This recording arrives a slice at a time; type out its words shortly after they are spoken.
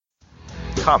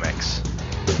Comics.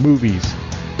 Movies.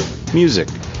 Music.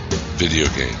 Video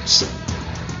games.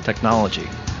 Technology.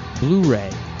 Blu-ray.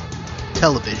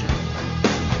 Television.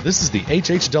 This is the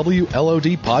HHW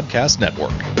LOD Podcast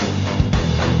Network.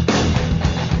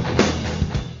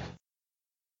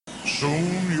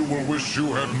 Soon you will wish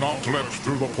you had not leapt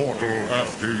through the portal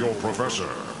after your professor.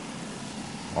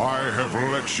 I have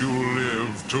let you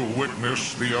live to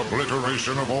witness the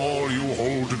obliteration of all you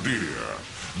hold dear,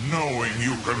 knowing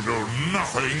you can do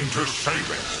nothing to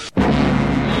save it.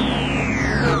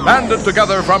 Banded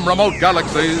together from remote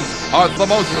galaxies are the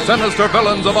most sinister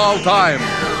villains of all time.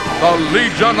 The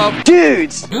Legion of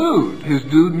Dudes! Dude. His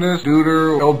dudeness,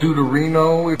 duder, El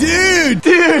Duderino. Dude!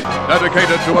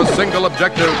 Dedicated to a single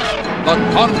objective, the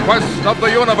conquest of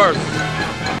the universe.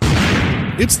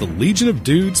 It's the Legion of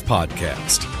Dudes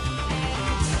podcast.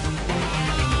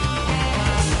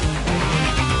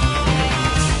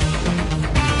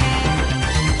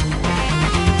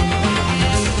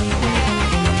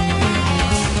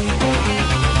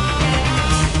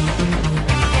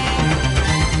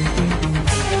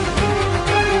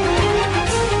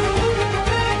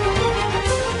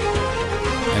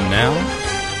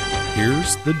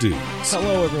 Here's the Dudes.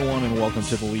 Hello, everyone, and welcome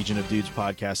to the Legion of Dudes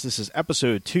podcast. This is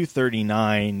episode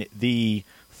 239, the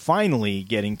finally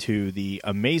getting to the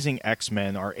Amazing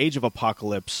X-Men. Our Age of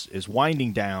Apocalypse is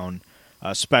winding down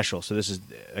special. So this is,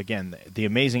 again, the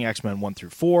Amazing X-Men 1 through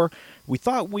 4. We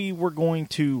thought we were going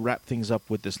to wrap things up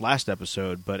with this last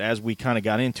episode, but as we kind of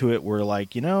got into it, we're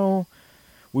like, we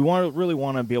really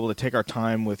want to be able to take our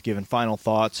time with giving final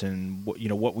thoughts and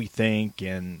what we think,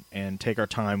 and take our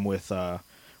time with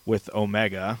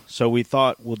Omega. So we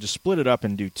thought we'll just split it up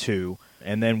and do two,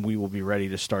 and then we will be ready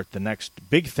to start the next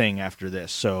big thing after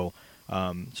this. So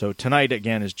tonight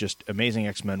again is just Amazing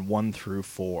X-Men 1 through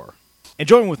 4. And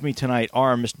joining with me tonight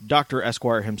are Mr. Dr.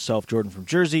 Esquire himself, Jordan from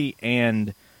Jersey,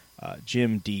 and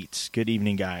Jim Dietz. Good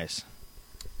evening, guys.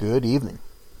 Good evening.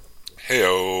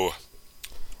 Heyo.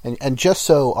 And just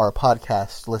so our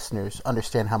podcast listeners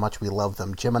understand how much we love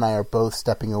them, Jim and I are both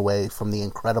stepping away from the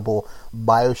incredible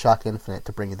BioShock Infinite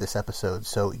to bring you this episode,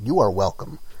 so you are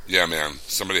welcome. Yeah, man.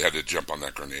 Somebody had to jump on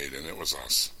that grenade, and it was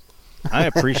us. I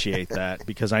appreciate that,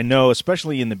 because I know,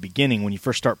 especially in the beginning, when you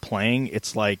first start playing,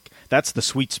 it's like, that's the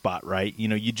sweet spot, right?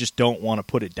 You just don't want to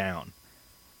put it down.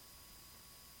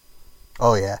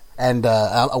 Oh, yeah. And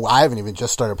I haven't even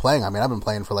just started playing. I mean, I've been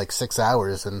playing for like 6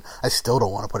 hours, and I still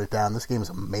don't want to put it down. This game is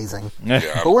amazing.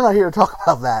 Yeah. But we're not here to talk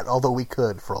about that, although we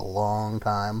could for a long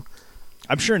time.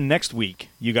 I'm sure next week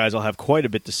you guys will have quite a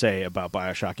bit to say about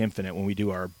BioShock Infinite when we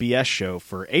do our BS show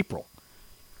for April.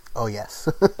 Oh, yes.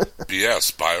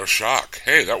 BS, BioShock.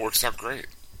 Hey, that works out great.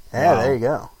 Yeah, Wow. There you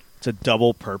go. It's a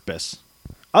double purpose.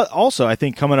 Also, I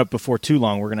think coming up before too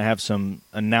long, we're going to have some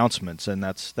announcements, and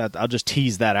that's I'll just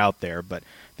tease that out there. But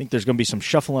I think there's going to be some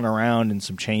shuffling around and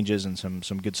some changes and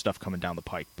some good stuff coming down the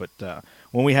pike. But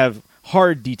when we have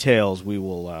hard details, we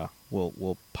will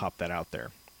we'll pop that out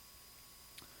there.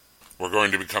 We're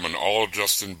going to become an all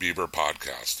Justin Bieber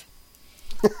podcast.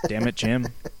 Damn it, Jim.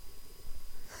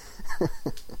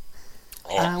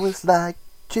 Oh. I was like,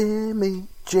 Jimmy,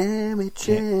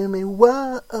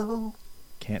 whoa.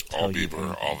 Can't tell all you.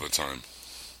 Bieber all the time.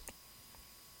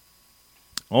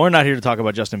 Well, we're not here to talk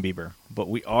about Justin Bieber, but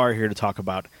we are here to talk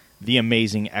about The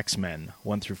Amazing X-Men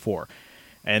 1 through 4.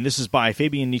 And this is by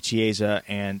Fabian Nicieza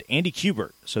and Andy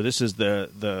Kubert. So this is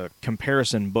the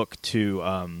comparison book to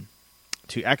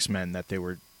X-Men that they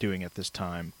were doing at this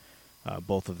time,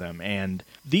 both of them. And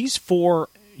these four,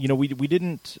 we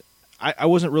didn't... I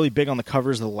wasn't really big on the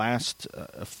covers of the last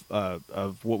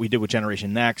of what we did with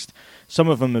Generation Next. Some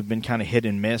of them have been kind of hit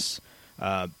and miss,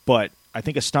 but I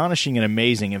think Astonishing and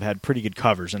Amazing have had pretty good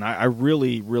covers, and I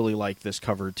really, really like this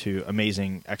cover to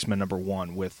Amazing X-Men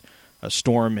 #1 with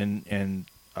Storm and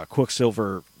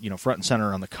Quicksilver, front and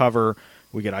center on the cover.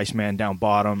 We get Iceman down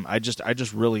bottom. I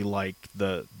just really like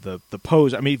the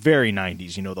pose. I mean, very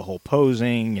 90s, the whole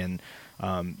posing and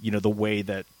the way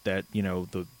that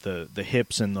the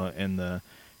hips and the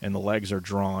legs are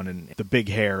drawn and the big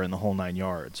hair and the whole 9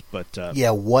 yards. But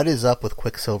yeah, what is up with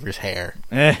Quicksilver's hair?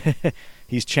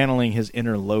 He's channeling his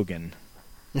inner Logan.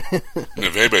 And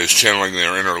if anybody's channeling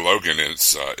their inner Logan,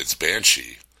 it's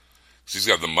Banshee. He's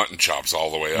got the mutton chops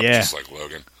all the way up, just like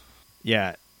Logan.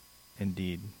 Yeah,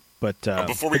 indeed. But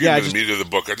before we get into the meat of the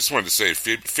book, I just wanted to say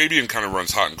Fabian kind of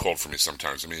runs hot and cold for me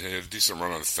sometimes. I mean, he had a decent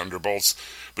run on Thunderbolts,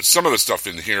 but some of the stuff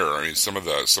in here, I mean, some of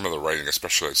the writing,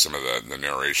 especially some of the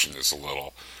narration, is a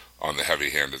little on the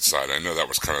heavy-handed side. I know that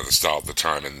was kind of the style at the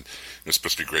time, and it's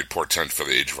supposed to be a great portent for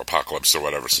the Age of Apocalypse or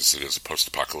whatever, since it is a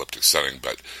post-apocalyptic setting.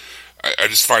 But I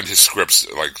just find his scripts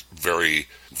like very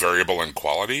variable in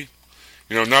quality.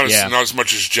 not as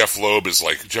much as Jeff Loeb is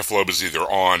like. Jeff Loeb is either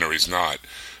on or he's not.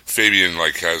 Fabian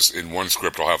has in one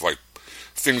script will have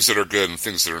things that are good and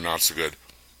things that are not so good,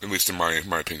 at least in my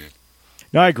opinion.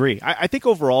 No, I agree. I think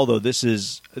overall though this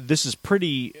is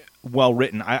pretty well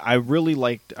written. I really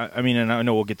liked. I mean, and I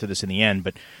know we'll get to this in the end,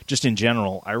 but just in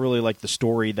general, I really like the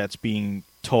story that's being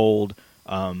told.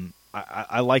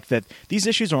 I like that these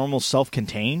issues are almost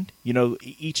self-contained.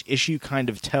 Each issue kind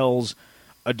of tells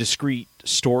a discrete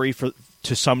story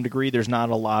to some degree. There's not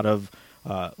a lot of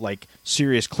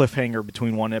serious cliffhanger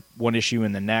between one issue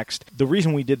and the next. The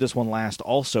reason we did this one last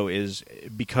also is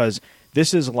because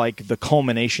this is like the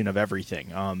culmination of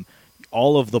everything.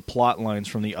 All of the plot lines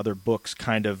from the other books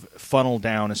kind of funnel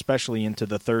down, especially into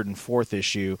the third and fourth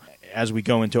issue as we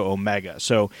go into Omega.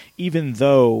 So even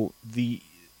though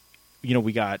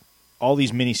we got all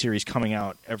these miniseries coming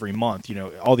out every month,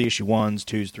 all the issue 1s,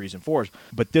 2s, 3s, and 4s,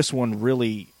 but this one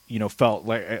really, felt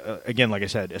like, again, like I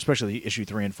said, especially issue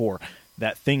 3 and 4,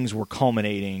 that things were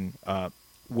culminating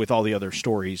with all the other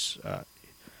stories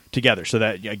together. So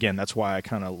that, again, that's why I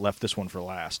kind of left this one for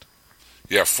last.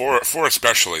 Yeah, 4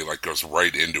 especially goes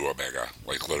right into Omega,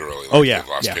 literally. The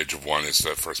last page of one is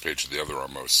the first page of the other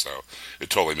almost. So it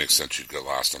totally makes sense you'd go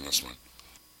last on this one.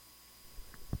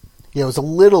 Yeah, it was a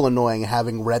little annoying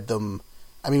having read them.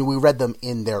 I mean, we read them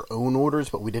in their own orders,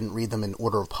 but we didn't read them in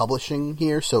order of publishing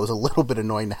here, so it was a little bit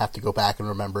annoying to have to go back and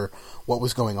remember what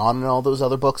was going on in all those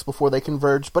other books before they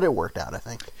converged, but it worked out, I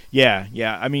think. Yeah.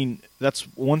 I mean, that's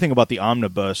one thing about the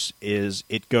omnibus is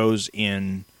it goes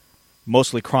in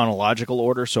mostly chronological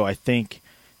order, so I think,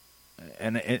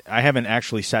 and I haven't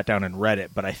actually sat down and read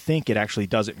it, but I think it actually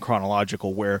does it in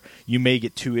chronological, where you may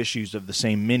get 2 issues of the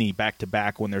same mini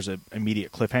back-to-back when there's an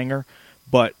immediate cliffhanger,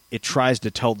 but it tries to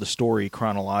tell the story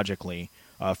chronologically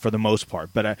for the most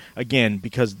part. But again,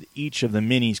 because each of the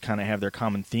minis kind of have their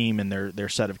common theme and their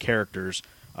set of characters,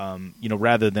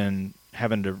 rather than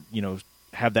having to,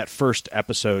 have that first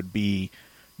episode be,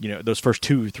 those first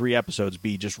 2-3 episodes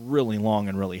be just really long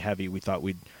and really heavy, we thought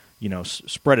we'd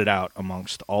spread it out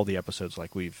amongst all the episodes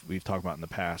like we've talked about in the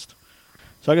past.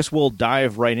 So I guess we'll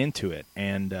dive right into it.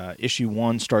 And issue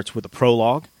 1 starts with a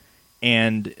prologue.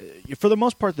 And for the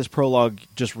most part, this prologue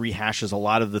just rehashes a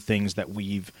lot of the things that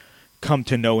we've come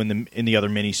to know in the other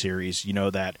miniseries.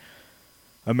 That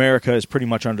America is pretty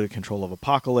much under the control of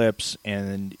Apocalypse,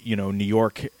 and New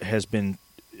York has been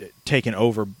taken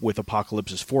over with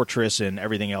Apocalypse's fortress, and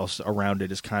everything else around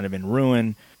it is kind of in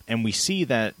ruin. And we see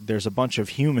that there's a bunch of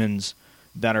humans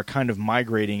that are kind of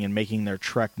migrating and making their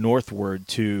trek northward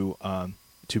to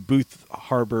Booth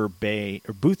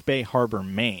Bay Harbor,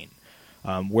 Maine,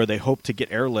 where they hope to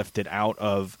get airlifted out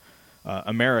of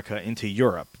America into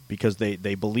Europe, because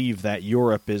they believe that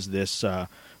Europe is this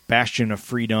bastion of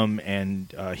freedom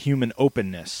and human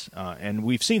openness. And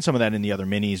we've seen some of that in the other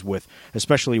minis,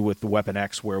 especially with the Weapon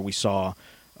X, where we saw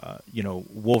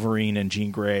Wolverine and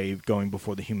Jean Grey going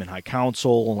before the Human High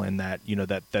Council, and that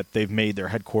that they've made their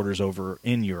headquarters over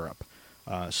in Europe,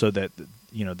 so that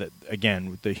that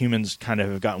again the humans kind of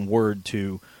have gotten word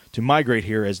to migrate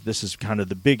here, as this is kind of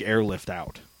the big airlift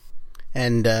out.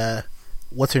 And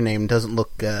what's her name doesn't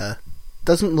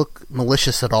look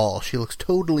malicious at all. She looks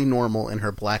totally normal in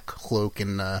her black cloak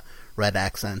and red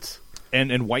accents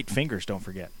and white fingers. Don't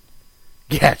forget.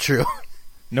 Yeah, true.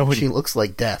 Nobody. She looks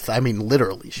like Death. I mean,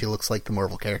 literally, she looks like the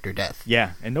Marvel character Death.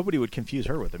 Yeah, and nobody would confuse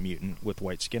her with a mutant with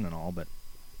white skin and all, but...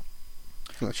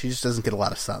 Well, she just doesn't get a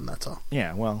lot of sun, that's all.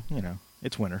 Yeah, well,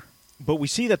 it's winter. But we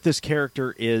see that this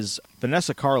character is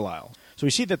Vanessa Carlyle. So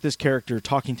we see that this character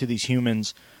talking to these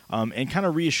humans and kind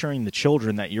of reassuring the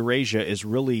children that Eurasia is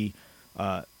really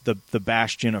the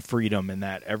bastion of freedom, and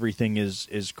that everything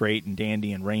is great and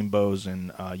dandy and rainbows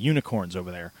and unicorns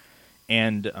over there.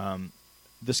 And...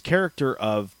 this character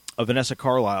of Vanessa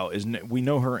Carlyle, we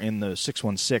know her in the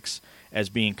 616 as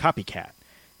being Copycat,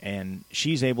 and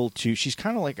she's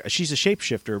kind of like, she's a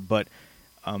shapeshifter, but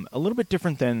a little bit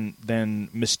different than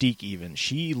Mystique even.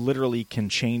 She literally can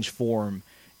change form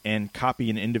and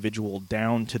copy an individual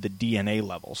down to the DNA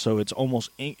level, so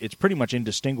it's pretty much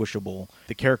indistinguishable,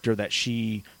 the character that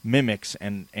she mimics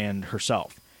and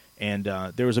herself. And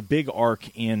there was a big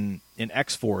arc in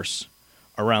X-Force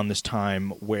around this time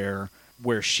where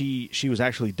she was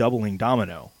actually doubling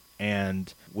Domino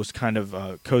and was kind of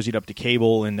cozied up to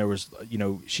Cable, and there was,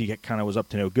 she kind of was up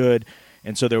to no good,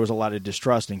 and so there was a lot of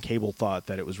distrust, and Cable thought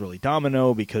that it was really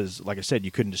Domino because, like I said, you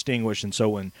couldn't distinguish, and so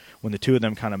when the two of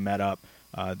them kind of met up,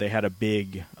 they had a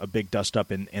big dust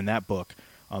up in that book.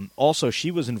 Also,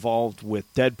 she was involved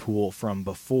with Deadpool from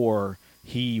before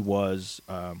he was,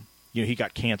 he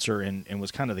got cancer and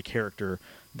was kind of the character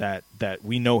that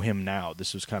we know him now.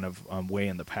 This was kind of way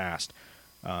in the past.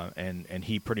 and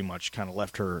he pretty much kind of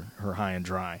left her high and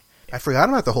dry. I forgot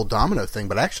about the whole Domino thing,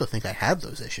 but I actually think I have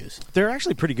those issues. They're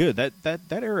actually pretty good. That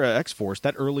era of X-Force,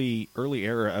 that early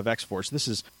era of X-Force, this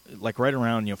is like right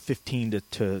around 15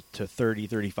 to 30,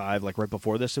 35, like right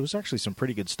before this. It was actually some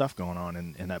pretty good stuff going on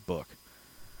in that book.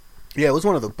 Yeah, it was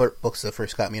one of the books that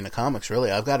first got me into comics, really.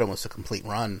 I've got almost a complete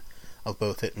run of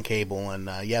both it and Cable, and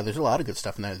there's a lot of good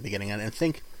stuff in there at the beginning. And I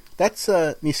think that's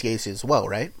Nicieza as well,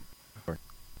 right?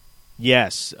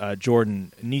 Yes,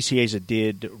 Jordan Nicieza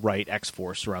did write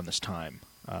X-Force around this time.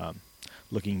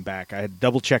 Looking back, I had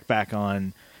double-checked back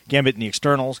on Gambit and the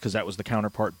Externals, because that was the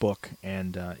counterpart book,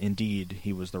 and indeed,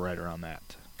 he was the writer on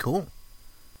that. Cool.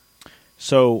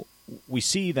 So we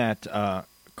see that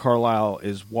Carlisle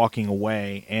is walking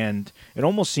away, and it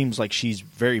almost seems like she's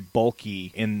very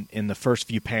bulky in the first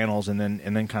few panels, and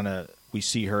then kind of we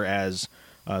see her as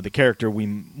the character we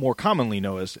more commonly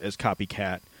know as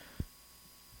Copycat,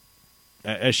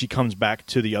 as she comes back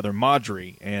to the other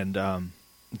Madri, and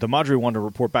the Madri want to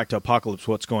report back to Apocalypse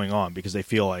what's going on, because they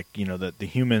feel like that the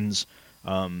humans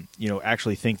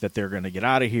actually think that they're going to get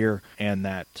out of here, and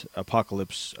that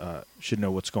Apocalypse should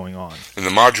know what's going on. And the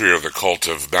Madri are the cult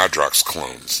of Madrox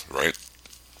clones, right?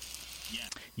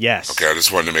 Yes. Okay, I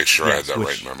just wanted to make sure I had that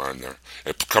right in my mind there.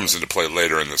 It comes into play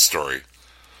later in the story.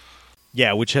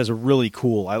 Yeah, which has a really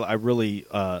cool. I really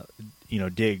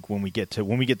dig when we get to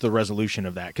the resolution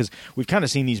of that, because we've kind of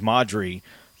seen these Madri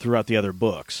throughout the other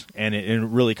books, and it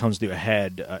really comes to a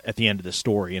head at the end of the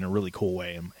story in a really cool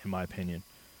way, in my opinion.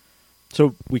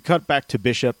 So we cut back to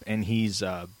Bishop, and he's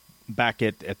back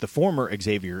at the former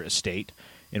Xavier estate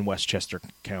in Westchester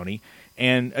County,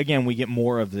 and again we get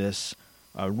more of this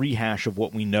rehash of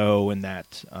what we know, and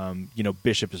that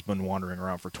Bishop has been wandering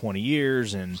around for 20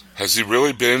 years, and has he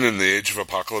really been in the Age of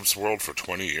Apocalypse world for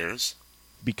 20 years?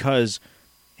 Because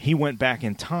he went back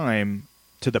in time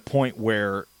to the point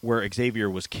where Xavier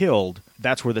was killed.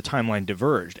 That's where the timeline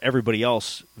diverged. Everybody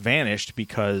else vanished,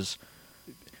 because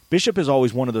Bishop is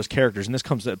always one of those characters, and this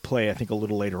comes to play, I think, a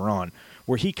little later on,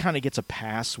 where he kind of gets a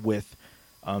pass with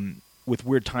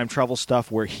weird time travel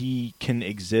stuff, where he can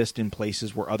exist in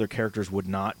places where other characters would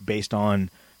not, based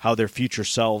on how their future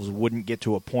selves wouldn't get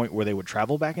to a point where they would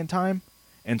travel back in time.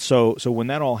 And so when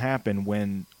that all happened,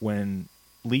 when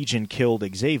Legion killed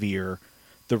Xavier,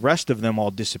 the rest of them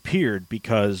all disappeared,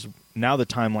 because now the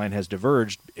timeline has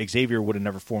diverged. Xavier would have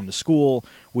never formed the school,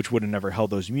 which would have never held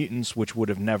those mutants, which would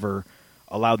have never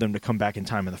allowed them to come back in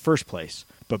time in the first place.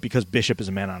 But because Bishop is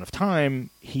a man out of time,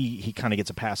 he kind of gets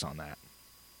a pass on that.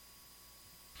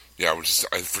 Yeah,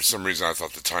 for some reason I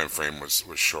thought the time frame was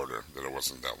shorter, that it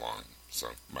wasn't that long. So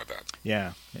my bad.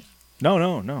 Yeah, no.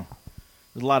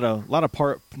 There's a lot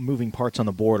of moving parts on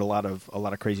the board. A lot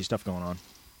of crazy stuff going on.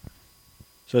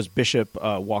 So as Bishop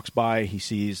walks by, he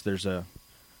sees there's a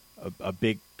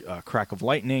big crack of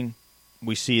lightning.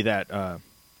 We see that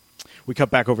we cut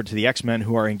back over to the X-Men,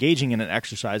 who are engaging in an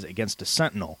exercise against a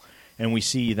Sentinel, and we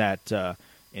see that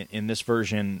in this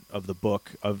version of the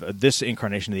book, of this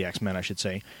incarnation of the X-Men, I should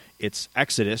say, it's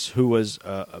Exodus, who was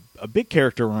a big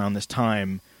character around this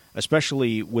time,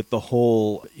 especially with the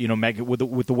whole,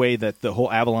 with the way that the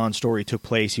whole Avalon story took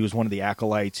place. He was one of the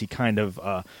acolytes. He kind of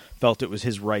felt it was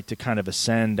his right to kind of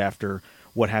ascend after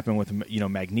what happened with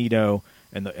Magneto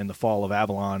and the fall of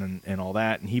Avalon and all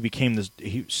that. And he became this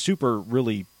super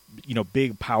really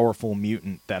big, powerful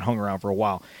mutant that hung around for a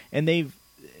while. And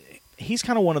he's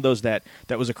kind of one of those that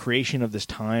was a creation of this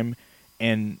time,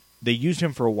 and they used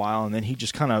him for a while, and then he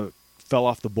just kind of fell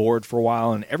off the board for a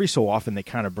while, and every so often they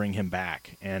kind of bring him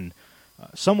back. And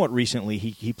somewhat recently,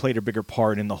 he played a bigger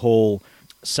part in the whole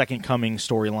Second Coming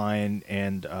storyline,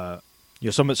 and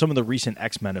some of the recent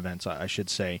X-Men events, I should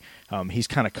say. He's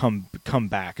kind of come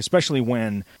back, especially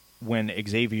when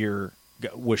Xavier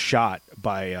was shot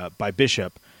by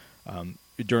Bishop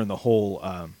during the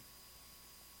whole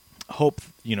Hope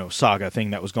saga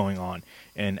thing that was going on,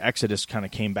 and Exodus kind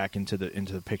of came back into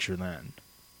the picture then.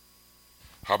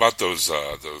 How about those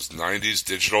 90s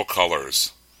digital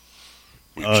colors?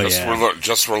 We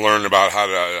were learning about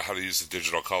how to use the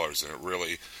digital colors, and it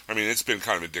really, it's been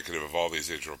kind of indicative of all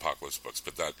these Age of Apocalypse books,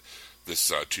 but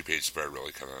this 2-page spread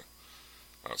really kind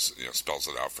of spells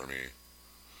it out for me.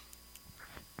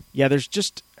 Yeah, there's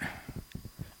just,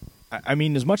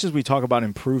 as much as we talk about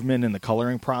improvement in the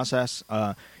coloring process,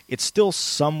 it's still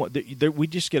somewhat. We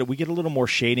get a little more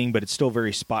shading, but it's still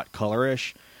very spot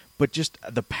colorish. But just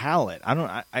the palette,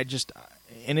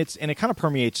 it kind of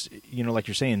permeates, like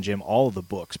you're saying, Jim, all of the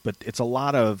books. But it's a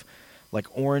lot of like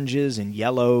oranges and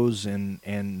yellows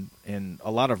and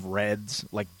a lot of reds,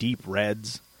 like deep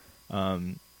reds.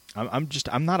 I'm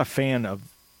not a fan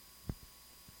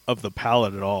of the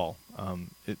palette at all.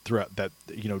 throughout that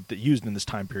that used in this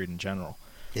time period in general.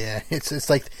 Yeah, it's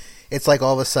like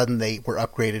all of a sudden they were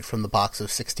upgraded from the box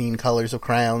of 16 colors of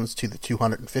crayons to the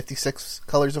 256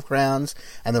 colors of crayons,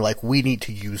 and they're like, we need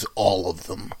to use all of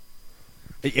them.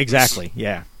 Exactly.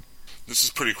 Yeah. This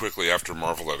is pretty quickly after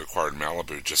Marvel had acquired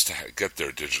Malibu just to get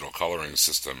their digital coloring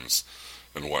systems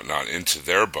and whatnot into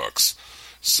their books.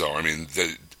 So, I mean,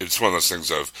 it's one of those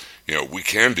things of, we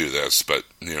can do this, but,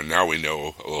 now we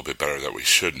know a little bit better that we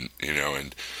shouldn't,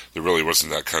 and there really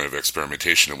wasn't that kind of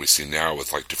experimentation that we see now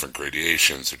with, like, different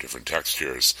gradations or different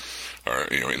textures, or,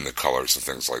 in the colors and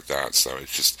things like that. So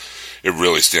it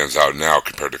really stands out now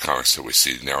compared to comics that we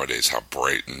see nowadays, how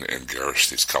bright and garish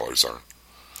these colors are.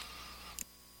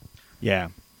 Yeah.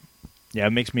 Yeah,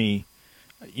 it makes me,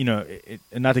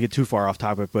 not to get too far off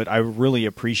topic, but I really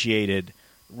appreciated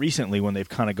recently when they've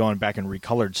kind of gone back and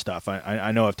recolored stuff.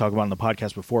 I know I've talked about it on the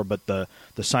podcast before, but the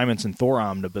Simonson Thor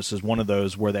omnibus is one of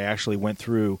those where they actually went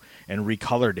through and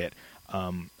recolored it.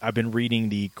 I've been reading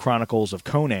the Chronicles of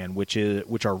Conan, which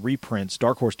are reprints.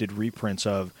 Dark Horse did reprints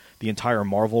of the entire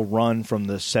Marvel run from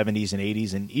the 70s and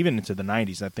 80s and even into the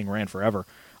 90s. That thing ran forever,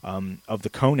 of the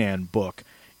Conan book.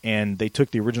 And they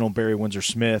took the original Barry Windsor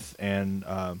Smith and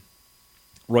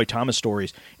Roy Thomas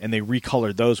stories, and they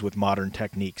recolored those with modern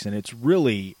techniques. And it's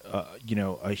really,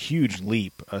 a huge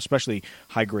leap, especially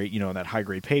high grade, that high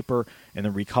grade paper, and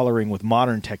then recoloring with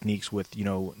modern techniques with,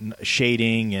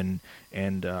 shading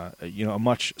and a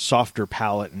much softer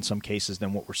palette in some cases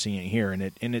than what we're seeing here.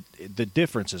 And the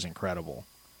difference is incredible.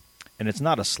 And it's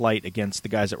not a slight against the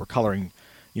guys that were coloring,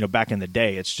 back in the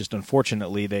day. It's just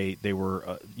unfortunately they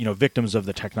were victims of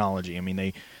the technology. I mean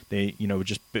they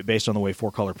just based on the way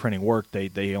 4-color printing worked,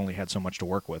 they only had so much to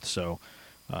work with. So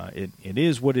it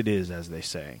is what it is, as they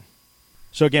say.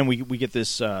 So again, we get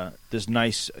this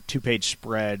nice 2-page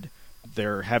spread.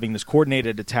 They're having this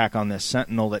coordinated attack on this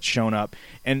Sentinel that's shown up.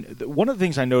 And one of the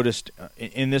things I noticed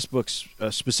in this book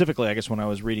specifically, I guess when I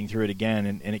was reading through it again,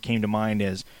 and it came to mind,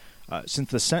 is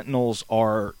since the Sentinels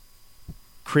are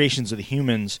creations of the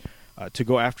humans to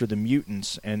go after the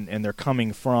mutants, and they're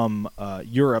coming from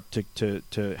Europe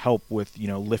to help with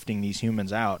lifting these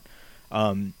humans out.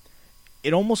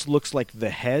 It almost looks like the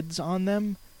heads on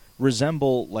them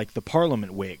resemble like the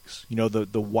Parliament wigs, the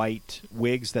white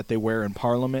wigs that they wear in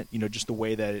Parliament. Just the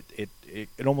way that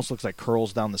it almost looks like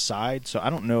curls down the side. So I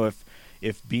don't know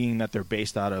if being that they're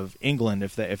based out of England,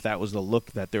 if that was the look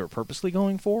that they were purposely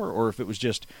going for, or if it was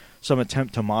just some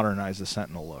attempt to modernize the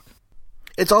Sentinel look.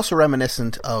 It's also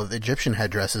reminiscent of Egyptian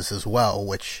headdresses as well,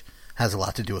 which has a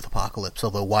lot to do with Apocalypse.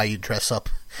 Although why you dress up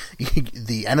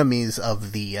the enemies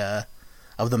of the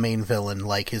main villain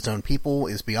like his own people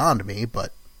is beyond me,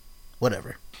 but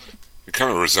whatever. It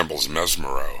kind of resembles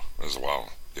Mesmero as well,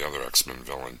 the other X-Men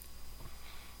villain.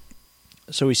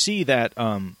 So we see that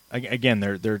again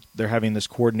they're having this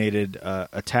coordinated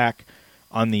attack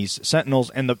on these Sentinels,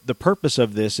 and the purpose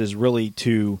of this is really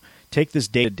to take this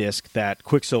data disk that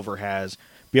Quicksilver has,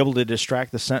 be able to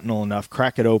distract the Sentinel enough,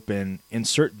 crack it open,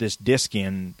 insert this disk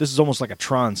in. This is almost like a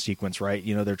Tron sequence, right?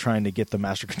 They're trying to get the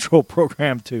Master Control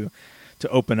program to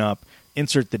open up,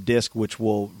 insert the disk, which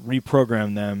will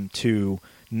reprogram them to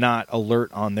not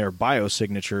alert on their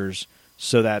biosignatures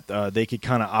so that they could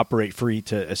kind of operate free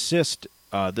to assist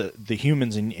the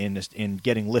humans in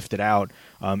getting lifted out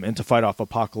and to fight off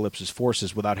Apocalypse's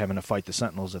forces without having to fight the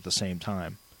Sentinels at the same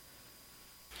time.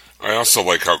 I also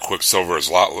like how Quicksilver is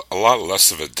a lot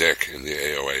less of a dick in the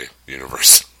AOA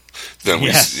universe than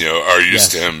we are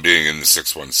used to him being in the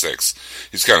 616.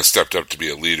 He's kind of stepped up to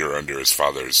be a leader under his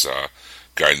father's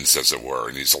guidance, as it were,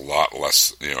 and he's a lot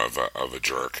less of a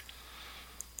jerk.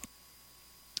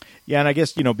 Yeah, and I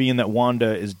guess being that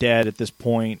Wanda is dead at this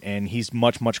point, and he's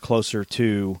much closer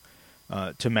to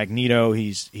Magneto,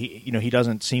 he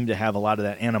doesn't seem to have a lot of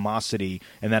that animosity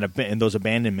and those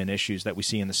abandonment issues that we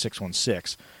see in the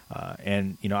 616.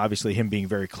 And obviously him being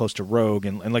very close to Rogue,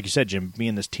 and like you said, Jim,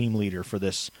 being this team leader for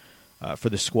this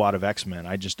squad of X-Men,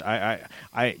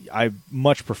 I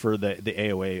much prefer the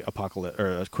AOA Apocalypse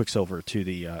or Quicksilver to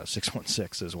the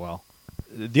 616 as well.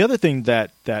 The other thing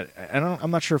that and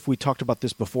I'm not sure if we talked about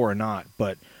this before or not,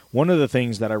 but one of the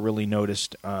things that I really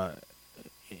noticed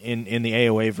in the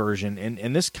AOA version,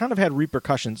 and this kind of had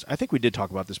repercussions. I think we did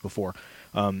talk about this before.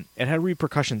 It had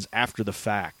repercussions after the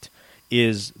fact.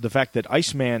 Is the fact that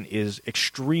Iceman is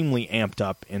extremely amped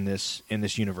up in this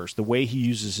universe. The way he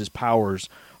uses his powers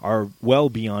are well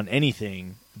beyond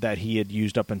anything that he had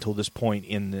used up until this point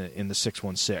in the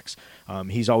 616.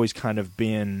 He's always kind of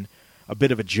been a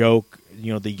bit of a joke,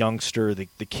 the youngster, the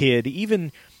kid.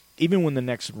 Even when the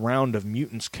next round of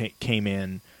mutants came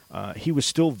in, he was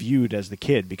still viewed as the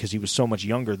kid because he was so much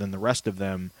younger than the rest of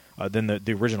them, than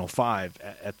the original 5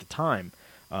 at the time.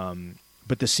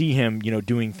 But to see him,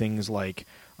 doing things like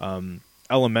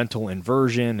elemental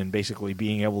inversion and basically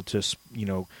being able to,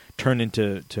 turn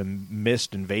into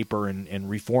mist and vapor and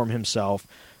reform himself,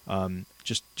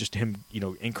 just him,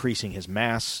 increasing his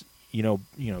mass,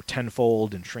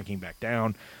 tenfold and shrinking back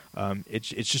down. It's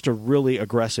just a really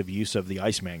aggressive use of the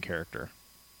Iceman character.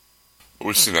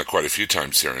 We've seen that quite a few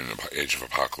times here in Age of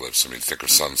Apocalypse. I mean, think of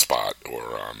Sunspot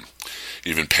or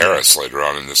even Paris later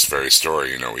on in this very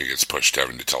story. He gets pushed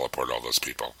having to teleport all those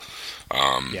people.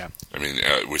 Yeah. I mean,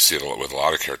 we see it with a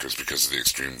lot of characters because of the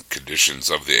extreme conditions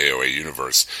of the AOA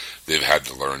universe. They've had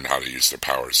to learn how to use their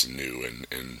powers in new and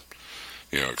in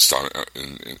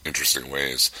interesting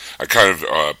ways. I kind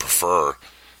of prefer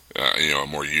a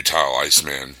more utile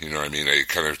Iceman. You know what I mean? It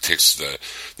kind of takes the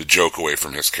joke away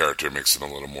from his character, makes him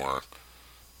a little more,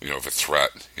 of a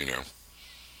threat.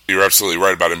 You're absolutely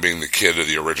right about him being the kid of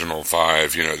the original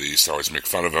 5. They used to always make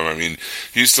fun of him. I mean,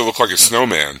 he used to look like a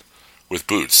snowman with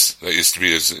boots. That used to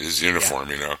be his uniform.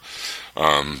 Yeah.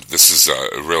 This is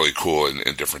a really cool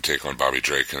and different take on Bobby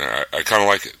Drake, and I kind of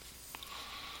like it.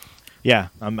 Yeah,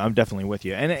 I'm definitely with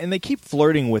you. And they keep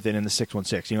flirting with it in the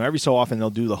 616. Every so often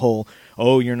they'll do the whole,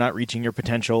 you're not reaching your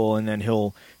potential, and then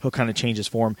he'll kind of change his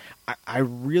form. I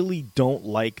really don't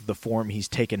like the form he's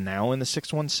taken now in the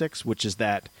 616, which is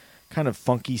that kind of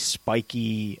funky,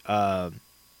 spiky, I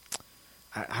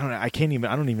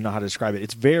don't even know how to describe it.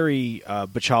 It's very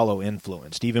Bachalo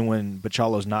influenced. Even when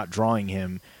Bachalo's not drawing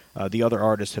him, the other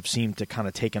artists have seemed to kind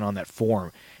of taken on that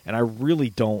form. And I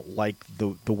really don't like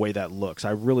the way that looks.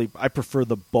 I prefer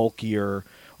the bulkier,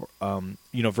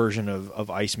 version of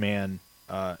Iceman,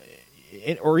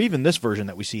 or even this version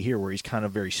that we see here, where he's kind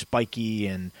of very spiky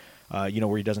and,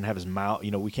 where he doesn't have his mouth.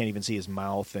 We can't even see his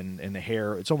mouth and the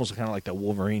hair. It's almost kind of like the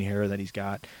Wolverine hair that he's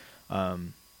got.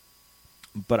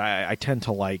 But I tend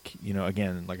to like,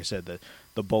 again, like I said,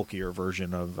 the bulkier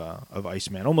version of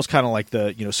Iceman, almost kind of like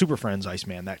the Super Friends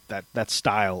Iceman, that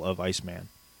style of Iceman.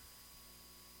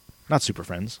 Not Super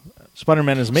Friends.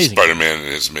 Spider-Man is amazing. Spider-Man and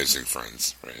his amazing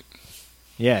friends, right?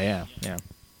 Yeah.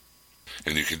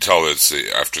 And you can tell that it's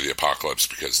after the apocalypse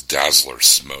because Dazzler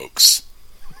smokes.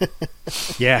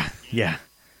 Yeah. Yeah,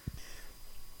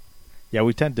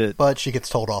 we tend to... But she gets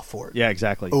told off for it. Yeah,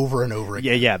 exactly. Over and over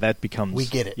again. Yeah, that becomes... We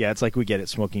get it. Yeah, it's like we get it,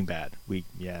 smoking bad.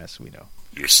 Yes, we know.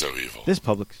 You're so evil. This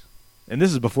Publix... And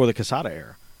this is before the Quesada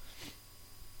era.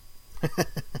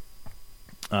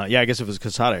 I guess if it was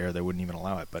Quesada era, they wouldn't even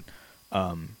allow it, but...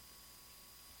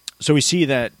 So we see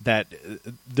that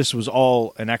this was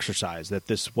all an exercise, that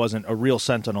this wasn't a real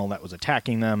Sentinel that was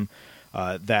attacking them,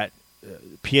 that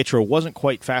Pietro wasn't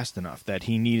quite fast enough, that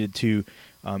he needed to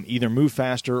either move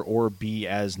faster or be,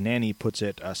 as Nanny puts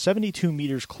it, 72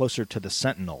 meters closer to the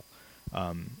Sentinel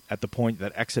at the point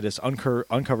that Exodus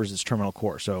uncovers its terminal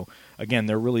core. So, again,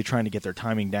 they're really trying to get their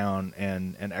timing down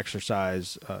and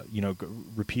exercise,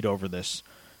 repeat over this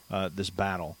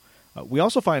battle. We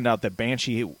also find out that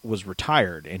Banshee was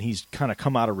retired, and he's kind of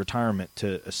come out of retirement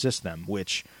to assist them,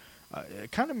 which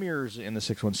kind of mirrors in the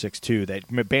 616 too. That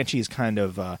Banshee is kind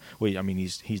of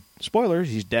he's spoilers,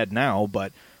 he's dead now,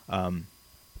 but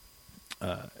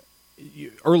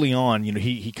early on,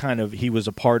 he was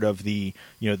a part of the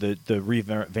the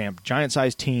revamped Giant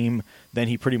Size team. Then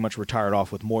he pretty much retired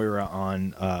off with Moira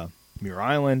on Muir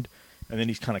Island, and then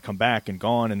he's kind of come back and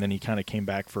gone, and then he kind of came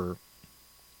back for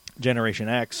Generation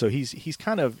X, so he's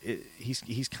kind of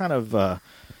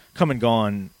come and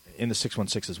gone in the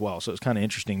 616 as well. So it's kind of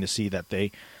interesting to see that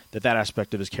that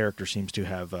aspect of his character seems to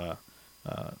have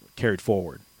carried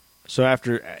forward. So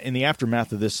in the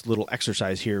aftermath of this little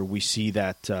exercise here, we see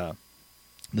that the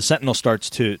Sentinel starts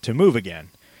to move again,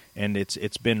 and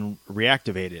it's been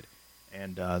reactivated,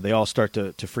 and they all start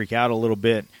to freak out a little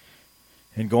bit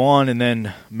and go on, and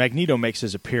then Magneto makes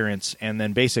his appearance and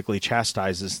then basically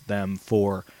chastises them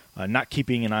for not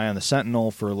keeping an eye on the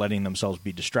Sentinel, for letting themselves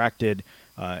be distracted,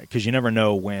 because you never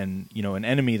know when an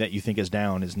enemy that you think is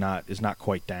down is not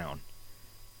quite down.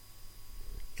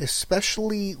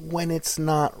 Especially when it's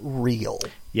not real.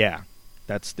 Yeah,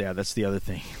 that's the other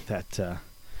thing that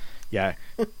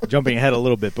jumping ahead a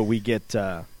little bit, but we get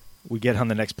on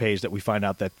the next page that we find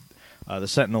out that the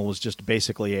Sentinel was just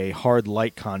basically a hard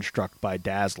light construct by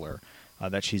Dazzler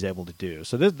that she's able to do.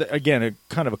 So this, again,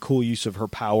 kind of a cool use of her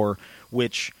power,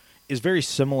 which is very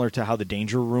similar to how the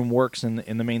Danger Room works in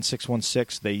the main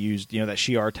 616. They used, that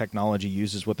Shi'ar technology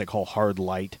uses what they call hard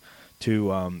light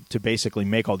to basically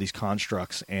make all these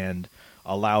constructs and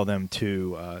allow them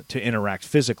to interact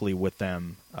physically with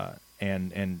them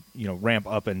and ramp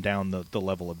up and down the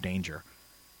level of danger.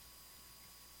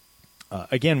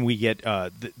 again, we get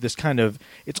this kind of,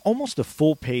 it's almost a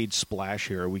full-page splash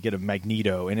here. We get a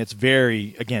Magneto, and it's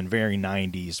very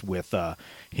 90s with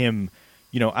him,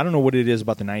 I don't know what it is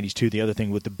about the 90s, too. The other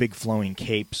thing with the big flowing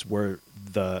capes where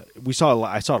I saw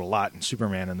it a lot in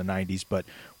Superman in the 90s, but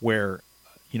where,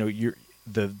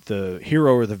 the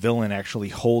hero or the villain actually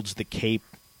holds the cape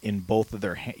in both of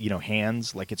their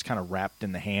hands, like it's kind of wrapped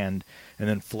in the hand and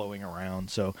then flowing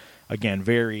around. So, again,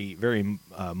 very, very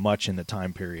much in the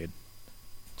time period.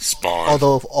 Spawn.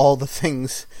 Although of all the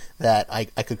things that I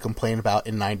could complain about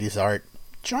in 90s art,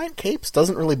 giant capes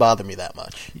doesn't really bother me that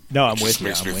much. No, I'm with you.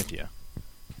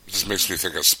 It just makes me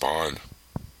think of Spawn.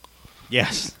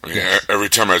 Yes. I mean, every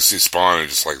time I see Spawn,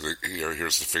 it's just like,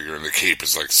 here's the figure, and the cape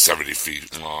is like 70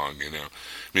 feet long,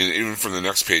 I mean, even from the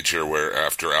next page here, where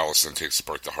after Allison takes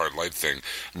apart the hard light thing,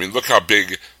 I mean, look how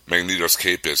big Magneto's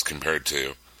cape is compared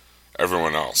to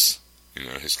everyone else.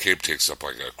 His cape takes up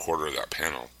like a quarter of that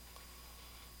panel.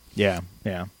 Yeah.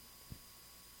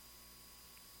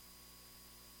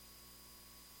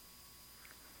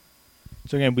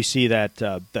 So again, we see that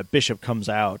that Bishop comes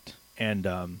out and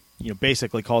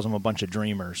basically calls them a bunch of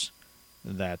dreamers.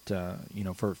 That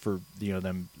for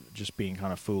them just being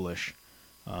kind of foolish.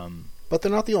 But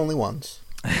they're not the only ones.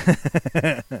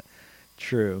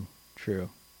 True.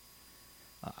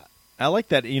 I like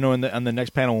that. On the next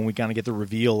panel when we kind of get the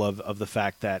reveal of the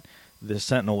fact that the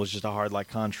Sentinel was just a hard light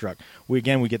construct. We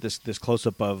get this close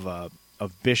up of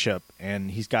Bishop,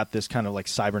 and he's got this kind of like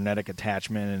cybernetic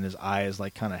attachment, and his eye is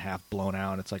like kind of half blown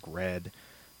out. It's like red,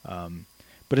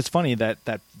 but it's funny that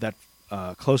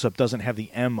close up doesn't have the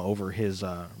M over his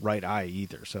right eye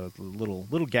either. So a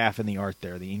little gaff in the art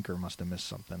there. The inker must have missed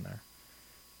something there.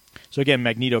 So again,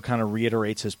 Magneto kind of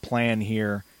reiterates his plan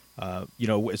here.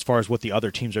 As far as what the other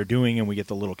teams are doing, and we get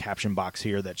the little caption box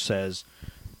here that says,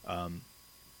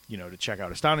 to check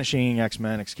out Astonishing,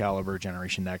 X-Men, Excalibur,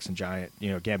 Generation X, and Giant,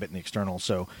 Gambit and the External.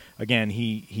 So again,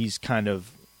 he's kind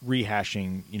of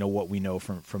rehashing, what we know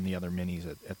from the other minis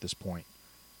at this point.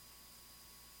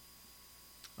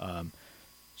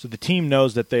 So the team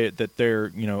knows that they're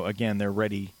they're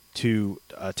ready to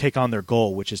take on their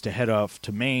goal, which is to head off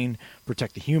to Maine,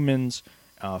 protect the humans,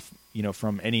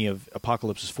 from any of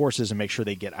Apocalypse's forces, and make sure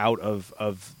they get out of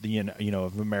of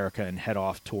America and head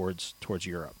off towards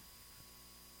Europe.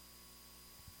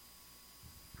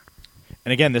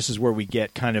 And again, this is where we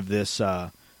get kind of this,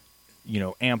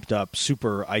 amped up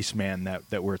super Iceman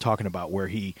that we're talking about, where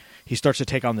he starts to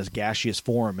take on this gaseous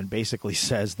form and basically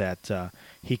says that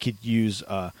he could use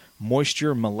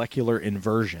moisture molecular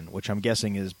inversion, which I'm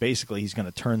guessing is basically he's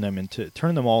going to turn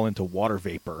them all into water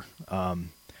vapor,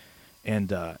 and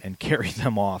carry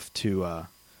them off to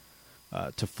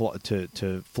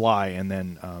fly, and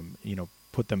then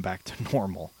put them back to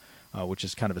normal, which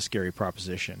is kind of a scary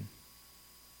proposition.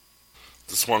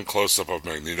 This one close-up of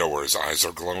Magneto where his eyes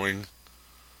are glowing,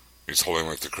 he's holding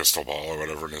like the crystal ball or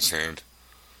whatever in his hand.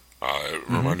 It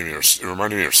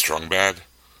reminded me of Strong Bad.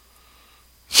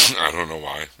 I don't know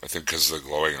why. I think because of the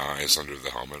glowing eyes under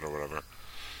the helmet or whatever.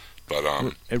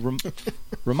 But it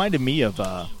reminded me of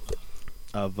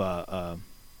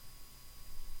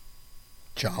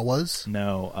Jawas?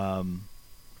 No.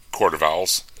 Court of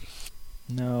Owls?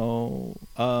 No.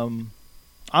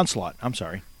 Onslaught. I'm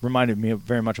sorry. Reminded me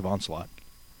very much of Onslaught.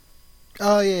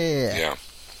 Oh, yeah. Yeah.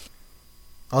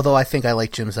 Although I think I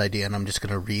like Jim's idea, and I'm just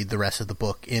going to read the rest of the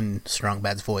book in Strong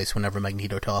Bad's voice whenever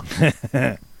Magneto talks.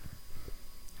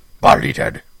 Body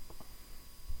dead.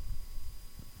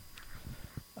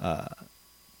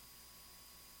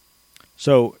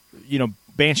 So,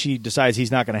 Banshee decides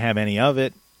he's not going to have any of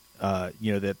it.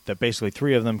 That basically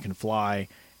 3 of them can fly,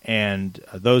 and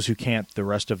those who can't, the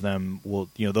rest of them will,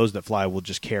 those that fly will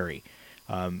just carry.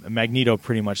 Magneto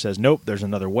pretty much says, nope, there's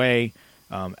another way.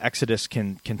 Exodus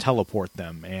can teleport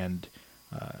them, and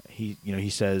he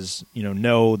says,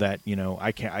 no, that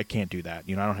I can't do that.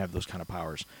 I don't have those kind of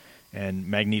powers. And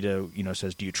Magneto,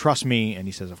 says, do you trust me? And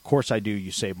he says, of course I do.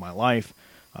 You saved my life.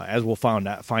 As we'll find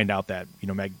out that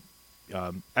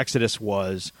Exodus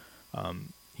was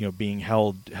being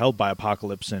held by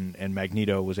Apocalypse, and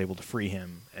Magneto was able to free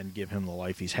him and give him the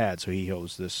life he's had. So he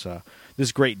owes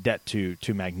this great debt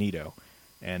to Magneto,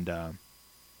 and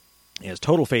he has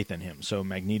total faith in him. So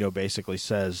Magneto basically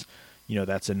says,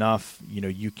 that's enough.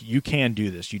 You can do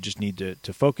this. You just need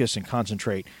to focus and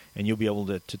concentrate, and you'll be able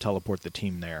to teleport the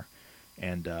team there.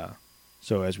 And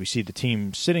so as we see the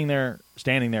team standing there,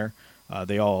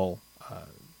 they all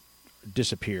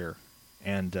disappear.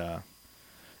 And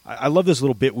I love this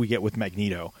little bit we get with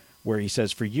Magneto, where he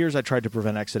says, for years I tried to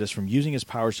prevent Exodus from using his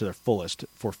powers to their fullest,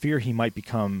 for fear he might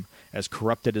become as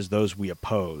corrupted as those we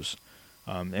oppose.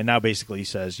 And now basically he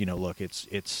says, look,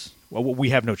 well, we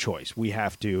have no choice. We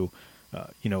have to,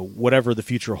 whatever the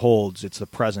future holds, it's the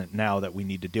present now that we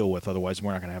need to deal with. Otherwise,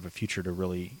 we're not going to have a future to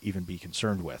really even be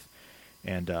concerned with.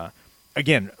 And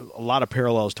again, a lot of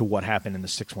parallels to what happened in the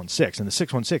 616. In the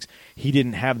 616, he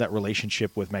didn't have that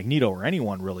relationship with Magneto or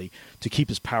anyone really to keep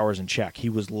his powers in check. He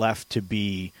was left to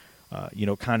be,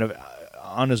 kind of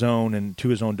on his own and to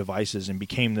his own devices, and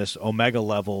became this Omega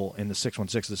level in the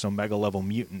 616, this Omega level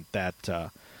mutant that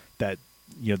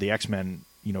the X-Men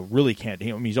really can't.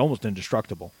 He's almost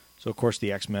indestructible. So of course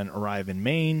the X-Men arrive in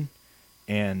Maine,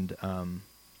 and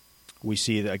we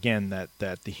see that, again,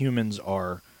 that the humans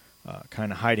are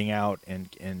kind of hiding out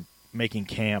and making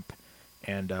camp,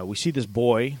 and we see this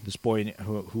boy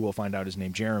who we'll find out is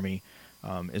named Jeremy,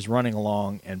 is running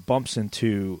along and bumps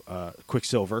into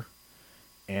Quicksilver.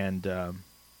 And,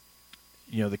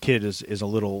 the kid is a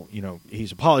little,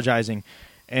 he's apologizing.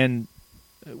 And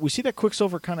we see that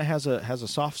Quicksilver kind of has a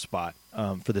soft spot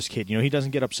for this kid. He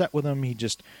doesn't get upset with him. He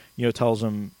just, tells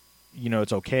him,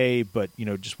 it's okay, but,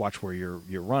 just watch where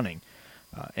you're running.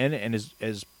 And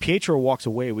as Pietro walks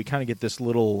away, we kind of get this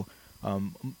little,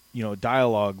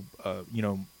 dialogue,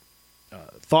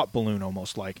 thought balloon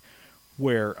almost like,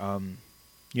 where,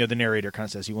 the narrator kind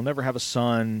of says he will never have a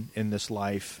son in this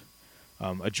life.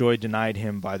 A joy denied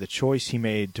him by the choice he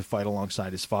made to fight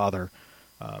alongside his father.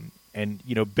 And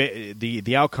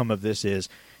the outcome of this is,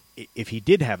 if he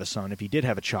did have a son, if he did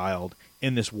have a child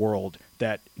in this world,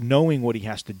 that knowing what he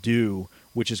has to do,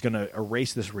 which is going to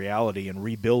erase this reality and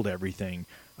rebuild everything,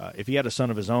 if he had a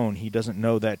son of his own, he doesn't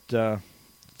know that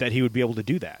he would be able to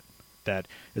do that. That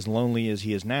as lonely as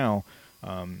he is now,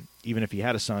 even if he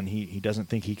had a son, he doesn't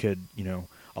think he could,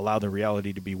 allow the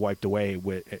reality to be wiped away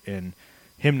and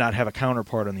him not have a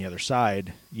counterpart on the other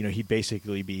side. He'd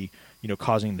basically be,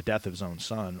 causing the death of his own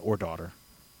son or daughter.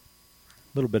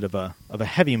 A little bit of a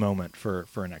heavy moment for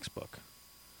an X book.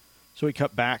 So we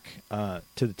cut back to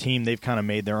the team. They've kind of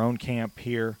made their own camp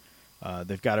here.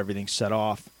 They've got everything set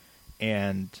off,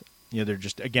 and they're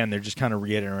just kind of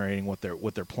reiterating what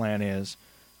their plan is,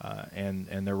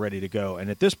 and they're ready to go. And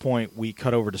at this point, we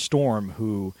cut over to Storm,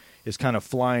 who is kind of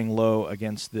flying low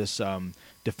against this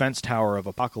defense tower of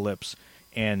Apocalypse,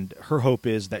 and her hope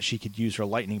is that she could use her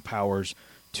lightning powers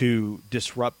to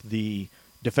disrupt the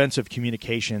defensive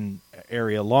communication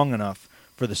area long enough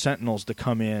for the Sentinels to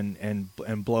come in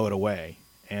and blow it away.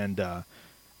 And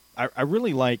I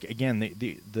really like, again,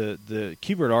 the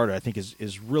Kubert art, I think,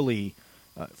 is really,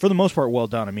 for the most part, well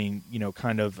done. I mean,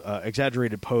 kind of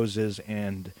exaggerated poses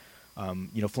and,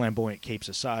 flamboyant capes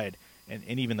aside,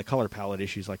 and even the color palette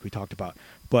issues like we talked about.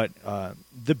 But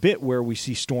the bit where we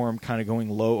see Storm kind of going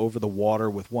low over the water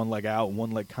with one leg out,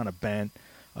 one leg kind of bent,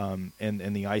 and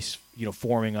the ice,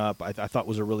 forming up, I thought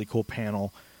was a really cool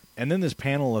panel. And then this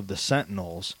panel of the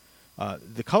Sentinels,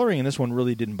 the coloring in this one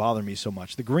really didn't bother me so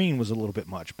much. The green was a little bit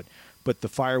much, but the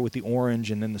fire with the orange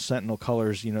and then the Sentinel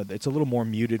colors, it's a little more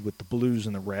muted with the blues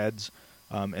and the reds,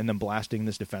 and then blasting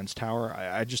this defense tower.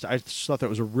 I just thought that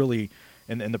was a really,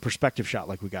 and the perspective shot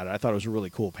like we got it, I thought it was a really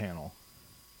cool panel.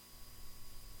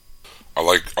 I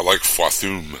like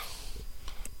Fathum.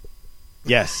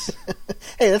 Yes.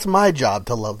 Hey, that's my job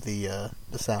to love the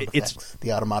sound effects, the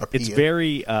automatopoeia. It's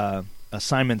very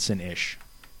Simonson-ish.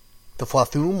 The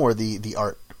Fathum or the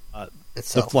art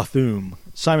itself? The Fathum.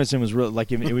 Simonson was really,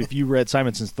 like, if you read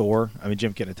Simonson's Thor, I mean,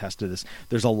 Jim can attest to this,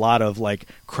 there's a lot of, like,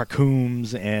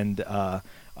 cracooms and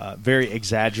very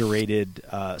exaggerated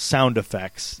sound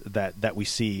effects that we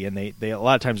see, and they a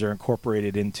lot of times are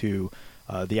incorporated into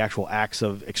the actual acts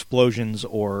of explosions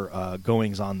or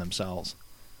goings-on themselves.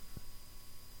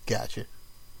 Gotcha.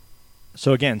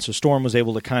 So Storm was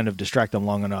able to kind of distract them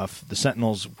long enough. The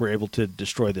Sentinels were able to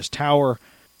destroy this tower,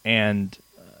 and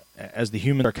as the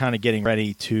humans are kind of getting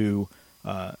ready to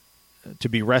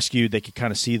be rescued, they could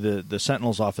kind of see the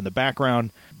Sentinels off in the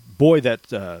background. Boy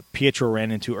that Pietro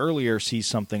ran into earlier sees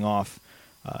something off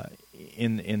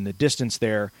in the distance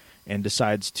there, and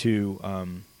decides to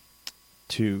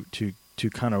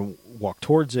kind of walk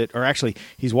towards it. Or actually,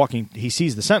 he's walking. He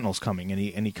sees the Sentinels coming,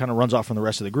 and he kind of runs off from the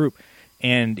rest of the group.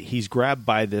 And he's grabbed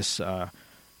by this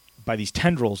by these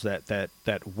tendrils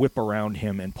that whip around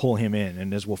him and pull him in.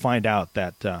 And as we'll find out,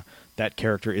 that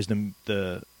character is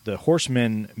the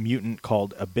Horseman mutant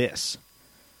called Abyss.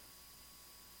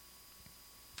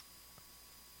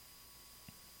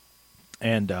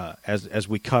 And as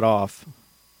we cut off,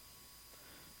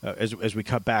 as we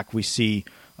cut back, we see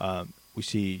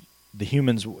the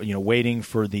humans, waiting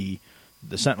for the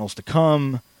Sentinels to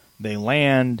come. They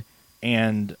land,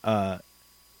 and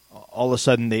all of a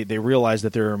sudden they realize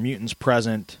that there are mutants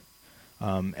present,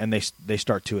 and they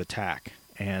start to attack.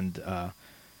 And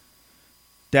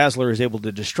Dazzler is able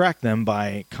to distract them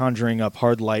by conjuring up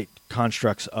hard light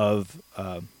constructs of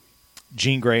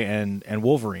Jean Grey and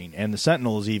Wolverine. And the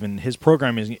Sentinel is even, his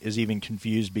program is even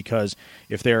confused, because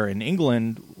if they're in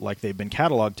England, like they've been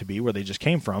cataloged to be, where they just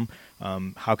came from,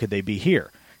 how could they be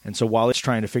here? And so while it's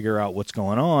trying to figure out what's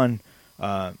going on,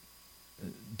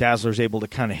 Dazzler's able to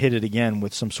kind of hit it again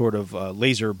with some sort of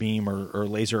laser beam or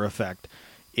laser effect.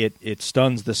 It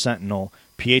stuns the Sentinel.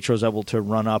 Pietro's able to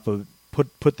run up,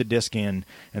 put the disc in,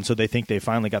 and so they think they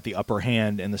finally got the upper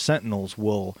hand, and the Sentinels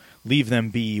will leave them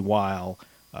be while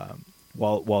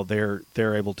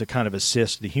they're able to kind of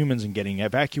assist the humans in getting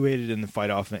evacuated and then fight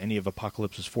off any of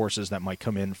Apocalypse's forces that might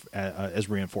come in as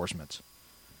reinforcements.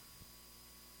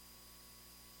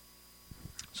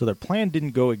 So their plan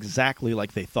didn't go exactly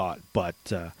like they thought, but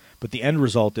the end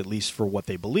result, at least for what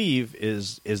they believe,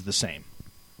 is the same.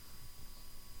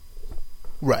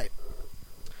 Right.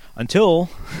 Until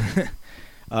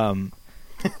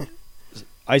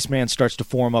Iceman starts to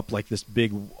form up like this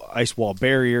big ice wall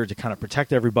barrier to kind of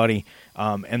protect everybody,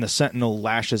 and the Sentinel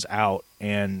lashes out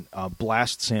and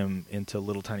blasts him into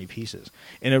little tiny pieces.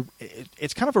 And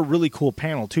it's kind of a really cool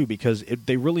panel, too, because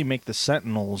they really make the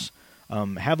Sentinels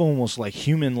have almost like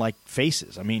human-like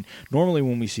faces. I mean, normally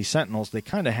when we see Sentinels, they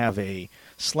kind of have a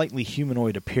slightly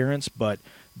humanoid appearance, but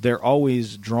they're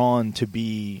always drawn to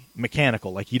be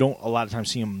mechanical. Like, you don't a lot of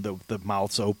times see them, the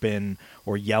mouths open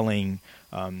or yelling,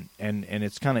 and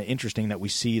it's kind of interesting that we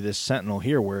see this Sentinel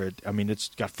here where, it's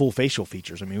got full facial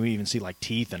features. I mean, we even see, like,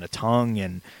 teeth and a tongue,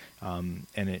 and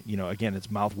it, again,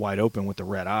 it's mouth wide open with the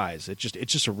red eyes. It's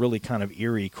just a really kind of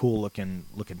eerie, cool-looking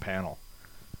panel.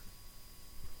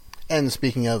 And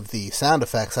speaking of the sound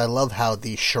effects, I love how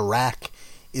the Shirak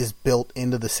is built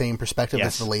into the same perspective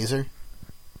as the laser.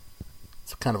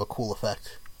 It's kind of a cool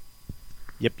effect.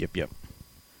 Yep.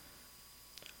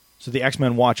 So the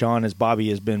X-Men watch on as Bobby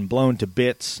has been blown to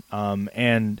bits,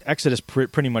 and Exodus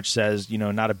pretty much says,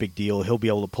 not a big deal. He'll be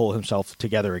able to pull himself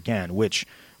together again, which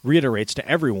reiterates to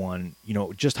everyone,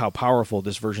 just how powerful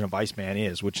this version of Iceman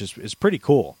is, which is pretty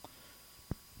cool.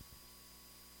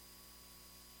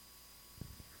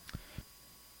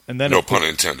 And then, no pun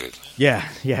intended. Yeah,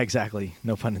 exactly.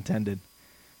 No pun intended.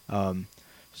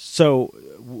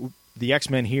 So the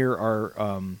X-Men here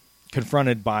are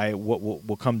confronted by what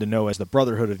we'll come to know as the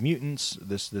Brotherhood of Mutants.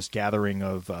 This gathering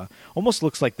of almost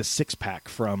looks like the Six-Pack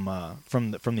from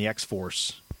the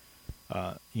X-Force,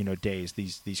 days.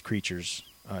 These creatures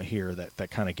here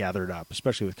that kind of gathered up,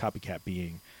 especially with Copycat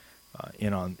being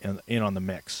in on the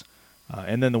mix,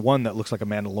 and then the one that looks like a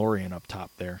Mandalorian up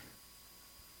top there.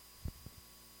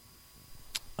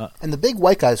 And the big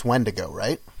white guy's Wendigo,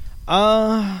 right?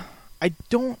 I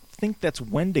don't think that's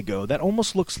Wendigo. That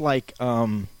almost looks like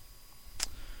there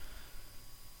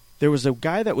was a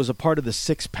guy that was a part of the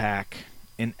Six-Pack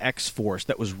in X-Force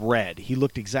that was red. He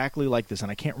looked exactly like this,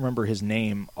 and I can't remember his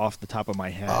name off the top of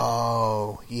my head.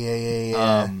 Oh,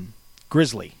 yeah.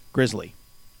 Grizzly.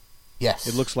 Yes.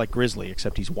 It looks like Grizzly,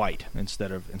 except he's white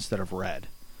instead of red.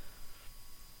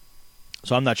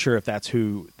 So I'm not sure if that's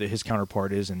who his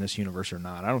counterpart is in this universe or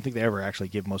not. I don't think they ever actually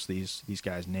give most of these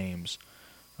guys names,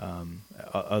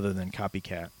 other than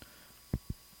Copycat.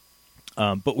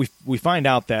 But we find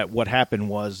out that what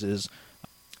happened is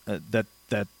that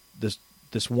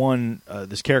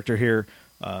this character here,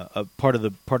 a part of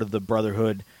the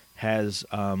Brotherhood, has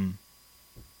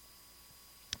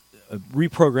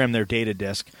reprogrammed their data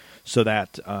disk so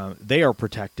that they are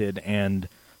protected and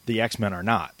the X-Men are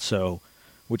not. So.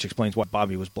 Which explains why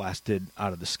Bobby was blasted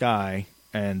out of the sky,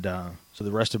 and so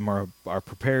the rest of them are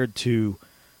prepared to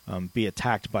be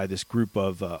attacked by this group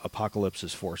of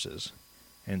Apocalypse's forces,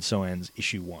 and so ends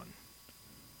issue 1.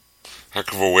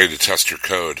 Heck of a way to test your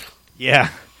code. Yeah.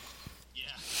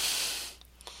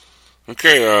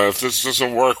 Okay, if this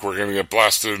doesn't work, we're going to get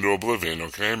blasted into oblivion,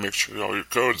 okay? Make sure all your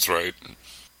code's right.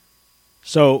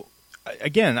 So,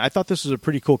 again, I thought this was a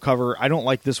pretty cool cover. I don't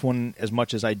like this one as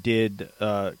much as I did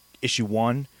issue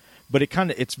 1, but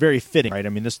it's very fitting, right? I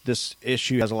mean, this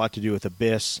issue has a lot to do with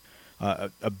Abyss.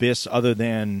 Abyss, other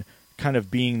than kind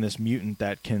of being this mutant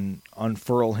that can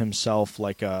unfurl himself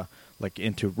like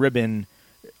into ribbon,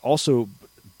 also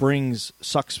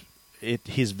sucks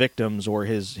his victims or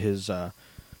his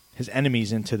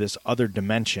enemies into this other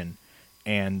dimension,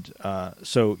 and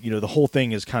so the whole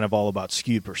thing is kind of all about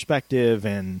skewed perspective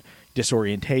and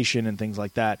disorientation and things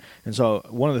like that. And so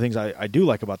one of the things I do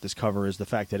like about this cover is the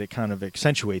fact that it kind of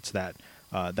accentuates that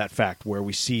fact, where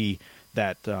we see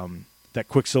that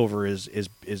Quicksilver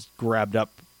is grabbed up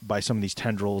by some of these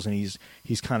tendrils, and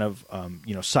he's kind of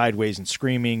sideways and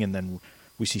screaming, and then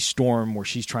We see Storm where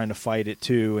she's trying to fight it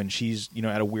too, and she's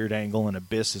at a weird angle, and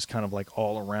Abyss is kind of like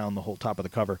all around the whole top of the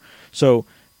cover. So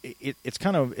it's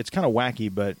kind of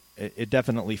wacky, but it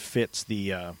definitely fits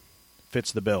the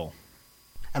bill.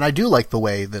 And I do like the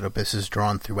way that Abyss is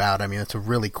drawn throughout. I mean, it's a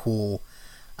really cool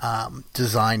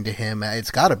design to him. It's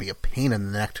got to be a pain in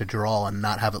the neck to draw and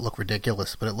not have it look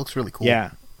ridiculous, but it looks really cool.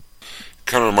 Yeah.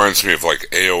 Kind of reminds me of like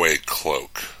AOA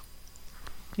Cloak.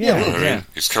 Yeah.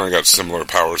 He's kind of got similar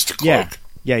powers to Cloak.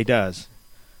 Yeah, he does.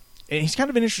 And he's kind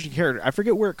of an interesting character. I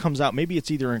forget where it comes out. Maybe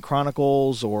it's either in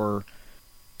Chronicles or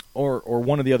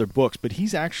one of the other books, but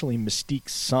he's actually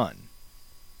Mystique's son.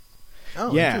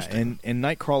 Oh, yeah, interesting. and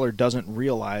Nightcrawler doesn't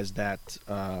realize that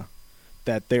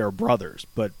they are brothers,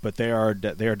 but they are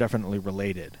definitely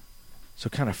related. So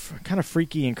kind of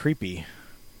freaky and creepy,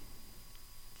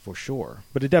 for sure.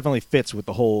 But it definitely fits with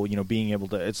the whole being able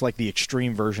to. It's like the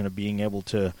extreme version of being able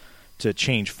to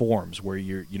change forms, where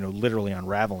you're literally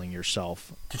unraveling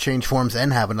yourself to change forms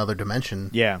and have another dimension.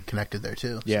 Yeah. Connected there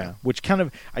too. Yeah, So. which kind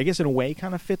of, I guess in a way,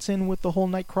 kind of fits in with the whole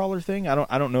Nightcrawler thing. I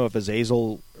don't know if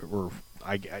Azazel or.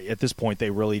 At this point,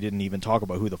 they really didn't even talk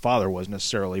about who the father was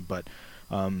necessarily, but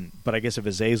I guess if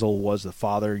Azazel was the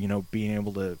father, being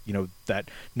able to, that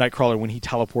Nightcrawler, when he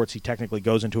teleports, he technically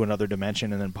goes into another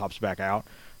dimension and then pops back out.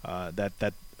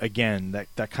 That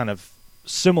kind of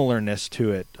similarness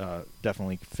to it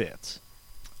definitely fits.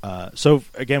 So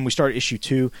again, we start issue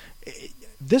 2.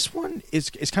 This one is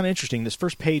kind of interesting. This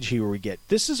first page here we get,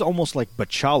 this is almost like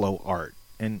Bachalo art.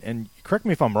 And correct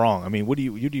me if I'm wrong. I mean, what do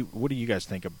you guys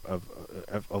think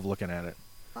of looking at it?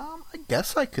 I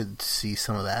guess I could see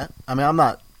some of that. I mean, I'm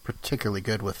not particularly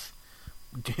good with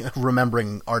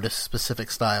remembering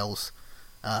artist-specific styles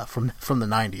from the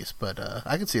 90s, but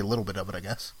I could see a little bit of it, I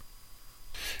guess.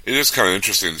 It is kind of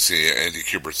interesting to see Andy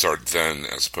Kubert's art then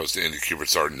as opposed to Andy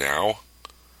Kubert's art now.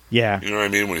 Yeah. You know what I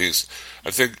mean?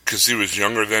 I think because he was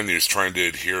younger then, he was trying to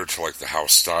adhere to like the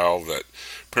house style that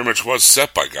pretty much was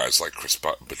set by guys like Chris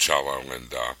Bachalo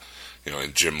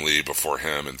and Jim Lee before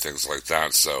him and things like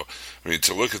that. So, I mean,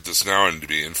 to look at this now and to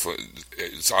be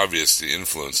it's obvious the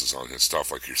influences on his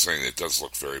stuff. Like you're saying, it does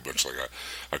look very much like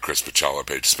a Chris Bachalo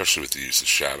page, especially with the use of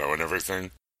shadow and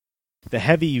everything. The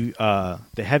heavy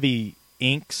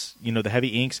inks, the heavy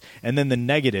inks, and then the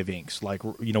negative inks, like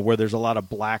where there's a lot of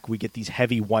black, we get these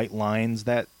heavy white lines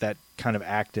that kind of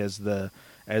act as the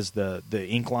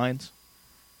ink lines.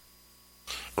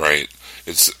 Right.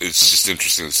 It's just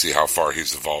interesting to see how far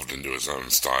he's evolved into his own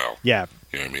style. Yeah.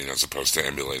 You know what I mean? As opposed to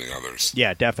emulating others.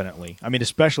 Yeah, definitely. I mean,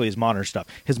 especially his modern stuff.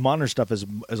 His modern stuff is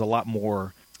a lot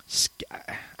more.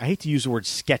 I hate to use the word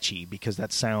sketchy because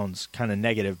that sounds kind of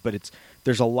negative, but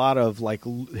there's a lot of like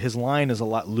his line is a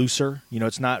lot looser.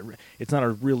 It's not a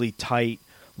really tight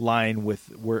line with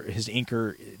where his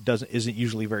inker isn't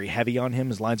usually very heavy on him.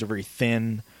 His lines are very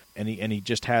thin. And he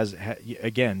just has,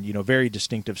 again, very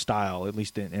distinctive style, at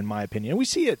least in my opinion. And we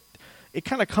see it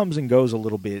kind of comes and goes a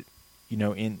little bit,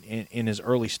 in his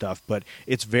early stuff, but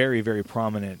it's very, very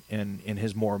prominent in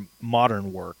his more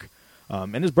modern work.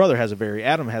 And his brother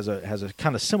Adam has a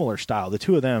kind of similar style. The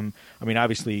two of them, I mean,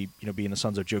 obviously, being the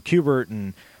sons of Joe Kubert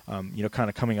and, kind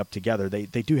of coming up together,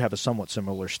 they do have a somewhat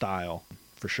similar style,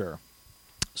 for sure.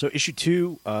 So issue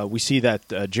 2, we see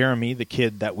that Jeremy, the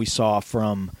kid that we saw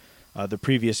from the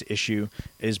previous issue,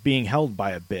 is being held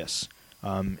by Abyss.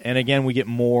 And again, we get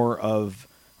more of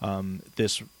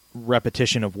this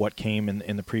repetition of what came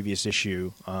in the previous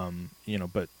issue,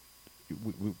 but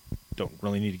we don't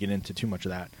really need to get into too much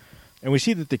of that. And we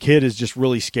see that the kid is just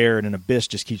really scared, and Abyss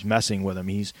just keeps messing with him.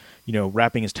 He's,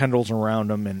 wrapping his tendrils around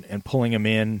him and pulling him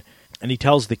in. And he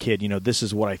tells the kid, this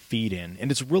is what I feed in. And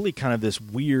it's really kind of this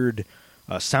weird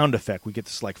sound effect. We get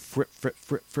this like frip, frip,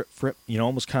 frip, frip, frip,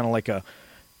 almost kind of like a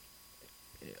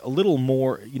little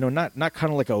more, not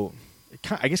kind of like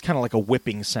I guess kind of like a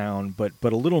whipping sound, but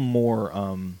a little more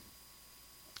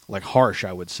like harsh,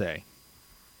 I would say.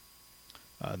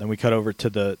 Then we cut over to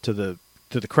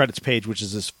the credits page, which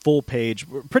is this full page,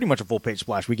 pretty much a full page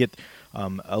splash. We get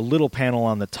a little panel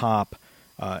on the top,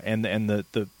 and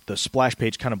the splash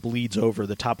page kind of bleeds over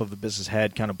the top of Abyss's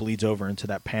head, kind of bleeds over into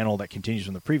that panel that continues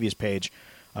from the previous page.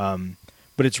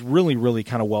 But it's really, really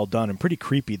kind of well done and pretty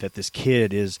creepy that this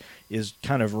kid is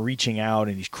kind of reaching out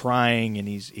and he's crying and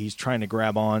he's trying to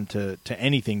grab on to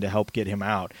anything to help get him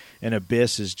out. And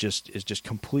Abyss is just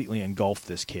completely engulfed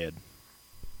this kid.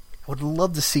 I would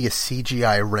love to see a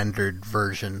CGI rendered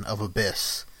version of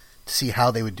Abyss to see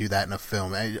how they would do that in a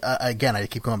film. I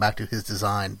keep going back to his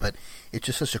design, but it's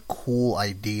just such a cool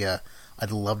idea.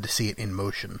 I'd love to see it in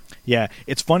motion. Yeah,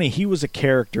 it's funny. He was a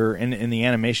character, in the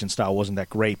animation style wasn't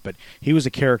that great, but he was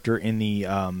a character in the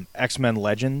X-Men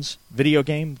Legends video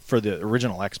game for the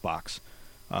original Xbox.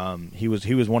 He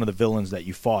was one of the villains that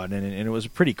you fought, and it was a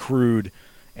pretty crude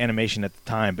animation at the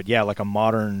time. But yeah, like a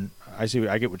modern, I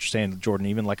get what you're saying, Jordan.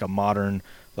 Even like a modern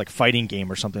like fighting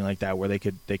game or something like that, where they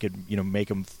could make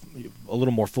them a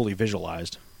little more fully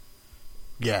visualized.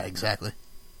 Yeah, exactly.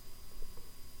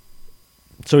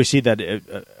 So we see that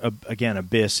again,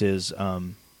 Abyss is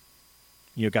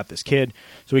got this kid.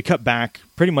 So we cut back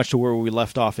pretty much to where we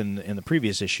left off in the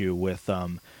previous issue with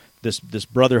this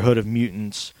Brotherhood of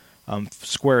Mutants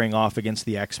squaring off against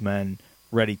the X-Men,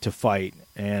 ready to fight,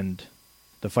 and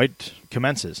the fight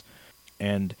commences.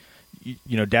 And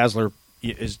Dazzler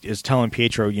is telling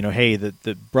Pietro, hey,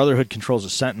 the Brotherhood controls the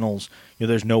Sentinels.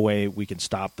 There's no way we can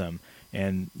stop them.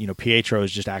 And Pietro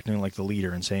is just acting like the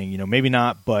leader and saying, maybe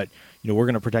not, but we're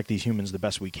going to protect these humans the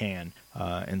best we can.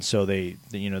 And so they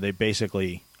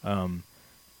basically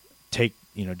take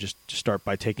just start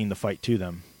by taking the fight to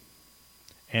them.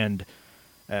 And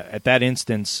at that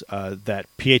instance, that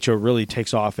Pietro really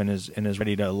takes off and is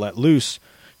ready to let loose.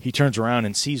 He turns around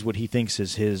and sees what he thinks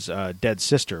is his dead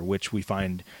sister, which we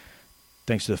find,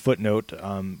 thanks to the footnote,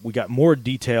 we got more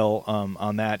detail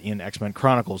on that in X-Men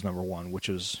Chronicles #1, which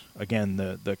was, again,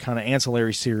 the kind of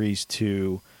ancillary series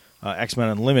to X-Men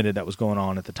Unlimited that was going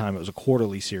on at the time. It was a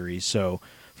quarterly series. So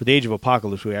for the Age of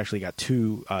Apocalypse, we actually got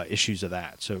 2 issues of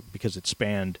that. So because it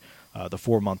spanned the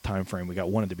 4-month time frame, we got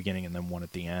one at the beginning and then one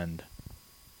at the end.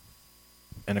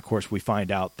 And, of course, we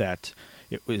find out that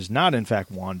it is not, in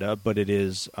fact, Wanda, but it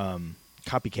is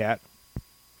Copycat,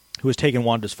 who has taken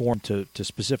Wanda's form to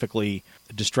specifically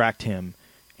distract him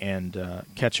and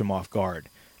catch him off guard,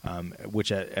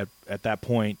 which at that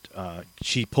point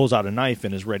she pulls out a knife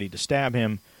and is ready to stab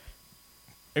him.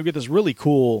 And we get this really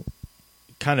cool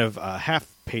kind of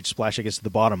half-page splash, I guess, at the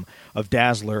bottom of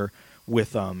Dazzler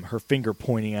with her finger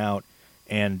pointing out,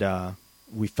 and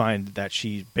we find that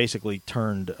she basically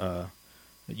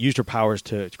used her powers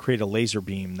to create a laser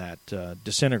beam that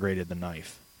disintegrated the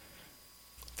knife.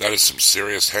 That is some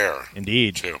serious hair.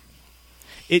 Indeed. Too.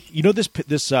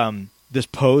 This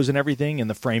pose and everything and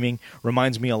the framing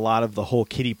reminds me a lot of the whole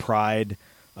Kitty Pryde,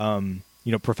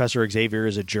 Professor Xavier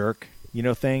is a jerk,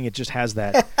 thing. It just has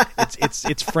that.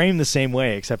 it's framed the same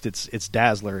way, except it's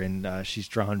Dazzler, and she's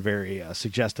drawn very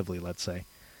suggestively, let's say.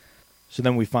 So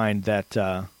then we find that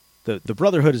the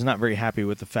Brotherhood is not very happy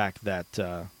with the fact that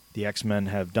the X-Men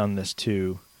have done this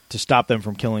to stop them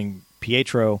from killing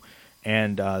Pietro.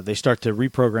 And they start to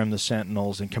reprogram the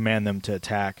Sentinels and command them to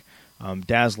attack.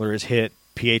 Dazzler is hit,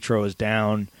 Pietro is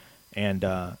down, and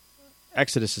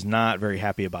Exodus is not very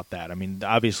happy about that. I mean,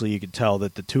 obviously you could tell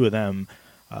that the two of them,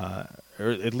 or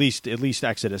at least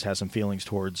Exodus has some feelings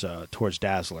towards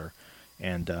Dazzler,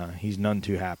 and he's none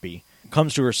too happy.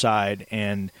 Comes to her side,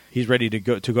 and he's ready to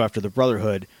go after the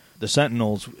Brotherhood. The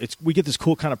Sentinels, we get this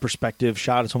cool kind of perspective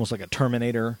shot. It's almost like a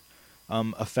Terminator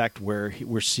effect, where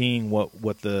we're seeing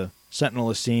what the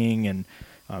Sentinel is seeing, and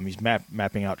he's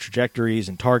mapping out trajectories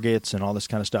and targets and all this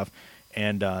kind of stuff.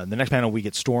 And the next panel, we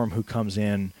get Storm, who comes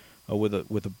in with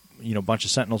a bunch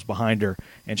of Sentinels behind her,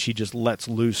 and she just lets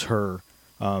loose her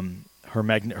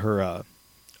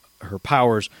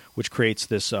powers, which creates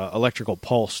this electrical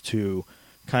pulse to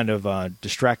kind of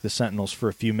distract the Sentinels for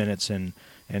a few minutes and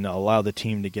allow the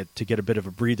team to get a bit of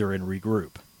a breather and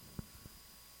regroup.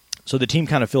 So the team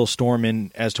kind of fills Storm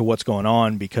in as to what's going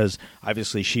on, because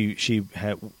obviously she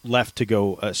had left to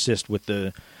go assist with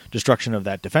the destruction of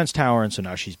that defense tower, and so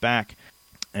now she's back.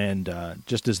 And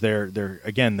just as they're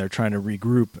trying to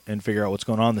regroup and figure out what's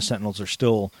going on, the Sentinels are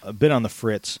still a bit on the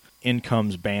fritz. In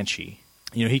comes Banshee.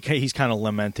 He's kind of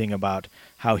lamenting about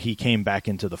how he came back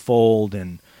into the fold,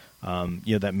 and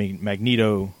that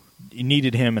Magneto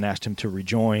needed him and asked him to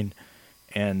rejoin,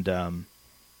 and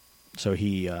so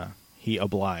he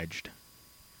obliged.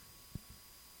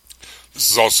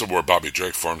 This is also where Bobby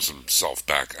Drake forms himself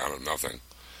back out of nothing.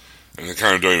 And they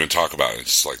kind of don't even talk about it.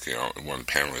 It's just like, in one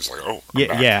panel, he's like, oh, I'm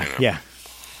back. Yeah.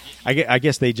 I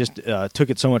guess they just took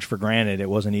it so much for granted, it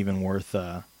wasn't even worth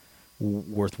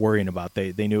worrying about.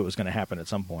 They knew it was going to happen at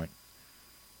some point.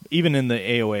 Even in the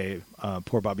AOA,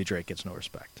 poor Bobby Drake gets no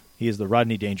respect. He is the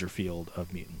Rodney Dangerfield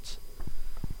of mutants.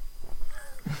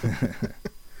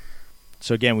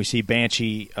 So again, we see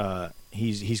Banshee.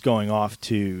 He's going off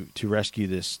to rescue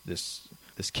this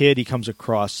kid. He comes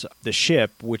across the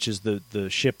ship, which is the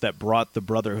ship that brought the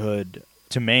Brotherhood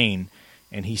to Maine,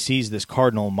 and he sees this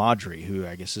Cardinal Maudry, who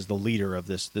I guess is the leader of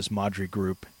this Maudry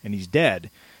group, and he's dead,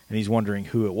 and he's wondering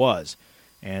who it was.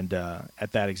 And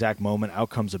at that exact moment, out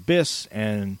comes Abyss,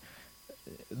 and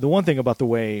the one thing about the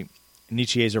way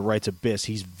Nichieza writes Abyss,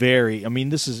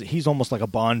 he's almost like a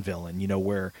Bond villain,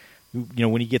 where,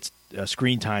 when he gets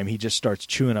screen time, he just starts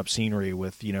chewing up scenery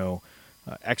with,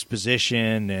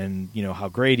 exposition and, how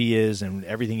great he is and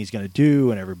everything he's going to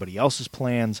do and everybody else's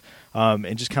plans,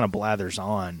 and just kind of blathers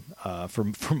on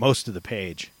for most of the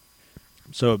page.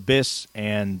 So Abyss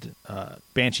and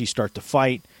Banshee start to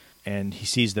fight, and he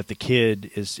sees that the kid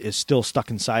is still stuck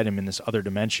inside him in this other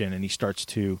dimension, and he starts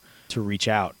to reach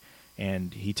out.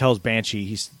 And he tells Banshee,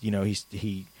 he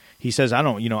says,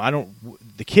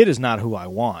 the kid is not who I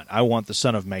want. I want the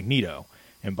son of Magneto.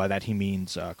 And by that he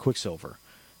means Quicksilver.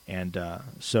 And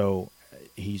so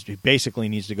he basically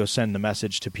needs to go send the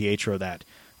message to Pietro that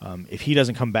if he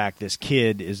doesn't come back, this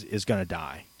kid is going to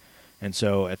die. And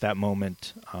so at that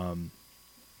moment,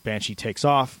 Banshee takes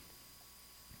off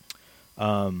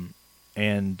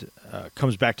and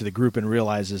comes back to the group and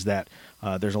realizes that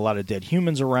there's a lot of dead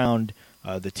humans around.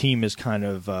 The team is kind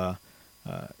of,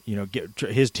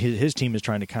 his team is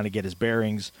trying to kind of get his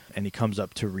bearings, and he comes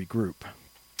up to regroup.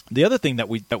 The other thing that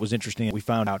was interesting that we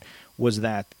found out was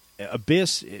that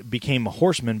Abyss became a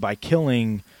horseman by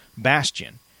killing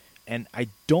Bastion, and I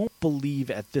don't believe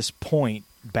at this point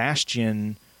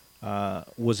Bastion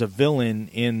was a villain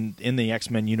in the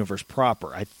X-Men universe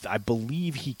proper. I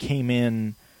believe he came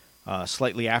in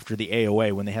slightly after the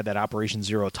AOA when they had that Operation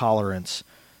Zero Tolerance.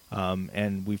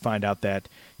 And we find out that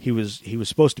he was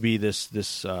supposed to be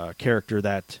this character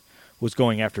that was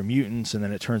going after mutants, and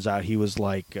then it turns out he was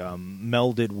like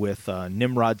melded with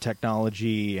Nimrod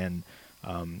technology, and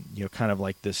kind of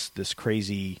like this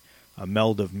crazy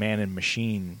meld of man and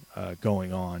machine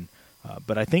going on.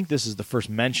 But I think this is the first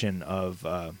mention of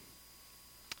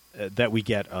that we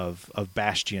get of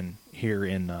Bastion here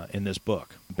in this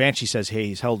book. Banshee says, "Hey,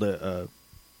 he's held a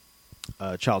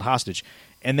child hostage."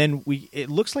 And then it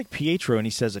looks like Pietro, and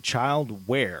he says, "A child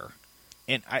where?"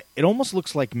 And it almost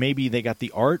looks like maybe they got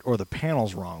the art or the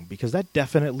panels wrong, because that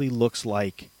definitely looks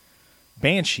like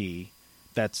Banshee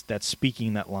that's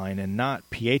speaking that line, and not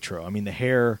Pietro. I mean, the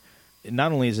hair,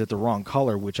 not only is it the wrong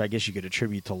color, which I guess you could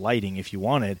attribute to lighting if you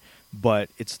wanted, but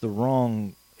it's the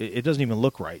wrong. It doesn't even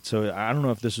look right. So I don't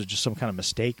know if this was just some kind of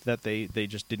mistake that they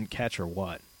just didn't catch or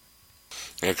what.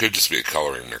 It could just be a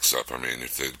coloring mix-up. I mean,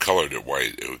 if they colored it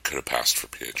white, it could have passed for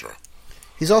Pietro.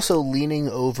 He's also leaning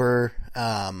over,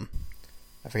 I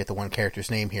forget the one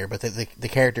character's name here, but the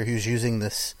character who's using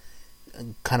this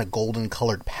kind of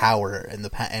golden-colored power and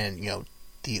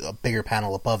the bigger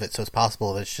panel above it, so it's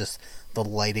possible that it's just the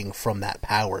lighting from that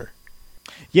power.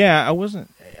 Yeah,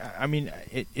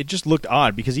 it just looked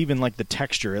odd, because even like the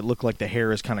texture, it looked like the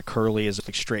hair is kind of curly, as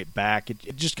like straight back.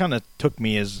 It just kind of took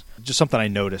me as just something I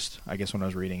noticed, I guess, when I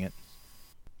was reading it.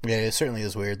 Yeah, it certainly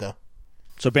is weird, though.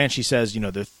 So Banshee says,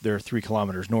 they're 3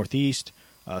 kilometers northeast.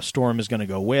 Storm is going to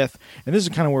go with, and this is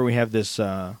kind of where we have this,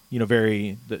 the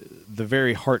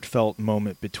very heartfelt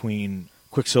moment between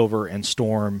Quicksilver and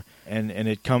Storm, and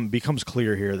it becomes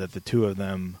clear here that the two of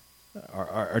them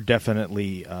are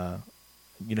definitely.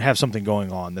 Have something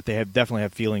going on, that they definitely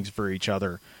have feelings for each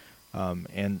other,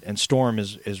 and Storm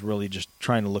is really just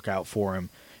trying to look out for him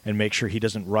and make sure he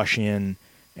doesn't rush in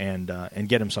and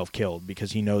get himself killed,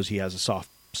 because he knows he has a soft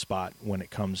spot when it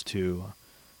comes to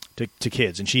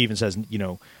kids. And she even says,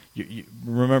 you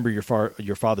remember your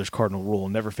father's cardinal rule: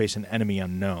 never face an enemy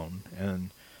unknown. And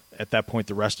at that point,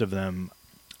 the rest of them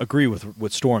agree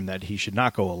with Storm that he should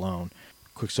not go alone.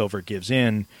 Quicksilver gives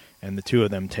in, and the two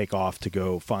of them take off to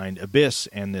go find Abyss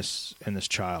and this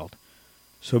child.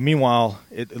 So meanwhile,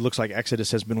 it looks like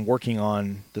Exodus has been working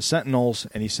on the Sentinels,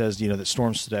 and he says, that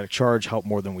Storm's static charge helped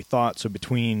more than we thought. So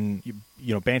between,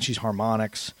 Banshee's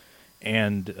harmonics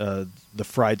and the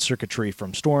fried circuitry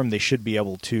from Storm, they should be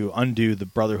able to undo the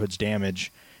Brotherhood's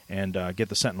damage and get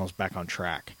the Sentinels back on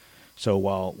track. So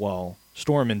while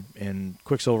Storm and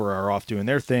Quicksilver are off doing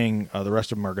their thing, the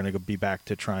rest of them are going to be back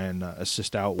to try and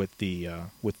assist out with the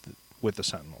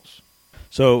Sentinels.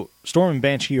 So Storm and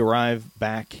Banshee arrive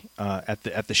back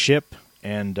at the ship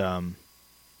and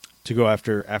to go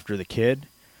after the kid.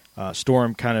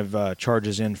 Storm kind of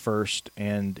charges in first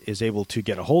and is able to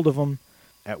get a hold of him.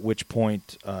 At which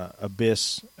point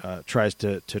Abyss tries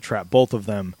to trap both of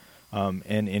them,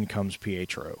 and in comes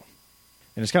Pietro.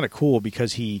 And it's kind of cool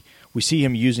because we see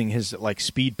him using his like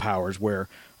speed powers, where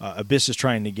Abyss is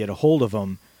trying to get a hold of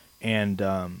him,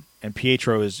 and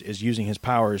Pietro is using his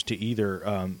powers to either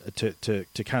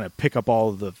to kind of pick up all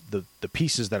of the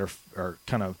pieces that are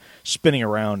kind of spinning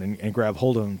around and grab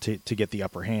hold of him to get the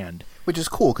upper hand. Which is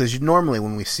cool, because normally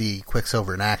when we see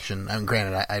Quicksilver in action, I mean,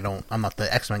 granted, I'm not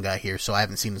the X-Men guy here, so I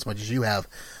haven't seen as much as you have,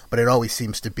 but it always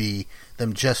seems to be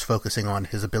them just focusing on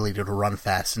his ability to run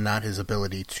fast and not his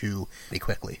ability to be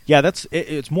quickly. Yeah,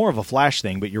 it's more of a Flash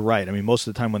thing, but you're right. I mean, most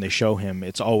of the time when they show him,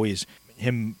 it's always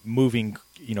him moving,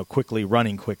 quickly,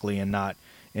 running quickly, and not.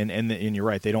 And you're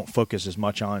right. They don't focus as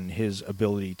much on his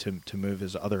ability to move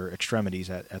his other extremities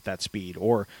at that speed,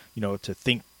 or to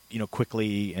think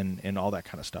quickly and all that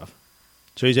kind of stuff.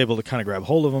 So he's able to kind of grab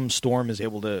hold of him. Storm is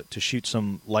able to shoot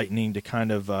some lightning to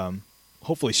kind of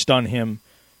hopefully stun him.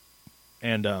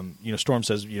 And Storm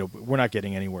says, we're not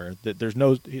getting anywhere. That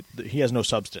he has no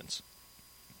substance.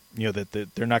 That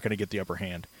they're not going to get the upper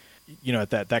hand.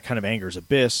 That kind of angers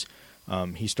Abyss.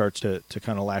 He starts to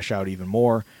kind of lash out even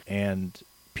more, and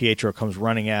Pietro comes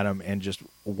running at him and just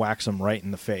whacks him right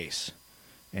in the face.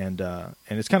 And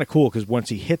it's kind of cool because once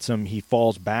he hits him, he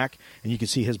falls back, and you can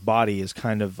see his body is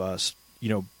kind of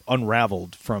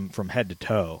unraveled from head to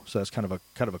toe. So that's kind of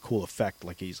a cool effect,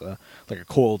 like he's like a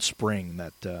coiled spring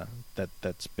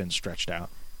that's been stretched out.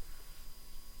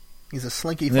 He's a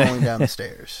slinky falling down the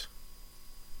stairs.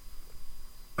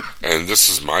 And this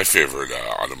is my favorite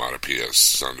onomatopoeia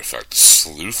sound effect,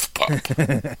 sleuth pup.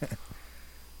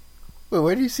 Wait,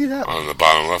 where do you see that? On the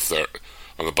bottom left there.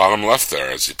 On the bottom left there,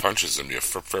 as he punches him, you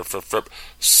frip,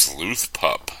 sleuth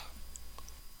pup.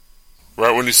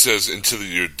 Right when he says, into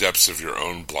your depths of your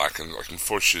own blackened, I can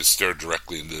force you to stare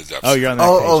directly into the depths. Oh, you're on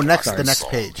the next page. The next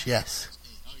page, yes.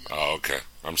 Oh, okay.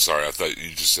 I'm sorry, I thought you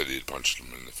just said he had punched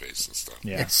him in the face and stuff.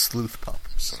 Yeah. It's sleuth pup.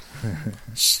 So,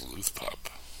 sleuth pup.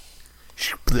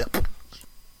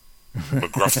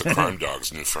 McGruff the Crime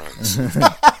Dog's new friends.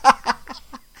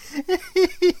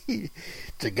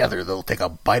 Together they'll take a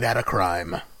bite out of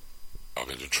crime. I'll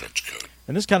get a trench coat.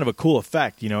 And this is kind of a cool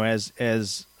effect,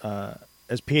 as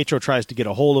Pietro tries to get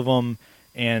a hold of him,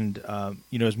 and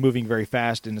is moving very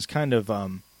fast, and is kind of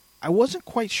I wasn't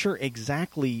quite sure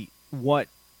exactly what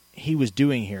he was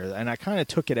doing here, and I kind of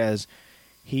took it as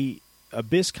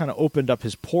Abyss kind of opened up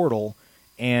his portal,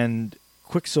 and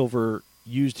Quicksilver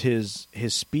used his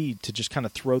speed to just kind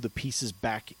of throw the pieces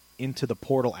back into the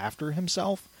portal after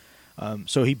himself.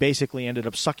 So he basically ended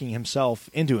up sucking himself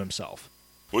into himself.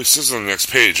 Well, he says on the next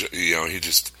page, he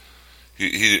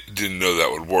didn't know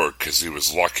that would work because he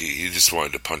was lucky. He just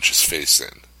wanted to punch his face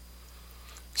in.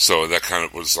 So that kind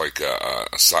of was like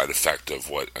a side effect of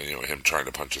what him trying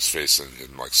to punch his face in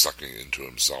and like sucking into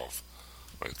himself,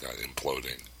 like that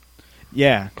imploding.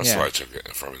 Yeah, that's why I took it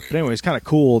from it. But anyway, it's kind of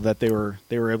cool that they were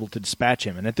able to dispatch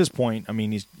him, and at this point, I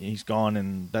mean, he's gone,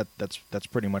 and that's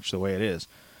pretty much the way it is.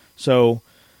 So,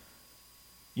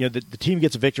 the team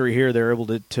gets a victory here. They're able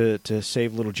to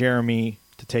save little Jeremy,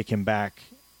 to take him back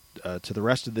to the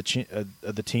rest of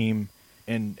the team,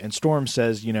 and Storm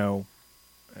says,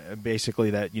 basically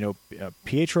that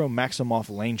Pietro Maximoff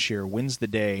Laneshear wins the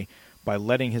day by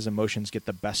letting his emotions get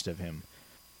the best of him.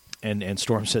 And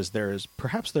Storm says there is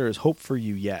hope for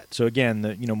you yet. So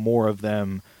again, more of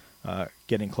them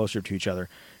getting closer to each other.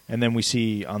 And then we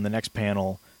see on the next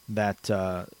panel that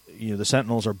the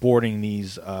Sentinels are boarding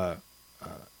these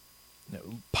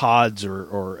pods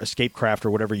or escape craft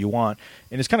or whatever you want.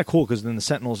 And it's kind of cool because then the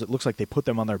Sentinels, it looks like they put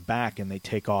them on their back and they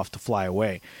take off to fly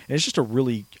away. And it's just I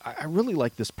really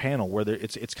like this panel where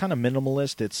it's kind of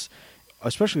minimalist. It's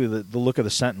especially the look of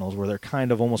the Sentinels, where they're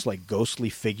kind of almost like ghostly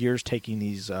figures taking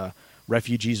these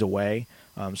refugees away.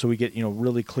 So we get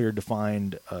really clear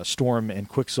defined Storm and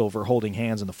Quicksilver holding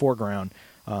hands in the foreground,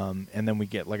 and then we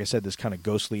get, like I said, this kind of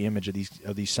ghostly image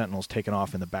of these Sentinels taken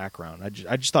off in the background.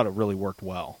 I just thought it really worked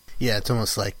well. Yeah, it's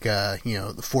almost like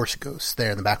the Force Ghosts there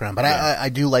in the background. But yeah. I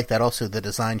do like that also, the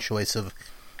design choice of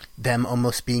them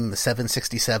almost being the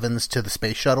 767s to the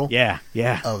space shuttle. Yeah.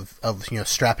 Of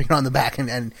strapping it on the back,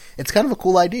 and it's kind of a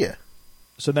cool idea.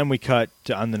 So then we cut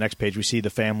to, on the next page, we see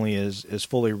the family is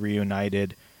fully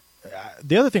reunited.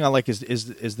 The other thing I like is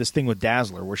this thing with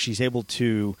Dazzler, where she's able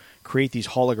to create these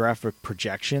holographic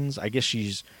projections. I guess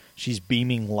she's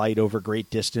beaming light over great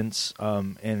distance,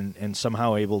 and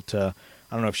somehow able to.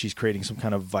 I don't know if she's creating some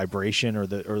kind of vibration or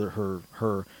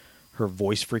her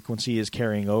voice frequency is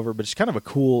carrying over, but it's kind of a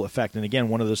cool effect. And again,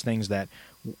 one of those things that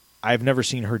I've never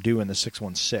seen her do in the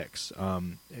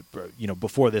 616,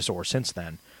 before this or since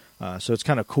then. So it's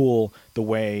kind of cool the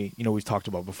way, we've talked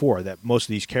about before, that most of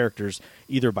these characters,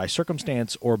 either by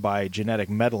circumstance or by genetic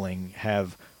meddling,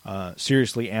 have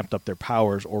seriously amped up their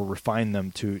powers or refined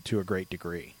them to a great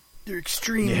degree. They're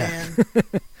extreme, man.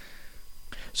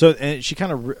 So and she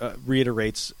kind of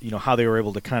reiterates, how they were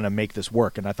able to kind of make this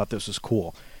work, and I thought this was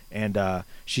cool. And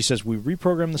she says, we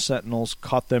reprogrammed the Sentinels,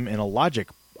 caught them in a logic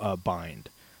bind.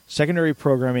 Secondary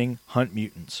programming, hunt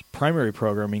mutants. Primary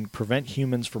programming, prevent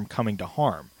humans from coming to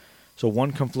harm. So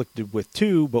one conflicted with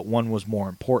two, but one was more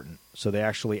important. So they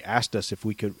actually asked us if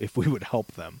we would help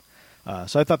them.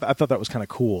 So I thought that was kind of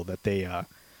cool that they,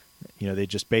 they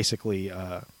just basically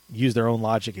use their own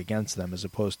logic against them as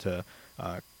opposed to,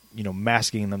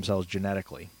 masking themselves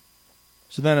genetically.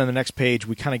 So then on the next page,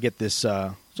 we kind of get this.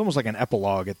 It's almost like an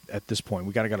epilogue at this point.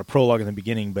 We got a prologue in the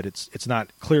beginning, but it's not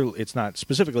clear. It's not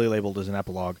specifically labeled as an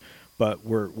epilogue. But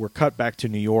we're cut back to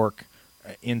New York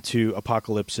into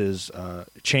Apocalypse's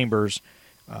chambers,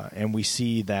 and we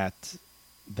see that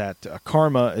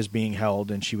Karma is being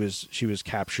held, and she was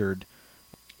captured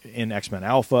in X-Men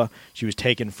Alpha. She was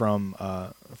taken from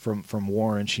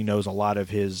Warren. She knows a lot of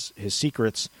his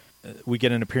secrets. We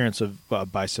get an appearance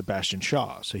by Sebastian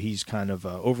Shaw, so he's kind of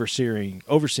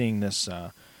overseeing this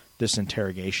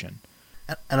interrogation.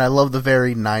 And I love the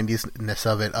very 90s-ness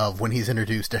of it, of when he's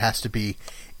introduced, it has to be,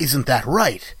 isn't that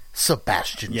right,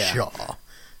 Sebastian Shaw?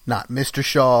 Not Mr.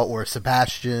 Shaw or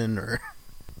Sebastian or...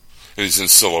 And he's in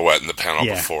silhouette in the panel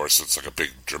before, so it's like a big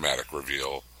dramatic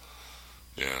reveal.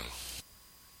 Yeah.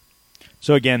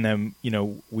 So again, then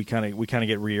we kind of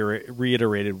get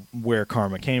reiterated where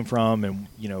Karma came from, and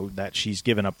that she's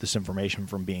given up this information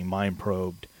from being mind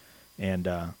probed, and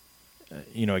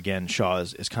again Shaw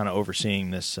is kind of overseeing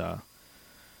this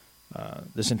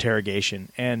this interrogation,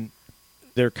 and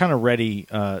they're kind of ready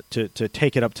to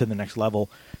take it up to the next level,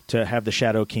 to have the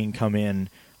Shadow King come in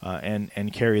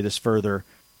and carry this further.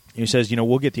 He says,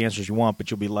 we'll get the answers you want,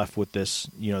 but you'll be left with this,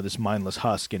 this mindless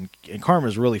husk. And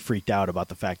Karma's really freaked out about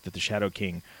the fact that the Shadow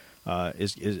King or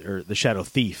the Shadow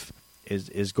Thief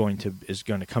is going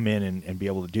to come in and be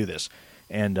able to do this.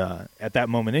 And at that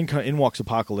moment, in walks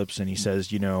Apocalypse, and he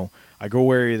says, I grow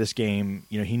wary of this game.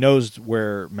 He knows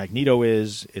where Magneto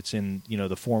is. It's in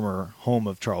the former home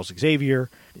of Charles Xavier.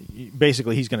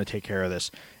 Basically, he's going to take care of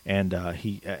this. And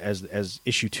he, as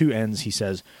issue 2 ends, he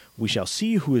says, "We shall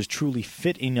see who is truly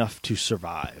fit enough to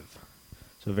survive."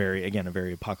 So a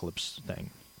very Apocalypse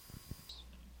thing.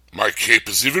 My cape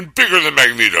is even bigger than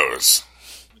Magneto's.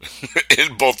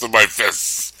 In both of my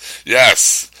fists.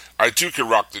 Yes, I too can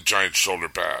rock the giant shoulder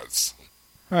pads.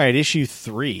 All right, issue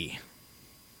 3.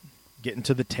 Getting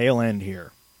to the tail end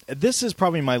here. This is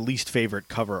probably my least favorite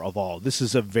cover of all. This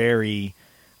is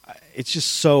it's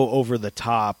just so over the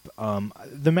top.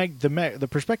 The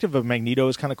perspective of Magneto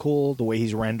is kind of cool, the way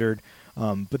he's rendered.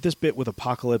 But this bit with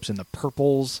Apocalypse and the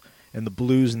purples and the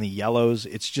blues and the yellows,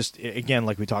 it's just, again,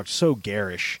 like we talked, so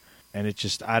garish. And it's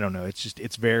just, I don't know,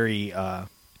 it's very,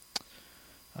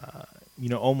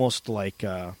 almost like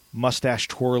mustache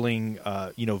twirling,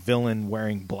 villain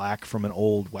wearing black from an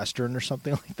old Western or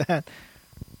something like that.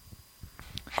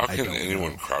 How can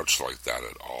anyone crouch like that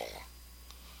at all?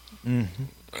 Mm-hmm.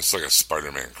 It's like a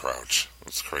Spider-Man crouch.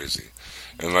 It's crazy.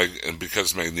 And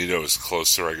because Magneto is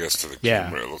closer, I guess, to the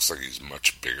camera, it looks like he's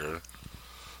much bigger.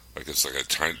 Like it's like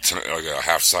like a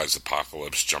half-size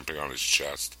Apocalypse jumping on his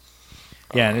chest.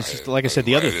 Yeah, and it's just, like I said,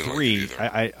 the other 3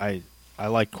 I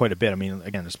like quite a bit. I mean,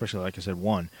 again, especially like I said,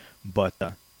 1, but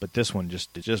this one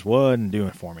just wasn't doing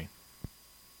it for me.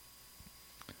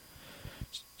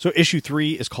 So issue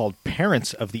 3 is called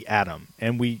Parents of the Atom,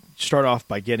 and we start off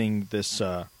by getting this.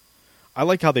 I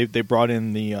like how they brought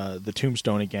in the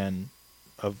tombstone again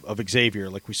of Xavier,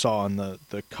 like we saw on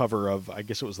the cover of, I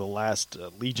guess it was the last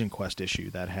Legion Quest issue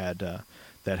that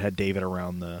had David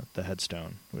around the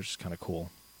headstone, which is kind of cool.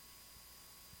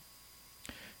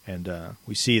 And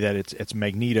we see that it's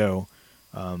Magneto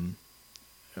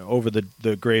over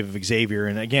the grave of Xavier,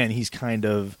 and again he's kind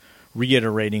of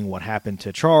reiterating what happened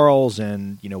to Charles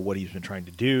and what he's been trying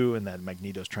to do, and that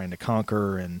Magneto's trying to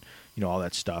conquer, and all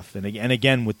that stuff. And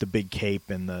again with the big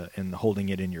cape and the holding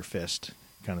it in your fist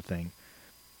kind of thing.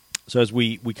 So as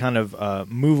we kind of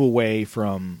move away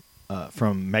from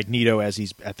Magneto as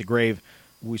he's at the grave,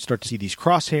 we start to see these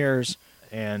crosshairs.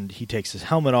 And he takes his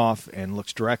helmet off and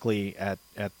looks directly at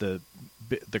the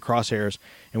crosshairs,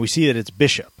 and we see that it's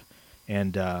Bishop,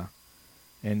 and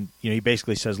he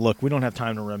basically says, "Look, we don't have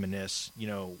time to reminisce.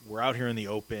 We're out here in the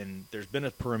open. There's been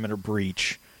a perimeter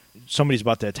breach. Somebody's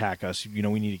about to attack us. We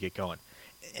need to get going."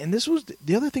 And this was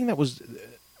the other thing that was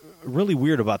really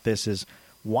weird about this is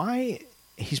why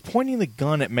he's pointing the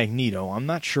gun at Magneto. I'm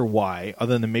not sure why,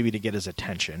 other than maybe to get his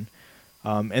attention.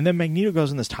 And then Magneto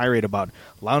goes in this tirade about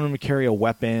allowing him to carry a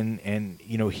weapon, and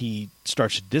he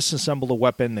starts to disassemble the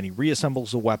weapon, then he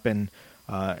reassembles the weapon,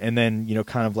 and then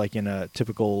kind of like in a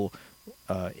typical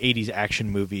 80s action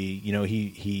movie,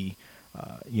 he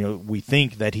we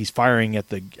think that he's firing at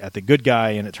the good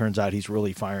guy, and it turns out he's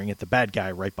really firing at the bad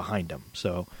guy right behind him.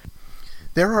 So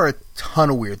there are a ton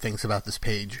of weird things about this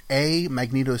page.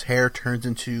 Magneto's hair turns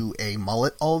into a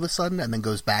mullet all of a sudden and then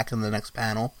goes back in the next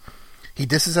panel. He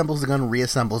disassembles the gun,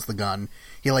 reassembles the gun.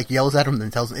 He yells at him and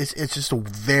then tells him. It's just a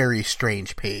very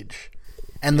strange page.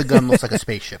 And the gun looks like a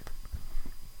spaceship.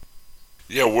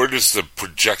 Yeah, where does the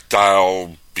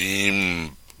projectile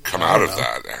beam come out of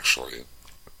that, actually?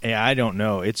 Yeah, I don't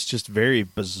know. It's just very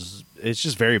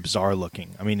bizarre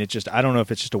looking. I mean, I don't know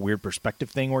if it's just a weird perspective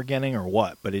thing we're getting or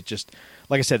what, but it just,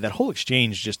 like I said, that whole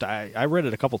exchange I read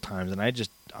it a couple times and I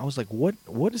was like,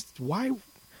 why?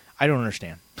 I don't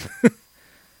understand.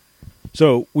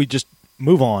 So we just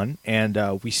move on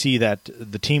and we see that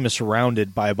the team is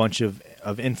surrounded by a bunch of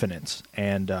Infinites,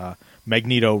 and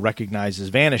Magneto recognizes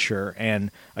Vanisher,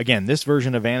 and again, this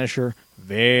version of Vanisher,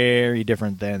 very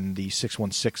different than the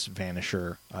 616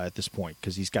 Vanisher at this point,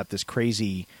 because he's got this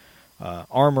crazy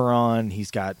armor on,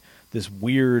 he's got this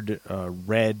weird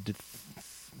red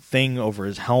thing over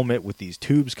his helmet with these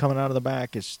tubes coming out of the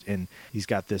back, and he's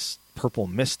got this purple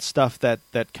mist stuff that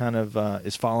kind of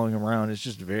is following him around. It's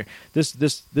just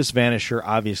this Vanisher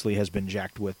obviously has been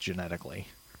jacked with genetically.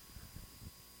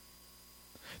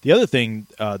 The other thing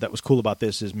that was cool about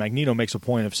this is Magneto makes a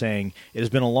point of saying it has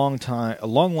been a long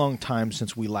time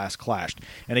since we last clashed.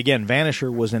 And again,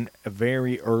 Vanisher was a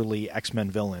very early X-Men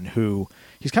villain who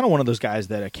he's kind of one of those guys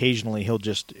that occasionally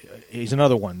he's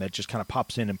another one that just kind of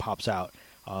pops in and pops out.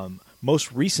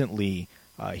 Most recently,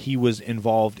 he was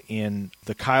involved in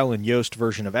the Kyle and Yost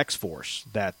version of X-Force.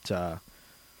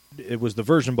 It was the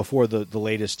version before the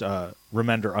latest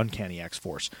Remender Uncanny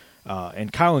X-Force.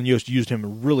 And Kyle and Yost used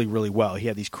him really, really well. He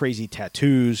had these crazy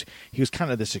tattoos. He was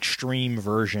kind of this extreme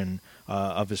version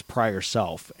of his prior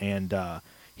self. And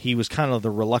he was kind of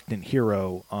the reluctant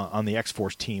hero on the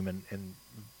X-Force team and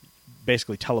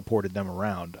basically teleported them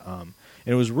around. And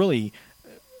it was really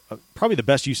probably the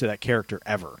best use of that character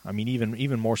ever. I mean,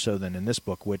 even more so than in this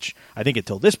book, which I think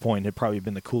until this point had probably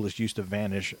been the coolest use of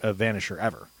Vanisher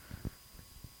ever.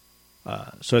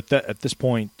 So at this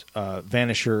point,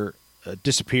 Vanisher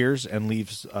disappears and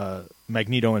leaves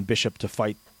Magneto and Bishop to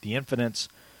fight the Infinites.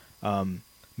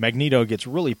 Magneto gets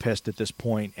really pissed at this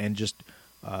point and just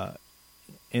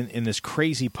in this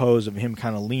crazy pose of him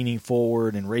kind of leaning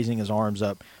forward and raising his arms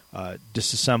up,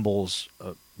 disassembles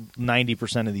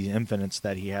 90% of these Infinites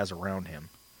that he has around him.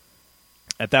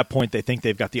 At that point, they think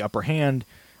they've got the upper hand,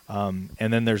 and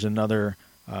then there's another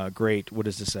great, what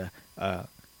is this, a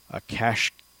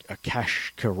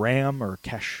Kashkaram or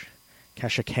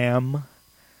Kashakam.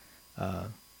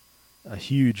 A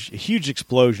huge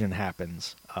explosion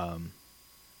happens, and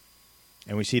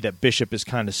we see that Bishop is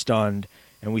kind of stunned,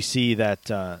 and we see that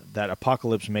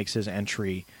Apocalypse makes his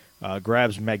entry,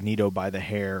 grabs Magneto by the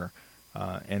hair,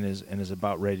 and is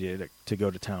about ready to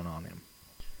go to town on him.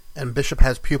 And Bishop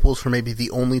has pupils for maybe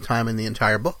the only time in the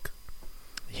entire book.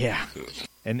 Yeah,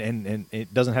 and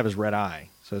it doesn't have his red eye,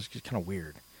 so it's just kind of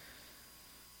weird.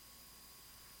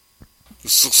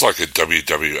 This looks like a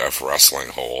WWF wrestling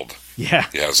hold. Yeah.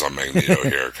 He has on Magneto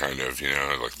here, kind of,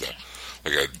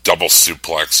 like a double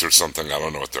suplex or something. I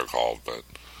don't know what they're called, but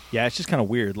yeah, it's just kind of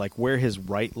weird, like where his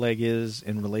right leg is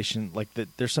in relation. Like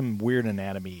there's some weird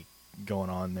anatomy going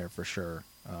on there for sure.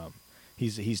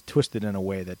 He's twisted in a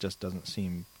way that just doesn't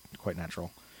seem quite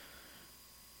natural.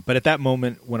 But at that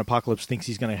moment, when Apocalypse thinks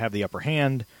he's going to have the upper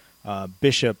hand,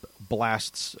 Bishop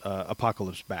blasts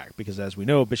Apocalypse back, because as we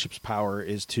know, Bishop's power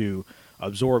is to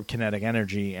absorb kinetic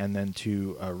energy and then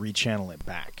to rechannel it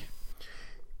back.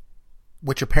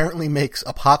 Which apparently makes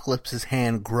Apocalypse's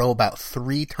hand grow about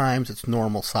 3 times its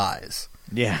normal size.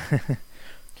 Yeah.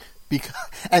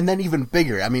 And then even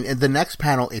bigger. I mean, in the next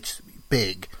panel, it's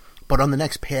big. But on the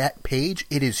next page,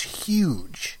 it is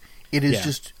huge. It is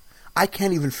just... I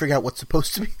can't even figure out what's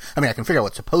supposed to be... I mean, I can figure out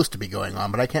what's supposed to be going on,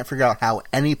 but I can't figure out how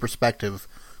any perspective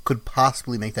could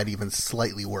possibly make that even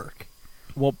slightly work.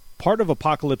 Well, part of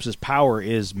Apocalypse's power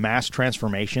is mass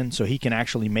transformation, so he can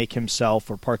actually make himself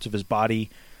or parts of his body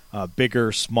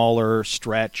bigger, smaller,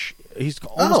 stretch. He's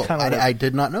almost kind of... I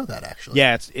did not know that, actually.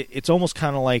 Yeah, it's almost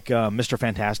kind of like Mr.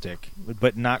 Fantastic,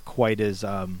 but not quite as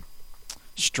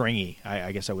stringy,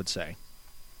 I guess I would say.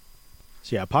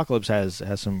 So yeah, Apocalypse has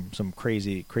some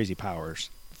crazy powers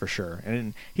for sure,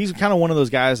 and he's kind of one of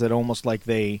those guys that almost like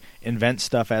they invent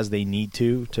stuff as they need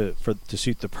to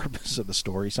suit the purpose of the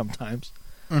story sometimes.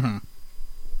 Mm-hmm.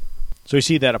 So you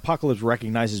see that Apocalypse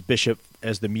recognizes Bishop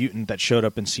as the mutant that showed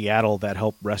up in Seattle that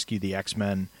helped rescue the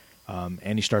X-Men,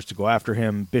 and he starts to go after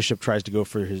him. Bishop tries to go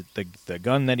for the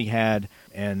gun that he had,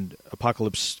 and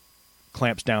Apocalypse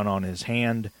clamps down on his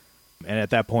hand. And at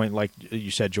that point, like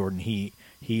you said, Jordan, he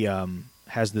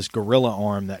has this gorilla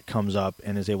arm that comes up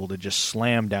and is able to just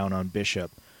slam down on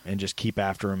Bishop and just keep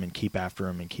after him and keep after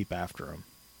him and keep after him.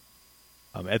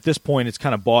 At this point, it's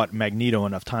kind of bought Magneto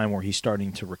enough time where he's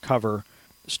starting to recover,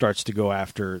 starts to go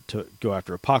after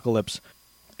Apocalypse,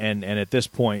 and at this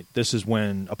point, this is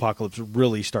when Apocalypse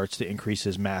really starts to increase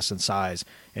his mass and size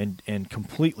and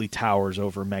completely towers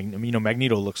over Magneto. You know,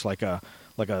 Magneto looks like a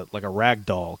rag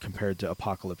doll compared to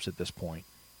Apocalypse at this point.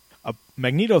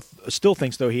 Magneto still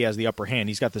thinks, though, he has the upper hand.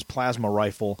 He's got this plasma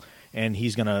rifle, and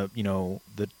he's gonna,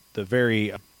 the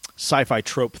very sci-fi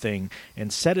trope thing,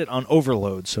 and set it on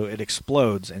overload so it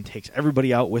explodes and takes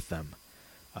everybody out with them.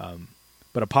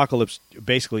 But Apocalypse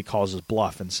basically calls his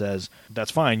bluff and says,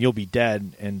 "That's fine, you'll be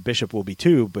dead, and Bishop will be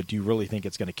too. But do you really think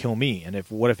it's going to kill me? And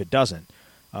what if it doesn't?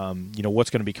 What's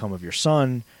going to become of your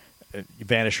son?"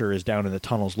 Vanisher is down in the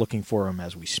tunnels looking for him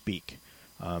as we speak.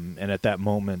 And at that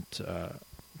moment,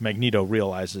 Magneto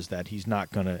realizes that he's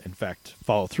not going to, in fact,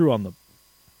 follow through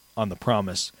on the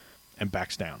promise and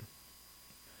backs down.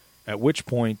 At which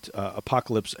point,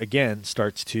 Apocalypse again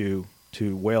starts to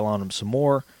wail on him some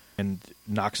more and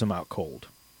knocks him out cold.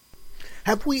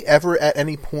 Have we ever, at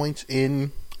any point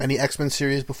in any X-Men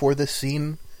series before this,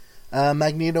 seen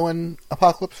Magneto and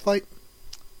Apocalypse fight?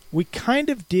 We kind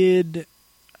of did.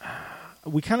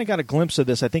 We kind of got a glimpse of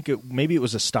this. I think maybe it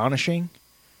was Astonishing.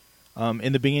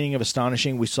 In the beginning of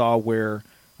Astonishing, we saw where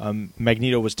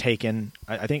Magneto was taken.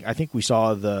 I think we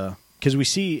saw because we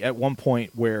see at one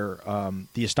point where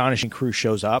the Astonishing crew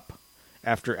shows up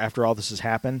after all this has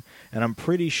happened, and I'm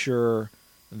pretty sure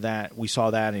that we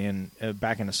saw that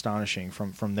back in Astonishing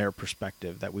from their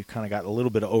perspective, that we've kind of got a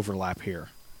little bit of overlap here.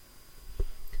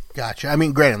 Gotcha. I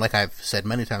mean, granted, like I've said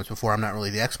many times before, I'm not really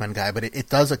the X-Men guy, but it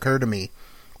does occur to me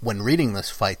when reading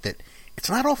this fight that it's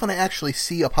not often I actually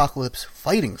see Apocalypse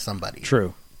fighting somebody.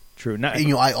 True.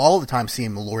 I all the time see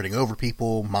him lording over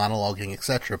people, monologuing,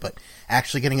 etc., but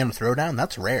actually getting in a throwdown,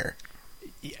 that's rare.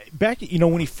 Back,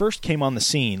 when he first came on the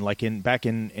scene, like back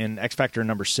in X Factor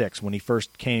number 6, when he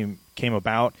first came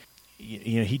about,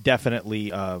 he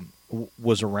definitely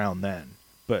was around then,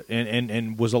 but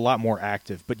and was a lot more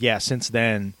active. But yeah, since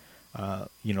then,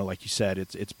 like you said,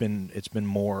 it's been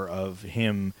more of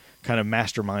him kind of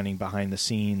masterminding behind the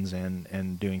scenes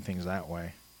and doing things that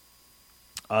way.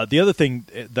 The other thing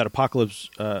that Apocalypse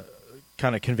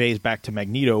kind of conveys back to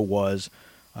Magneto was,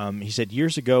 he said,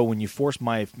 "Years ago, when you forced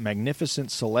my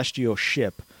magnificent celestial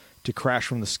ship to crash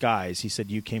from the skies, he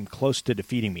said, you came close to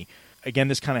defeating me." Again,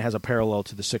 this kind of has a parallel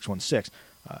to the 616.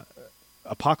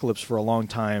 Apocalypse, for a long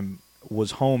time,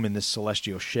 was home in this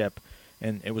celestial ship,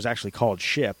 and it was actually called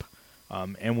Ship.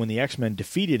 And when the X-Men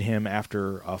defeated him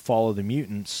after Fall of the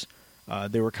Mutants,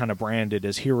 they were kind of branded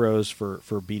as heroes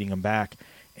for beating him back.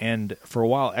 And for a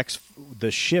while, the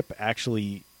ship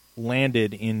actually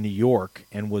landed in New York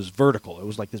and was vertical. It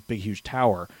was like this big, huge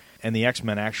tower. And the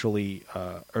X-Men actually,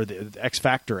 or the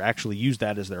X-Factor actually used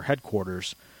that as their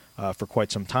headquarters for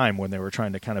quite some time when they were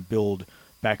trying to kind of build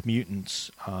back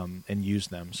mutants and use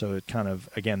them. So it kind of,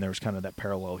 again, there was kind of that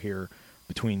parallel here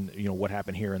between what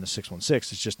happened here in the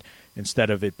 616. It's just, instead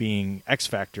of it being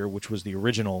X-Factor, which was the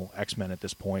original X-Men at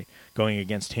this point, going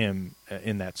against him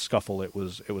in that scuffle, it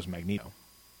was Magneto.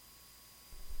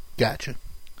 Gotcha.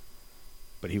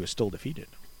 But he was still defeated.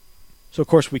 So, of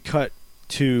course, we cut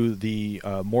to the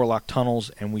Morlock tunnels,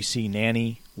 and we see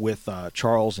Nanny with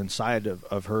Charles inside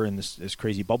of her in this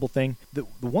crazy bubble thing. The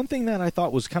one thing that I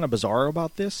thought was kind of bizarre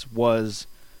about this was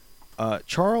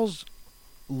Charles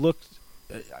looked...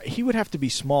 he would have to be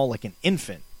small like an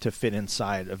infant to fit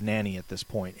inside of Nanny at this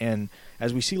point. And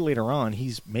as we see later on,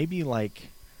 he's maybe like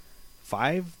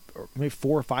 5 or maybe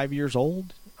 4 or 5 years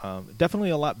old.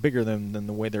 Definitely a lot bigger than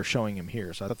the way they're showing him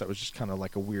here. So I thought that was just kind of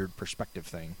like a weird perspective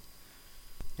thing.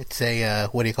 It's a,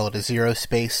 what do you call it, a zero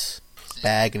space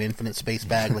bag, an infinite space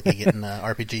bag like you get in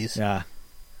RPGs. Yeah.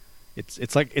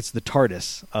 It's like it's the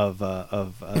TARDIS of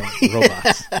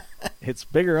robots. It's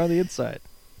bigger on the inside.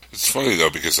 It's funny,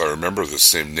 though, because I remember the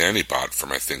same Nanny bot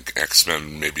from, I think,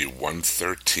 X-Men maybe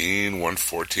 113,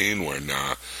 114, when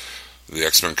the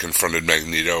X-Men confronted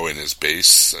Magneto in his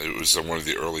base. It was one of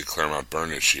the early Claremont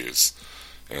Byrne issues,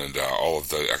 and all of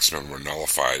the X-Men were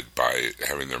nullified by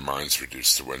having their minds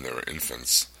reduced to when they were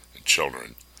infants and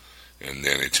children, and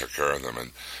Nanny took care of them.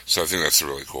 And so I think that's a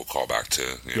really cool callback to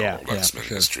old X-Men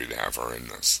history to have her in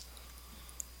this.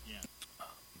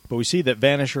 But we see that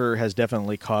Vanisher has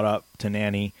definitely caught up to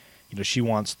Nanny. She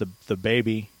wants the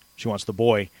baby. She wants the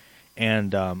boy.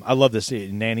 And I love this.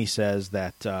 Nanny says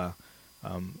that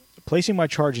Placing my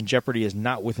charge in jeopardy is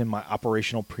not within my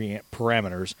operational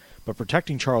parameters, but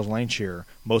protecting Charles Landshear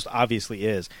most obviously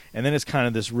is. And then it's kind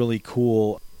of this really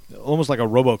cool, almost like a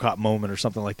RoboCop moment or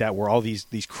something like that, where all these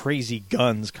crazy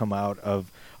guns come out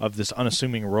of this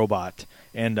unassuming robot.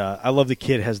 And I love the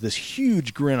kid has this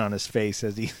huge grin on his face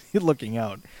as he's looking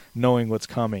out, knowing what's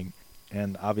coming.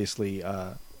 And obviously,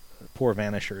 poor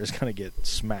Vanisher is going to get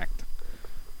smacked.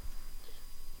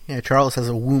 Yeah, Charles has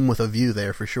a womb with a view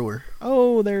there for sure.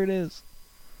 Oh, there it is.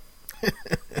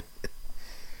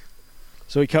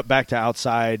 So we cut back to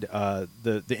outside.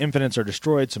 The Infinites are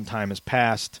destroyed. Some time has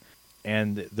passed,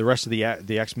 and the rest of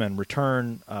the X-Men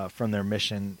return from their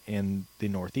mission in the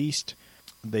Northeast.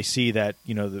 They see that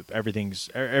everything's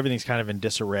kind of in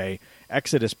disarray.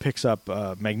 Exodus picks up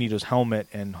Magneto's helmet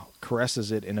and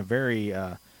caresses it in a very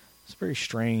it's a very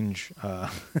strange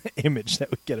image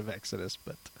that we get of Exodus,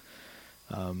 but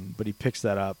he picks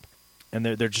that up, and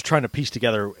they're just trying to piece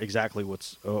together exactly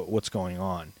what's going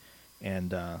on.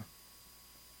 And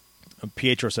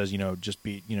Pietro says, just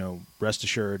be, rest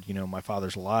assured, my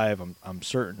father's alive. I'm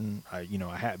certain. I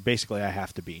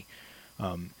have to be.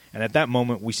 And at that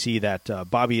moment, we see that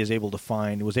Bobby was able to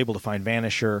find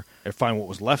Vanisher, or find what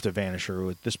was left of Vanisher, who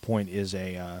at this point is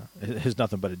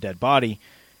nothing but a dead body.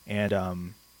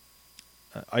 And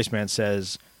Iceman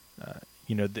says,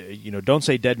 don't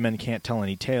say dead men can't tell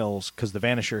any tales, because the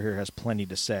Vanisher here has plenty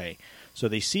to say. So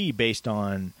they see, based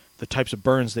on the types of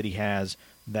burns that he has,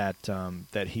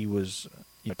 that he was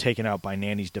taken out by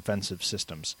Nanny's defensive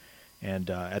systems. And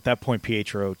at that point,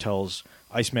 Pietro tells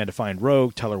Iceman to find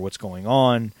Rogue, tell her what's going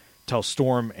on, tell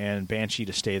Storm and Banshee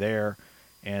to stay there,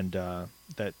 and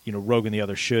that Rogue and the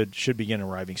others should begin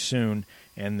arriving soon.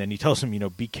 And then he tells him,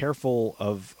 be careful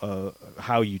of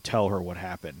how you tell her what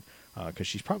happened, because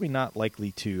she's probably not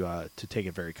likely to take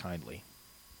it very kindly.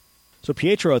 So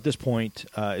Pietro at this point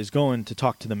is going to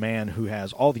talk to the man who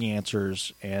has all the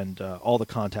answers and all the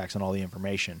contacts and all the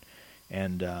information.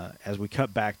 And as we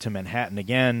cut back to Manhattan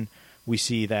again, we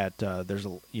see that there's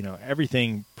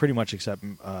everything pretty much except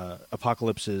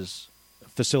Apocalypse's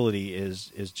facility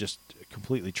is just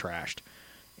completely trashed,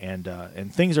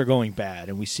 and things are going bad.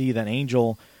 And we see that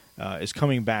Angel is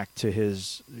coming back to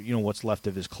his what's left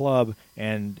of his club,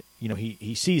 and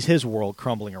he sees his world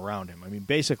crumbling around him. I mean,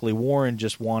 basically Warren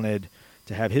just wanted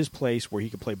to have his place where he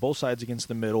could play both sides against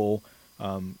the middle,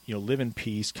 live in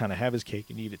peace, kind of have his cake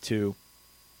and eat it too.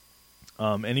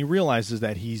 And he realizes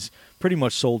that he's pretty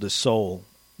much sold his soul,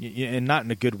 and not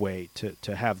in a good way,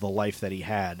 to have the life that he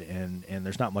had, and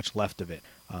there's not much left of it.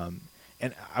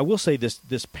 And I will say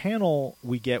this panel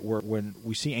we get when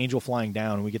we see Angel flying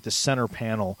down, and we get this center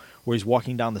panel where he's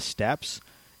walking down the steps,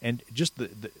 and just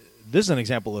this is an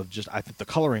example of I think the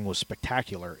coloring was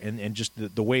spectacular, and just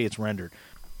the way it's rendered.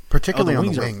 Particularly on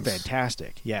the wings. Are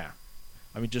fantastic, yeah.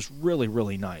 I mean, just really,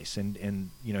 really nice, and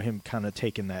him kind of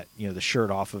taking that the shirt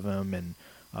off of him, and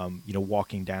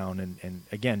walking down, and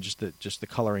again just the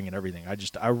coloring and everything.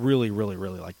 I really, really,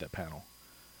 really like that panel.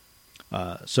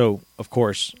 So of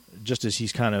course, just as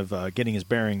he's kind of getting his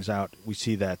bearings out, we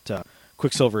see that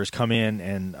Quicksilver has come in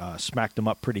and smacked him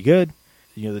up pretty good.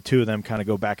 The two of them kind of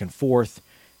go back and forth,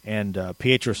 and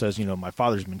Pietro says, my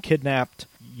father's been kidnapped,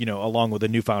 along with a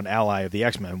newfound ally of the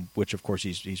X-Men, which of course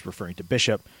he's referring to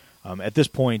Bishop. At this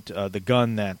point, the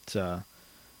gun that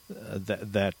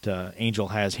Angel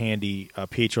has handy,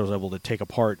 Pietro is able to take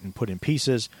apart and put in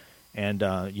pieces, and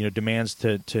demands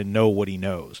to know what he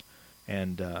knows.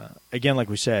 And again, like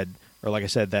I said,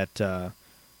 that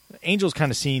Angel's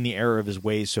kind of seeing the error of his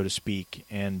ways, so to speak,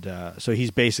 and so he's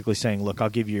basically saying, "Look, I'll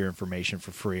give you your information for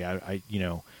free."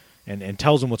 And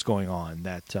tells him what's going on.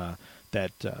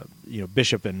 That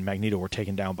Bishop and Magneto were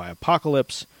taken down by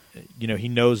Apocalypse. He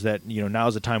knows that now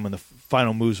is the time when the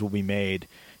final moves will be made,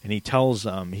 and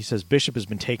he says Bishop has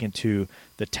been taken to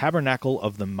the Tabernacle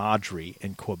of the Madri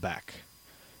in Quebec,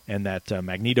 and that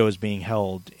Magneto is being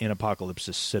held in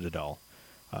Apocalypse's citadel.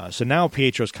 So now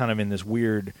Pietro's kind of in this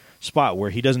weird spot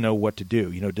where he doesn't know what to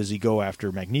do. Does he go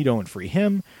after Magneto and free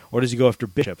him, or does he go after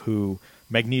Bishop, who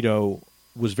Magneto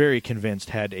was very convinced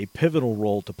had a pivotal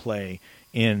role to play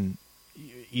in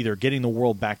either getting the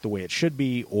world back the way it should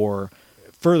be or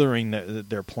furthering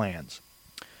their plans.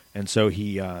 And so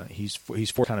he's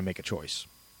forced to kind of make a choice.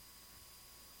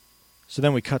 So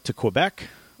then we cut to Quebec,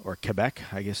 or Quebec,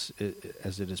 I guess,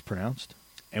 as it is pronounced,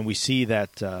 and we see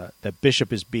that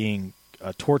Bishop is being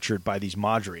tortured by these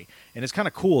Madri, and it's kind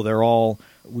of cool.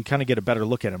 We kind of get a better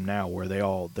look at them now, where they're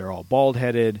all bald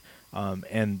headed,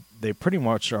 and they pretty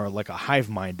much are like a hive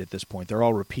mind at this point. They're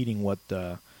all repeating what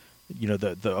the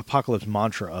Apocalypse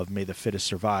mantra of "May the fittest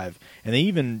survive," and they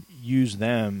even use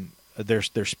them their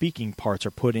speaking parts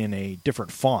are put in a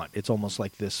different font. It's almost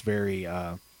like this very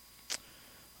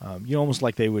almost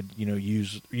like they would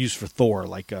use for Thor,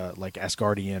 like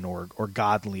Asgardian or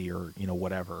godly or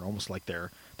whatever, almost like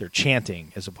they're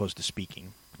chanting as opposed to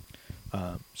speaking.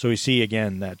 So we see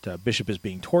again that Bishop is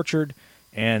being tortured,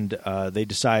 and they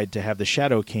decide to have the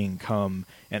Shadow King come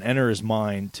and enter his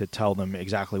mind to tell them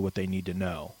exactly what they need to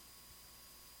know.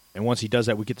 And once he does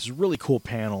that, we get this really cool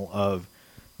panel of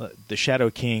the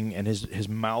Shadow King and his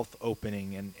mouth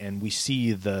opening, and we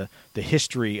see the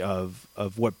history of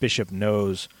what Bishop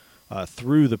knows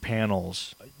through the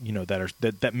panels,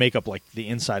 that make up like the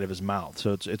inside of his mouth.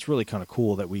 So it's really kind of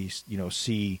cool that we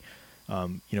see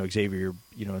Xavier.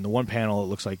 In the one panel it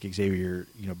looks like Xavier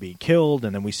being killed,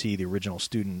 and then we see the original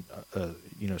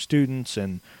students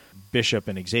and Bishop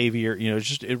and Xavier. It's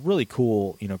just really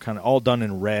cool. Kind of all done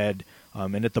in red,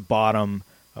 and at the bottom.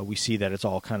 We see that it's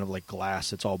all kind of like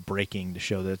glass; it's all breaking to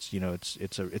show that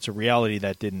it's a reality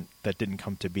that didn't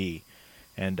come to be,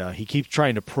 and he keeps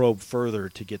trying to probe further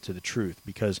to get to the truth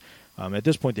because at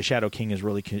this point the Shadow King is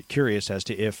really curious as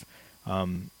to if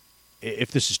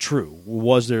this is true.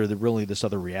 Was there really this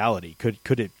other reality?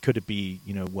 Could it be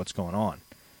what's going on?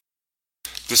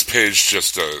 This page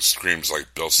just screams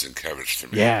like Bill Sienkiewicz to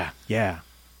me. Yeah.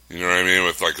 You know what I mean?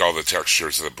 With like all the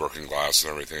textures of the broken glass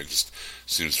and everything, it just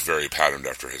seems very patterned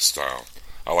after his style.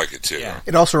 I like it too. Yeah.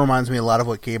 It also reminds me a lot of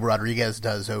what Gabe Rodriguez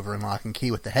does over in Lock and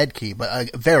Key with the head key,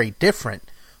 but very different.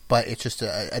 But it's just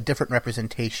a different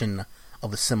representation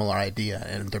of a similar idea,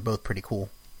 and they're both pretty cool.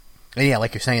 And yeah,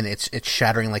 like you're saying, it's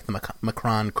shattering like the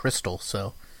Macron crystal.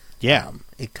 So yeah,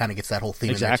 it kind of gets that whole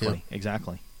theme in there too.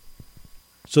 Exactly.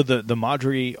 So the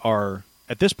Madri are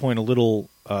at this point a little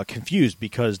confused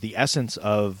because the essence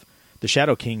of the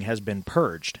Shadow King has been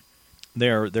purged.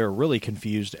 They're really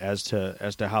confused as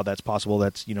to how that's possible.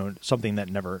 That's something that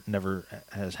never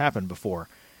has happened before.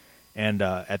 And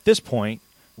at this point,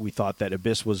 we thought that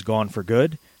Abyss was gone for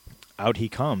good. Out he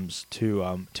comes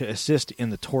to assist in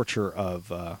the torture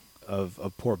of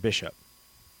poor Bishop.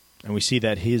 And we see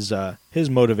that his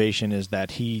motivation is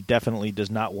that he definitely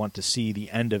does not want to see the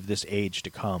end of this age to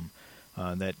come.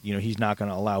 That he's not going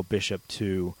to allow Bishop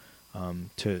to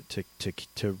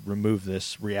remove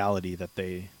this reality that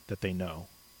they know.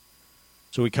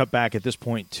 So we cut back at this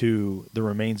point to the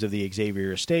remains of the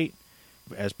Xavier estate.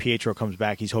 As Pietro comes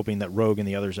back, he's hoping that Rogue and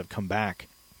the others have come back.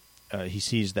 He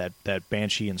sees that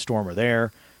Banshee and Storm are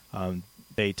there.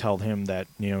 They tell him that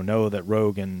know that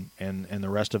Rogue and the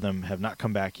rest of them have not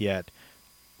come back yet.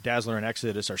 Dazzler and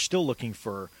Exodus are still looking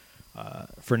for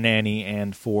Nanny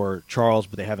and for Charles,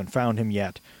 but they haven't found him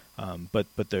yet. But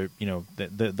they're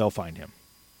they'll find him.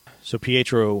 So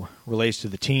Pietro relays to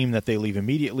the team that they leave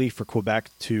immediately for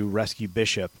Quebec to rescue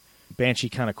Bishop. Banshee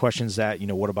kind of questions that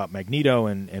what about Magneto,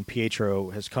 and Pietro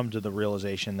has come to the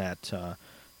realization that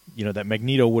that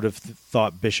Magneto would have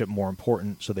thought Bishop more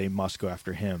important, so they must go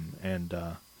after him, and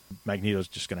Magneto's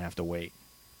just going to have to wait.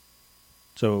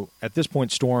 So at this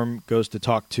point, Storm goes to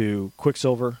talk to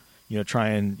Quicksilver, try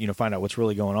and find out what's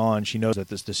really going on. She knows that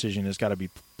this decision has got to be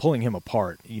pulling him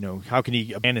apart. How can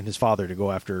he abandon his father to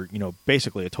go after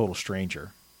basically a total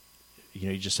stranger?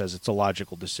 He just says it's a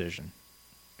logical decision,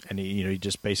 and he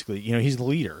just basically he's the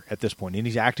leader at this point, and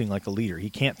he's acting like a leader. He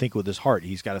can't think with his heart;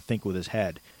 he's got to think with his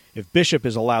head. If Bishop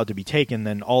is allowed to be taken,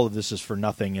 then all of this is for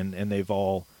nothing, and they've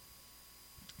all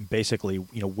basically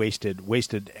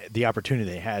wasted the opportunity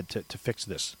they had to fix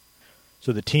this.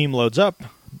 So the team loads up.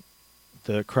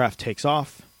 The craft takes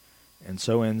off, and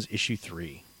so ends issue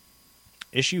 3.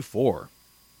 Issue 4.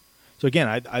 So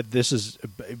again, this is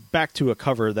back to a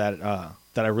cover that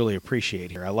I really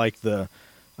appreciate here. I like the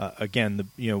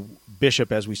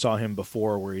Bishop as we saw him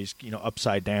before, where he's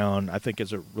upside down. I think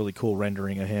is a really cool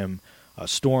rendering of him.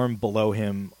 Storm below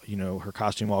him, her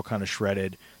costume all kind of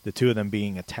shredded. The two of them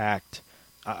being attacked.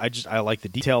 I like the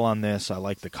detail on this. I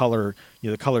like the color.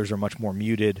 The colors are much more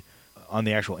muted on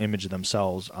the actual image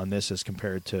themselves on this as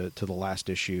compared to the last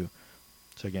issue.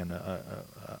 So again,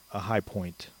 a high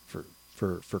point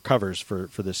for covers for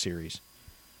this series.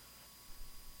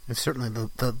 And certainly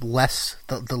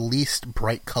the least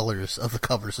bright colors of the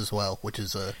covers as well, which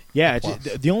is a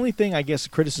the only thing I guess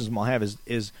criticism I'll have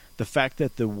is the fact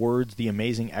that the words "The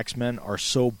Amazing X-Men" are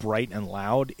so bright and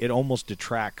loud. It almost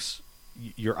detracts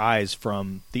your eyes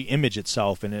from the image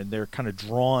itself, and they're kind of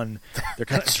drawn. They're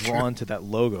kind of drawn to that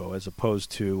logo as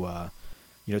opposed to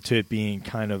to it being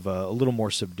kind of a little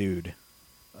more subdued.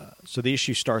 So the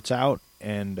issue starts out,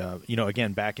 and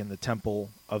again back in the Temple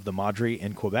of the Madri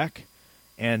in Quebec,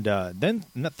 and then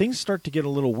things start to get a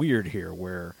little weird here,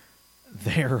 where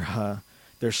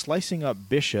they're slicing up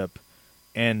Bishop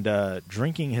and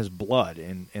drinking his blood.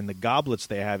 And the goblets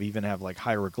they have even have like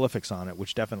hieroglyphics on it,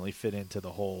 which definitely fit into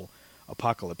the whole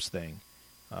apocalypse thing.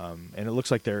 And it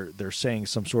looks like they're saying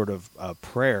some sort of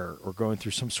prayer or going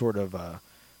through some sort of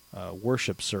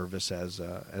worship service as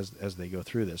they go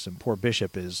through this. And poor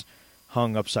Bishop is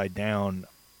hung upside down,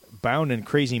 bound in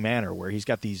crazy manner, where he's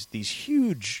got these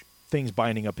huge things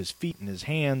binding up his feet and his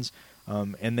hands,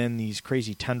 and then these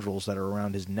crazy tendrils that are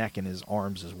around his neck and his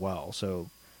arms as well. So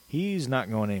he's not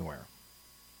going anywhere.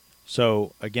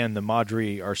 So again, the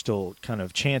Madri are still kind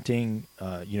of chanting,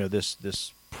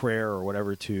 this prayer or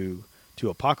whatever to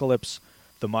Apocalypse.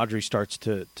 The Madri starts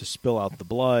to spill out the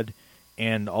blood,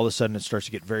 and all of a sudden it starts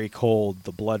to get very cold.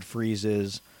 The blood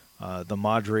freezes. The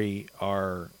Madri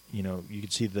are, you can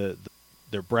see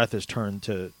their breath is turned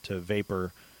to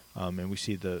vapor, and we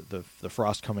see the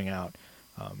frost coming out,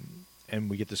 and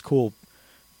we get this cool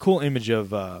image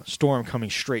of Storm coming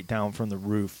straight down from the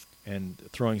roof and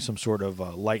throwing some sort of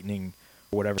lightning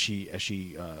or whatever. As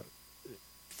she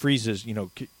freezes,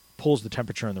 pulls the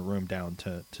temperature in the room down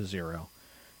to 0,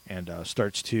 and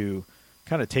starts to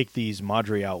kind of take these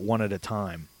Madri out one at a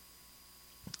time,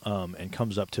 and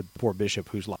comes up to poor Bishop,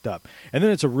 who's locked up. And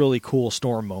then it's a really cool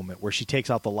Storm moment where she takes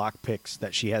out the lockpicks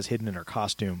that she has hidden in her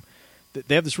costume.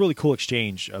 They have this really cool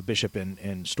exchange, Bishop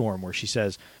and Storm, where she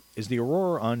says, "Is the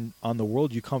Aurora on the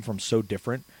world you come from so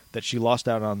different that she lost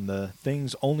out on the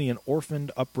things only an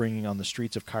orphaned upbringing on the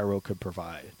streets of Cairo could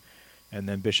provide?" And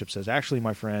then Bishop says, "Actually,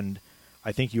 my friend,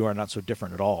 I think you are not so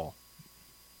different at all."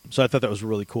 So I thought that was a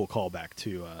really cool callback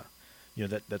to,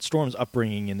 that Storm's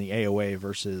upbringing in the AOA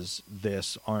versus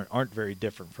this aren't very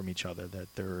different from each other.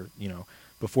 That they're,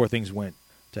 before things went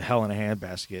to hell in a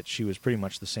handbasket, she was pretty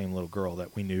much the same little girl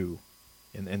that we knew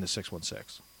in the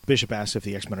 616. Bishop asks if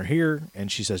the X-Men are here,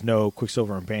 and she says no.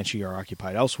 Quicksilver and Banshee are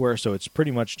occupied elsewhere, so it's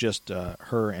pretty much just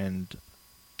her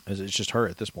it's just her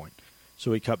at this point.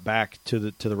 So we cut back to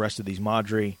the rest of these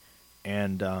Madri,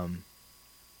 and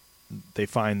they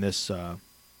find this.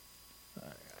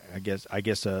 I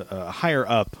guess a higher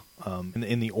up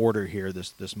in the order here,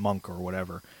 this monk or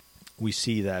whatever. We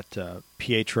see that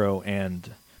Pietro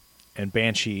and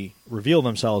Banshee reveal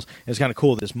themselves. And it's kind of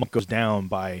cool that this monk goes down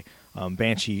by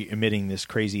Banshee emitting this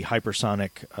crazy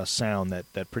hypersonic sound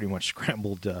that pretty much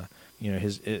scrambled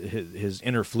his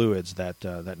inner fluids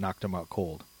that knocked him out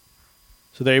cold.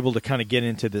 So they're able to kind of get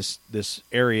into this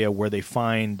area where they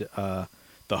find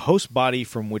the host body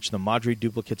from which the Madri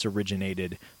duplicates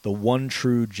originated, the one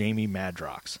true Jamie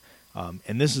Madrox.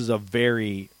 And this is a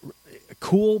very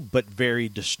cool but very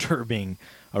disturbing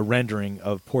rendering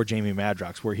of poor Jamie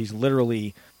Madrox, where he's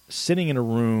literally sitting in a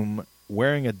room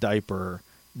wearing a diaper,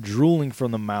 drooling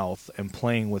from the mouth, and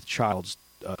playing with child's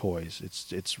toys.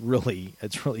 It's really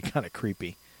kind of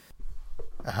creepy.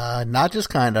 Not just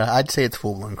kind of. I'd say it's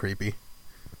full-blown creepy.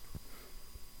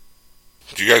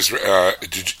 Do you guys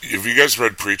have you guys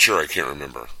read Preacher? I can't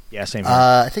remember. Yeah, same here.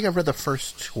 I think I've read the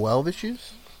first 12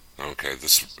 issues. Okay,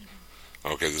 this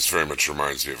very much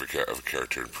reminds me of a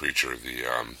character in Preacher.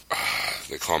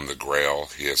 They call him the Grail.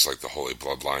 He has like the holy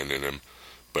bloodline in him,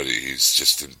 but he's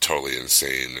just totally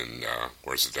insane and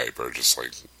wears a diaper, just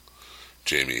like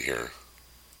Jamie here.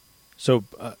 So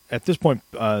at this point,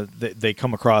 they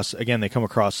come across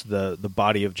the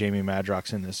body of Jamie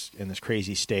Madrox in this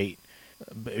crazy state.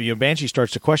 Banshee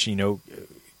starts to question,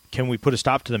 can we put a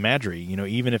stop to the Madri?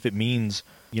 Even if it means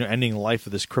ending the life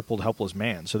of this crippled, helpless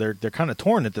man. So they're kind of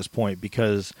torn at this point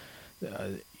because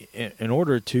in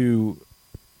order to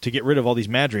get rid of all these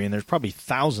Madri, and there's probably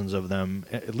thousands of them,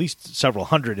 at least several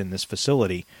hundred in this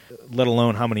facility, let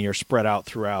alone how many are spread out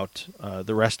throughout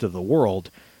the rest of the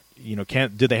world.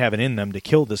 Do they have it in them to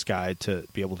kill this guy to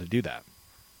be able to do that?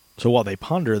 So while they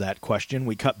ponder that question,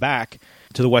 we cut back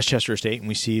to the Westchester estate, and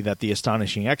we see that the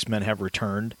Astonishing X-Men have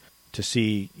returned to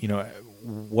see,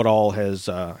 what all has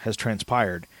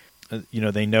transpired.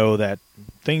 They know that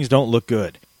things don't look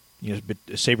good. But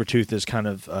Sabretooth is kind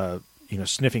of,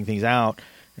 sniffing things out,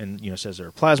 and says there's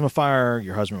a plasma fire.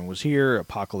 Your husband was here.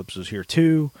 Apocalypse was here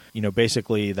too.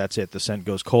 Basically that's it. The scent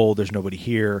goes cold. There's nobody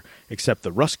here except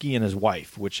the Rusky and his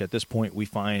wife, which at this point we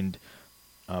find.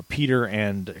 Peter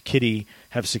and Kitty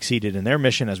have succeeded in their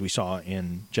mission, as we saw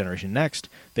in Generation Next.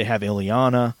 They have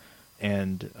Illyana,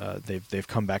 and they've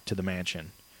come back to the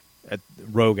mansion.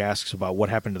 Rogue asks about what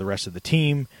happened to the rest of the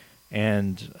team,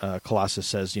 and Colossus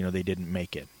says, they didn't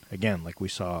make it. Again, like we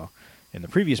saw in the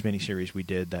previous miniseries we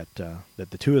did, that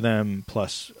the two of them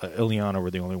plus Illyana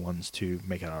were the only ones to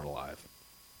make it out alive.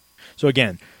 So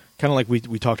again, kind of like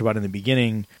we talked about in the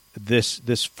beginning,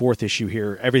 this fourth issue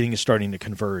here, everything is starting to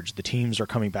converge. The teams are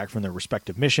coming back from their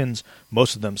respective missions,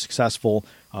 most of them successful,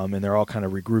 and they're all kind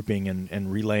of regrouping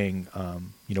and relaying,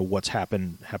 what's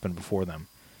happened before them.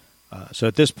 So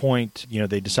at this point,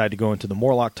 they decide to go into the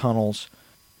Morlock tunnels.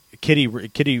 Kitty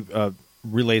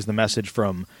relays the message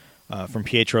from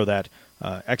Pietro that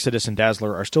Exodus and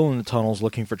Dazzler are still in the tunnels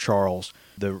looking for Charles.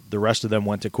 The rest of them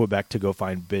went to Quebec to go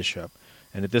find Bishop.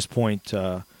 And at this point,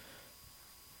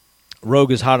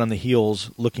 Rogue is hot on the heels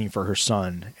looking for her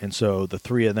son. And so the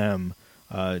three of them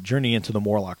journey into the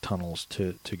Morlock tunnels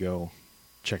to go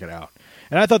check it out.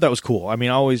 And I thought that was cool. I mean,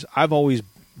 I've always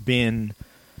been,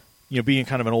 being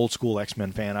kind of an old school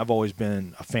X-Men fan, I've always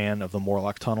been a fan of the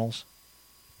Morlock tunnels.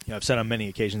 I've said on many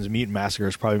occasions, Mutant Massacre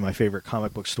is probably my favorite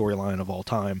comic book storyline of all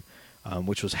time,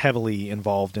 which was heavily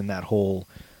involved in that whole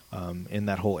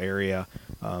area.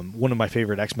 One of my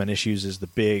favorite X-Men issues is the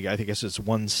big, I think it's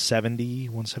 170,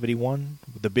 171,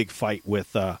 the big fight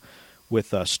with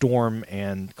Storm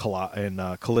and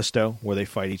Callisto, where they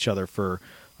fight each other for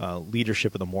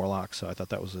leadership of the Morlocks. So I thought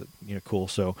that was cool.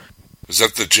 So. Was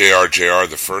that the JR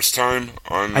the first time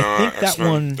on I think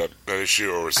X-Men, that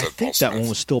issue, or was that Paul Smith? I think that one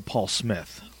was still Paul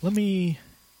Smith.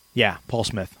 Paul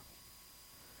Smith.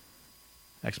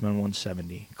 X-Men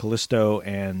 170. Callisto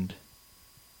and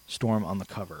Storm on the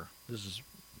cover. This is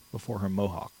before her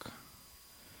mohawk.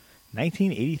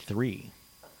 1983.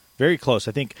 Very close.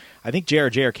 I think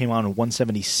JR came on in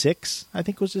 176, I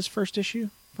think was his first issue,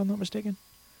 if I'm not mistaken.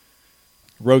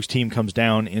 Rogue's team comes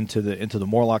down into the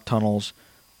Morlock tunnels.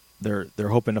 They're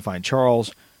hoping to find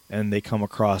Charles, and they come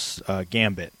across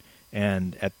Gambit.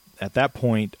 And at that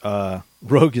point,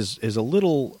 Rogue is a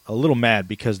little mad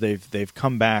because they've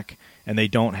come back and they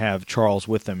don't have Charles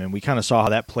with them. And we kind of saw how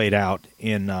that played out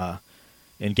in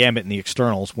Gambit and the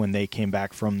Externals when they came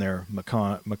back from their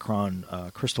Macron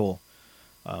Crystal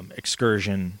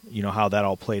excursion. How that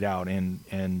all played out,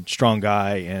 and Strong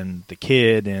Guy and the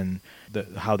kid, and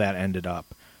how that ended up.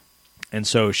 And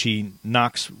so she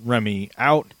knocks Remy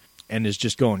out and is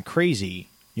just going crazy,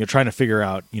 trying to figure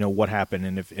out, what happened,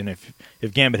 and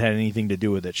if Gambit had anything to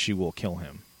do with it, she will kill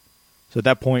him. So at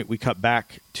that point, we cut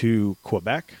back to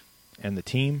Quebec and the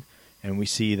team, and we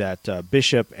see that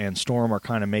Bishop and Storm are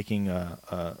kind of making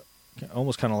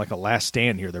almost kind of like a last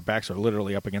stand here. Their backs are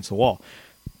literally up against the wall.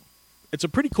 It's a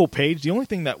pretty cool page. The only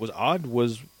thing that was odd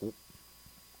was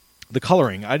the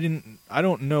coloring. I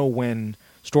don't know when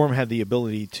Storm had the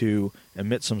ability to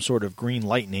emit some sort of green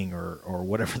lightning or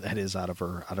whatever that is out of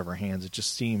her hands. It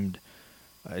just seemed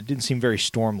it didn't seem very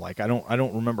Storm-like. I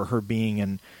don't remember her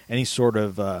being any sort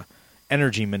of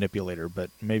energy manipulator, but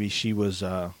maybe she was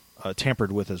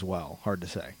tampered with as well. Hard to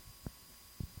say.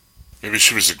 Maybe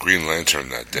she was a Green Lantern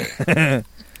that day.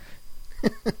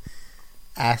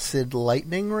 Acid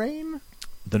lightning rain?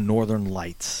 The Northern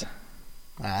Lights.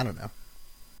 I don't know.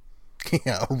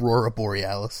 Yeah, Aurora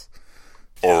Borealis.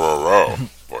 Aurora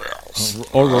Borealis.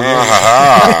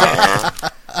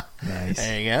 Nice.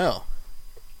 There you go.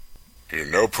 Your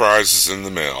no prize is in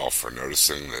the mail for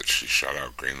noticing that she shot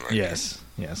out Green Lantern.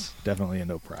 Yes, definitely a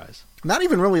no prize. Not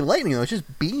even really lightning, though. It's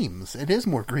just beams. It is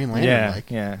more Green Lantern-like.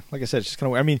 Yeah. Like I said, it's just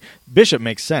kind of. I mean, Bishop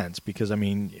makes sense because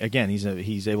again,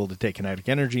 he's able to take kinetic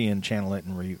energy and channel it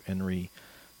and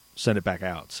send it back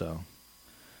out. So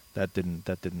that didn't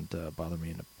bother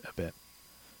me a bit.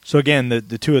 So again,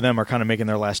 the two of them are kind of making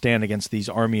their last stand against these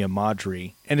army of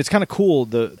Madri, and it's kind of cool.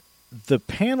 The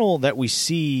panel that we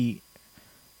see,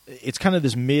 it's kind of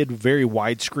this very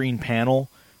widescreen panel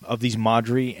of these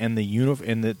Madri and the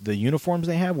uniforms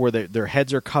they have, where their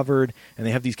heads are covered and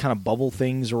they have these kind of bubble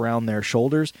things around their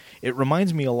shoulders. It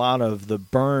reminds me a lot of the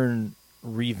Byrne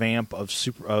revamp of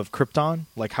Krypton,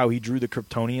 like how he drew the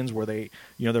Kryptonians, where they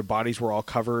their bodies were all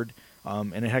covered,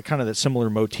 and it had kind of that similar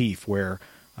motif where.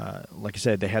 Like I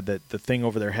said, they had the thing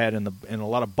over their head and a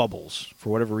lot of bubbles. For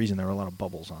whatever reason, there were a lot of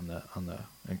bubbles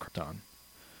in Krypton.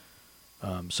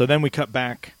 So then we cut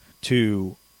back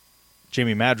to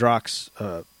Jamie Madrox,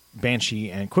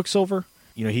 Banshee, and Quicksilver.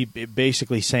 He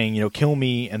basically saying, kill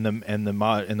me, and the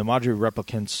Madri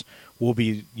replicants will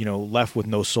be left with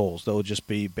no souls. They'll just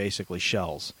be basically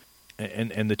shells.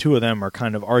 And the two of them are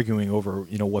kind of arguing over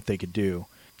what they could do.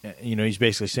 He's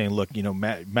basically saying, look,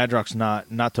 Madrox's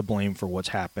not to blame for what's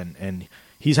happened, and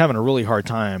he's having a really hard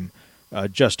time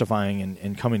justifying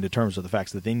and coming to terms with the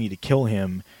fact that they need to kill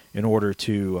him in order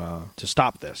to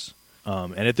stop this.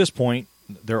 And at this point,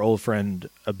 their old friend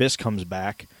Abyss comes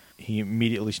back. He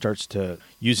immediately starts to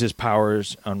use his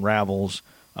powers, unravels,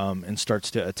 and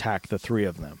starts to attack the three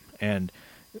of them. And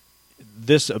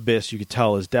this Abyss, you could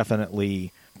tell, is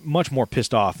definitely much more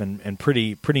pissed off and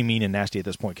pretty mean and nasty at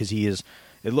this point, because he is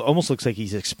almost looks like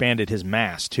he's expanded his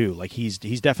mass too. Like he's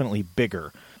definitely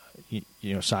bigger,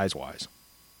 size wise.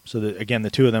 So again, the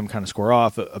two of them kind of square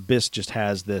off. Abyss just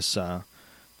has this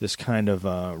this kind of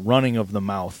running of the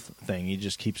mouth thing. He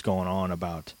just keeps going on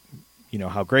about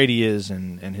how great he is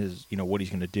and his what he's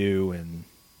going to do, and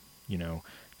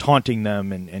taunting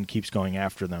them and keeps going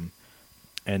after them.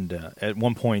 And at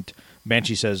one point,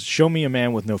 Banshee says, "Show me a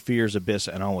man with no fears, Abyss,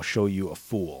 and I will show you a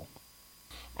fool."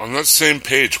 On that same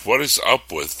page, what is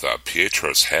up with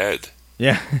Pietro's head?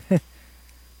 Yeah.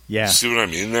 Yeah. See what I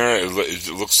mean there? It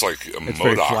looks like a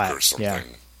MODOK or something. Yeah.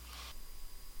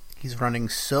 He's running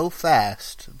so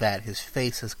fast that his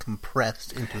face is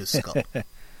compressed into his skull.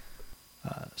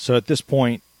 So at this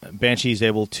point, Banshee is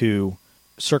able to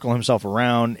circle himself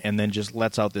around and then just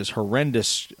lets out this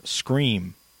horrendous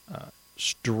scream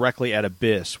directly at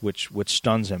Abyss, which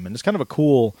stuns him. And it's kind of a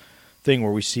cool thing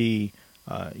where we see,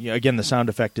 again, the sound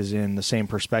effect is in the same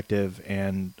perspective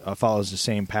and follows the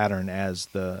same pattern as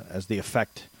the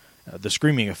effect, the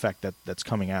screaming effect that's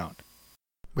coming out.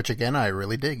 Which, again, I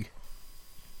really dig.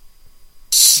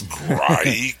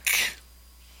 Strike.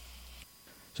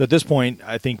 So at this point,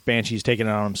 I think Banshee's taking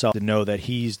it on himself to know that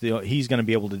he's going to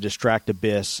be able to distract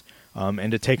Abyss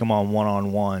and to take him on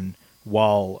one-on-one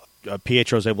while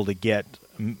Pietro's able to get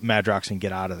Madrox and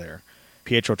get out of there.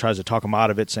 Pietro tries to talk him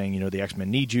out of it, saying, the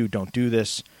X-Men need you, don't do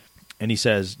this. And he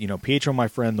says, Pietro, my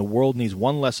friend, the world needs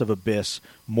one less of Abyss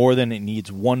more than it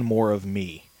needs one more of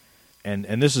me. And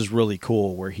this is really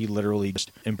cool, where he literally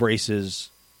just embraces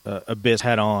Abyss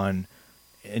head on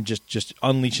and just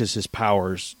unleashes his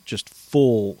powers just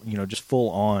full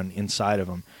on inside of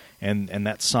him. And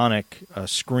that sonic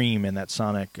scream and that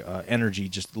sonic energy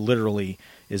just literally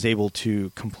is able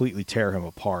to completely tear him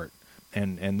apart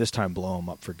and this time blow him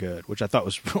up for good, which I thought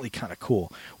was really kind of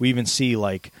cool. We even see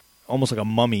almost like a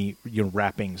mummy,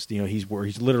 wrappings.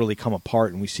 He's literally come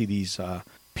apart, and we see these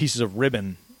pieces of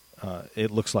ribbon.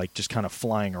 It looks like just kind of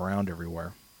flying around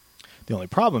everywhere. The only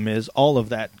problem is all of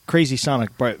that crazy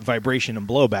sonic vibration and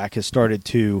blowback has started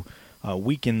to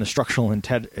weaken the structural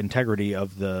integrity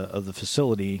of the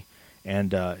facility,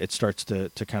 and it starts to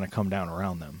kind of come down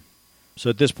around them. So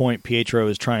at this point, Pietro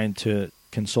is trying to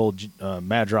console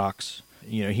Madrox.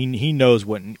 He knows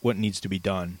what needs to be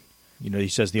done. He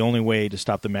says the only way to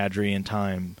stop the Madri in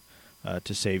time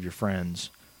to save your friends.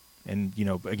 And,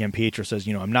 again, Pietro says,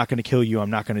 I'm not going to kill you, I'm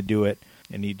not going to do it.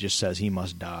 And he just says he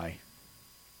must die.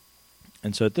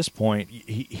 And so at this point,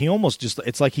 he almost just,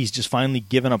 it's like he's just finally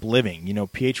given up living.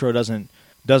 Pietro doesn't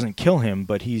kill him,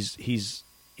 but he's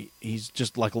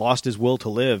just like lost his will to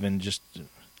live, and just,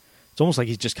 it's almost like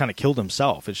he's just kind of killed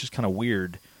himself. It's just kind of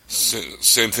weird.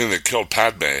 Same thing that killed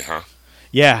Padme, huh?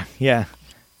 Yeah.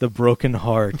 The broken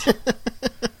heart.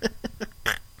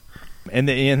 And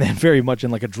then very much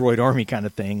in like a droid army kind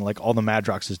of thing, like all the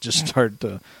Madroxes just start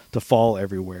to fall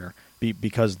everywhere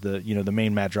because the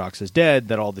main Madrox is dead,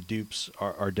 that all the dupes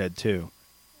are dead too.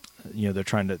 They're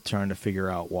trying to figure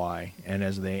out why. And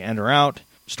as they enter out,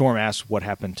 Storm asks what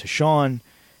happened to Sean,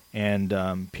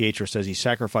 and Pietro says he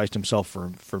sacrificed himself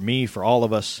for me, for all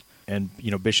of us. And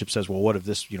Bishop says, well, what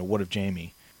of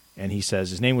Jamie? And he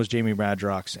says his name was Jamie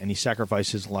Madrox, and he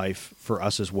sacrificed his life for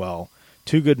us as well.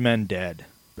 2 good men dead.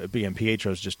 Again,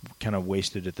 Pietro's just kind of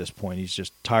wasted at this point. He's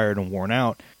just tired and worn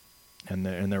out, and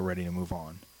they're ready to move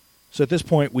on. So at this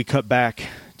point, we cut back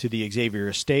to the Xavier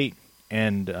estate,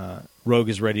 and Rogue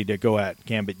is ready to go at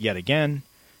Gambit yet again.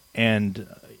 And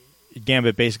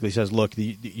Gambit basically says, "Look,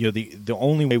 the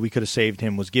only way we could have saved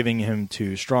him was giving him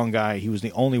to Strong Guy. He was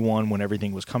the only one when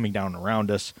everything was coming down around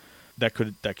us that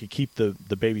could keep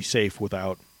the baby safe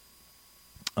without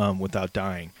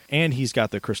dying. And he's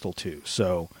got the crystal too.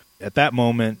 So." At that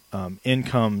moment, in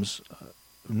comes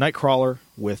Nightcrawler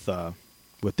with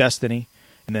Destiny,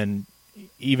 and then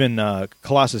even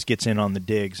Colossus gets in on the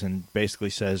digs and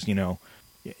basically says,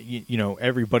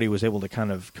 everybody was able to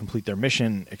kind of complete their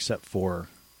mission except for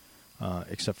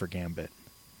Gambit,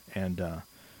 and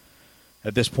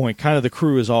at this point, kind of the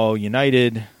crew is all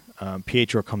united.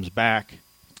 Pietro comes back.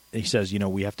 He says,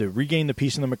 we have to regain the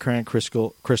piece in the McCran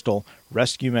crystal,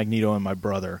 rescue Magneto and my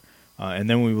brother. And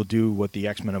then we will do what the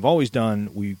X-Men have always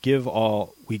done. We give our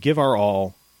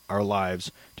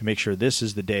lives to make sure this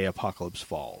is the day Apocalypse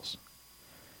falls.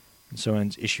 And so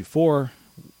ends issue 4,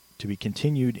 to be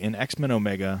continued in X-Men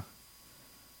Omega,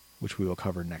 which we will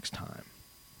cover next time.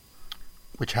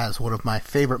 Which has one of my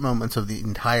favorite moments of the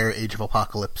entire Age of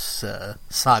Apocalypse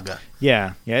saga.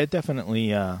 Yeah, it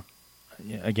definitely.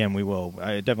 Again, we will.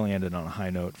 It definitely ended on a high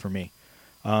note for me.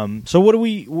 So what do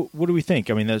we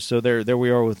think? I mean, so there we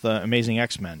are with Amazing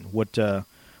X-Men. What do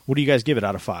you guys give it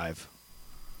out of 5?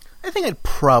 I think I'd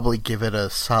probably give it a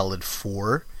solid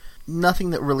 4.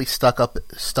 Nothing that really stuck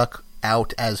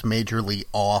out as majorly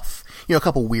off. A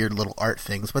couple weird little art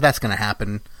things, but that's going to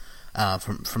happen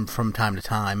from time to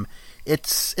time.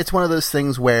 It's one of those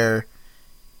things where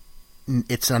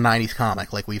it's a 90s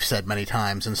comic, like we've said many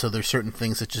times, and so there's certain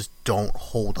things that just don't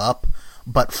hold up.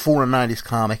 But for a 90s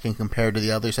comic and compared to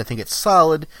the others, I think it's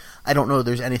solid. I don't know if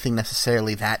there's anything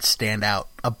necessarily that stand out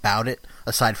about it,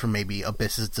 aside from maybe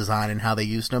Abyss's design and how they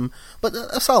used them, but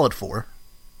a solid 4.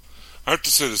 I have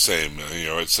to say the same.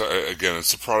 It's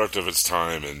it's a product of its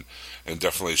time and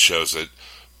definitely shows it.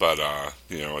 But of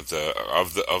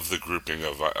the grouping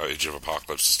of Age of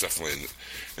Apocalypse, is definitely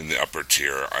in the upper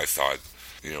tier. I thought,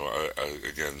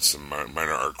 again, some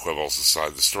minor art quibbles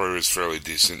aside, the story was fairly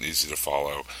decent and easy to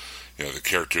follow. The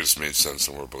characters made sense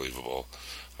and were believable.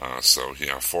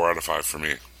 4 out of 5 for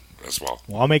me as well.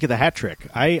 Well, I'll make it the hat trick.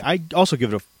 I also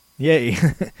give it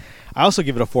I also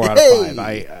give it a 4 out of 5.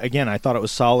 I thought it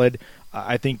was solid.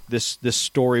 I think this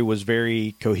story was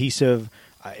very cohesive.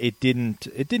 It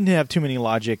didn't have too many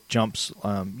logic jumps,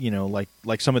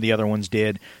 like some of the other ones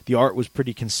did. The art was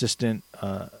pretty consistent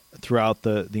throughout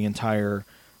the entire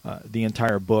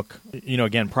book.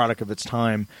 Again, product of its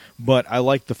time. But I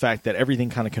like the fact that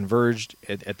everything kind of converged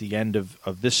at the end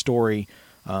of this story.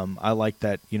 I like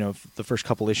that the first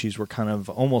couple issues were kind of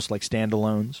almost like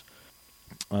standalones.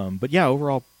 But yeah,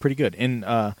 overall pretty good. And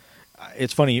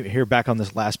it's funny here back on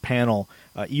this last panel,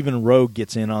 even Rogue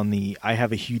gets in on the "I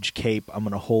have a huge cape, I'm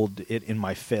going to hold it in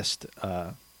my fist"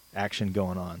 action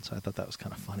going on. So I thought that was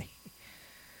kind of funny.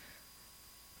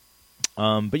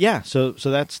 But yeah, so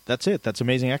that's it. That's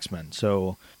Amazing X-Men.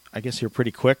 So I guess here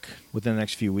pretty quick within the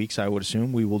next few weeks, I would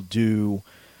assume we will do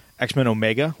X-Men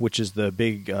Omega, which is the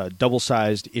big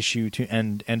double-sized issue to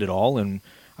end it all. And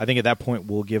I think at that point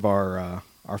we'll give our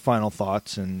final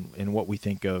thoughts and what we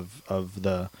think of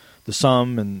the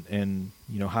sum and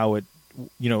how it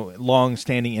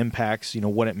long-standing impacts,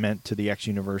 what it meant to the X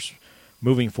universe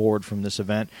moving forward from this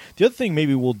event. The other thing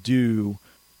maybe we'll do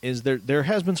is there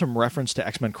has been some reference to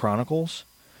X-Men Chronicles.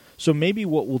 So maybe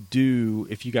what we'll do,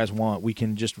 if you guys want, we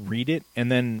can just read it,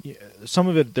 and then some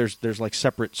of it there's like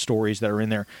separate stories that are in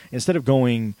there. Instead of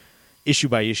going issue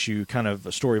by issue, kind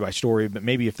of story by story, but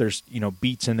maybe if there's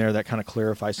beats in there that kind of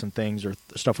clarify some things or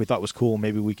stuff we thought was cool,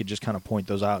 maybe we could just kind of point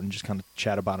those out and just kind of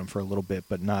chat about them for a little bit,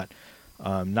 but not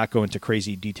go into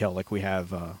crazy detail like we have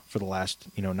for the last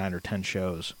 9 or 10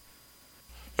 shows.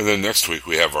 And then next week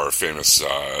we have our famous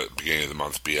beginning of the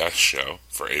month BS show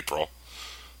for April.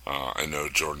 I know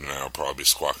Jordan and I will probably be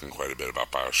squawking quite a bit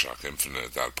about BioShock Infinite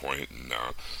at that point, and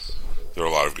there are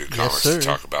a lot of good comics to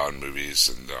talk about and movies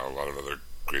and a lot of other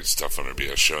great stuff on our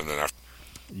BS show. And then after.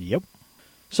 Yep.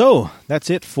 So that's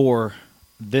it for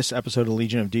this episode of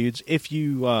Legion of Dudes. If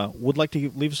you would like to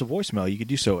leave us a voicemail, you could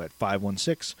do so at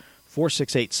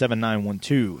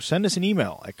 516-468-7912. Send us an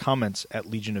email at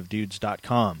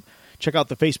comments@legionofdudes.com. Check out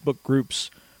the Facebook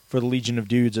groups for the Legion of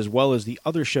Dudes, as well as the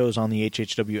other shows on the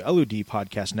HHW LOD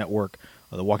podcast network,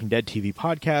 the Walking Dead TV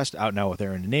podcast, Out Now with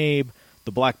Aaron and Abe,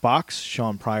 the Black Box,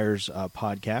 Sean Pryor's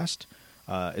podcast,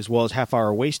 as well as Half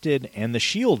Hour Wasted, and the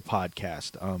Shield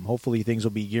podcast. Hopefully things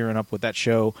will be gearing up with that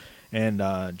show, and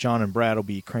John and Brad will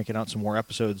be cranking out some more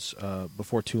episodes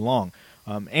before too long.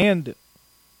 And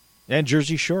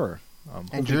Jersey Shore.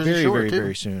 And Jersey Jersey Shore, very, too.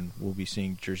 Very too. soon we'll be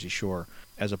seeing Jersey Shore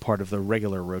as a part of the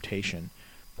regular rotation.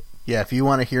 Yeah, if you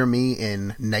want to hear me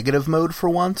in negative mode for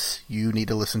once, you need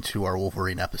to listen to our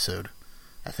Wolverine episode.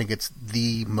 I think it's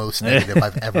the most negative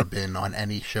I've ever been on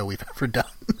any show we've ever done.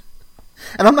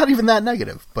 And I'm not even that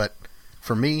negative, but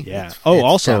for me, yeah. it's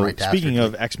Also, downright speaking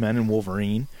dastardly. of X-Men and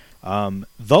Wolverine,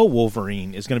 The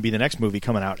Wolverine is going to be the next movie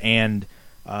coming out, and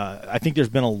I think there's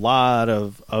been a lot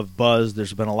of buzz.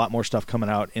 There's been a lot more stuff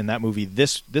coming out in that movie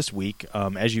this week.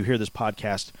 As you hear this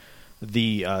podcast,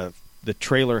 the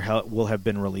trailer will have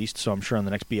been released, so I'm sure on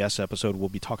the next BS episode we'll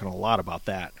be talking a lot about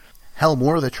that. Hell,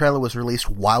 more of the trailer was released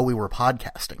while we were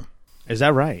podcasting. Is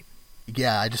that right?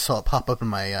 Yeah, I just saw it pop up in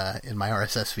my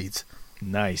RSS feeds.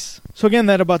 Nice. So again,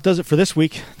 that about does it for this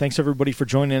week. Thanks everybody for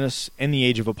joining us in the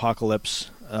Age of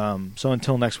Apocalypse. So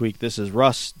until next week, this is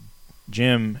Russ,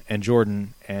 Jim, and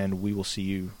Jordan, and we will see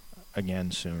you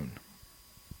again soon.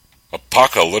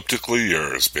 Apocalyptically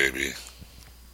yours, baby.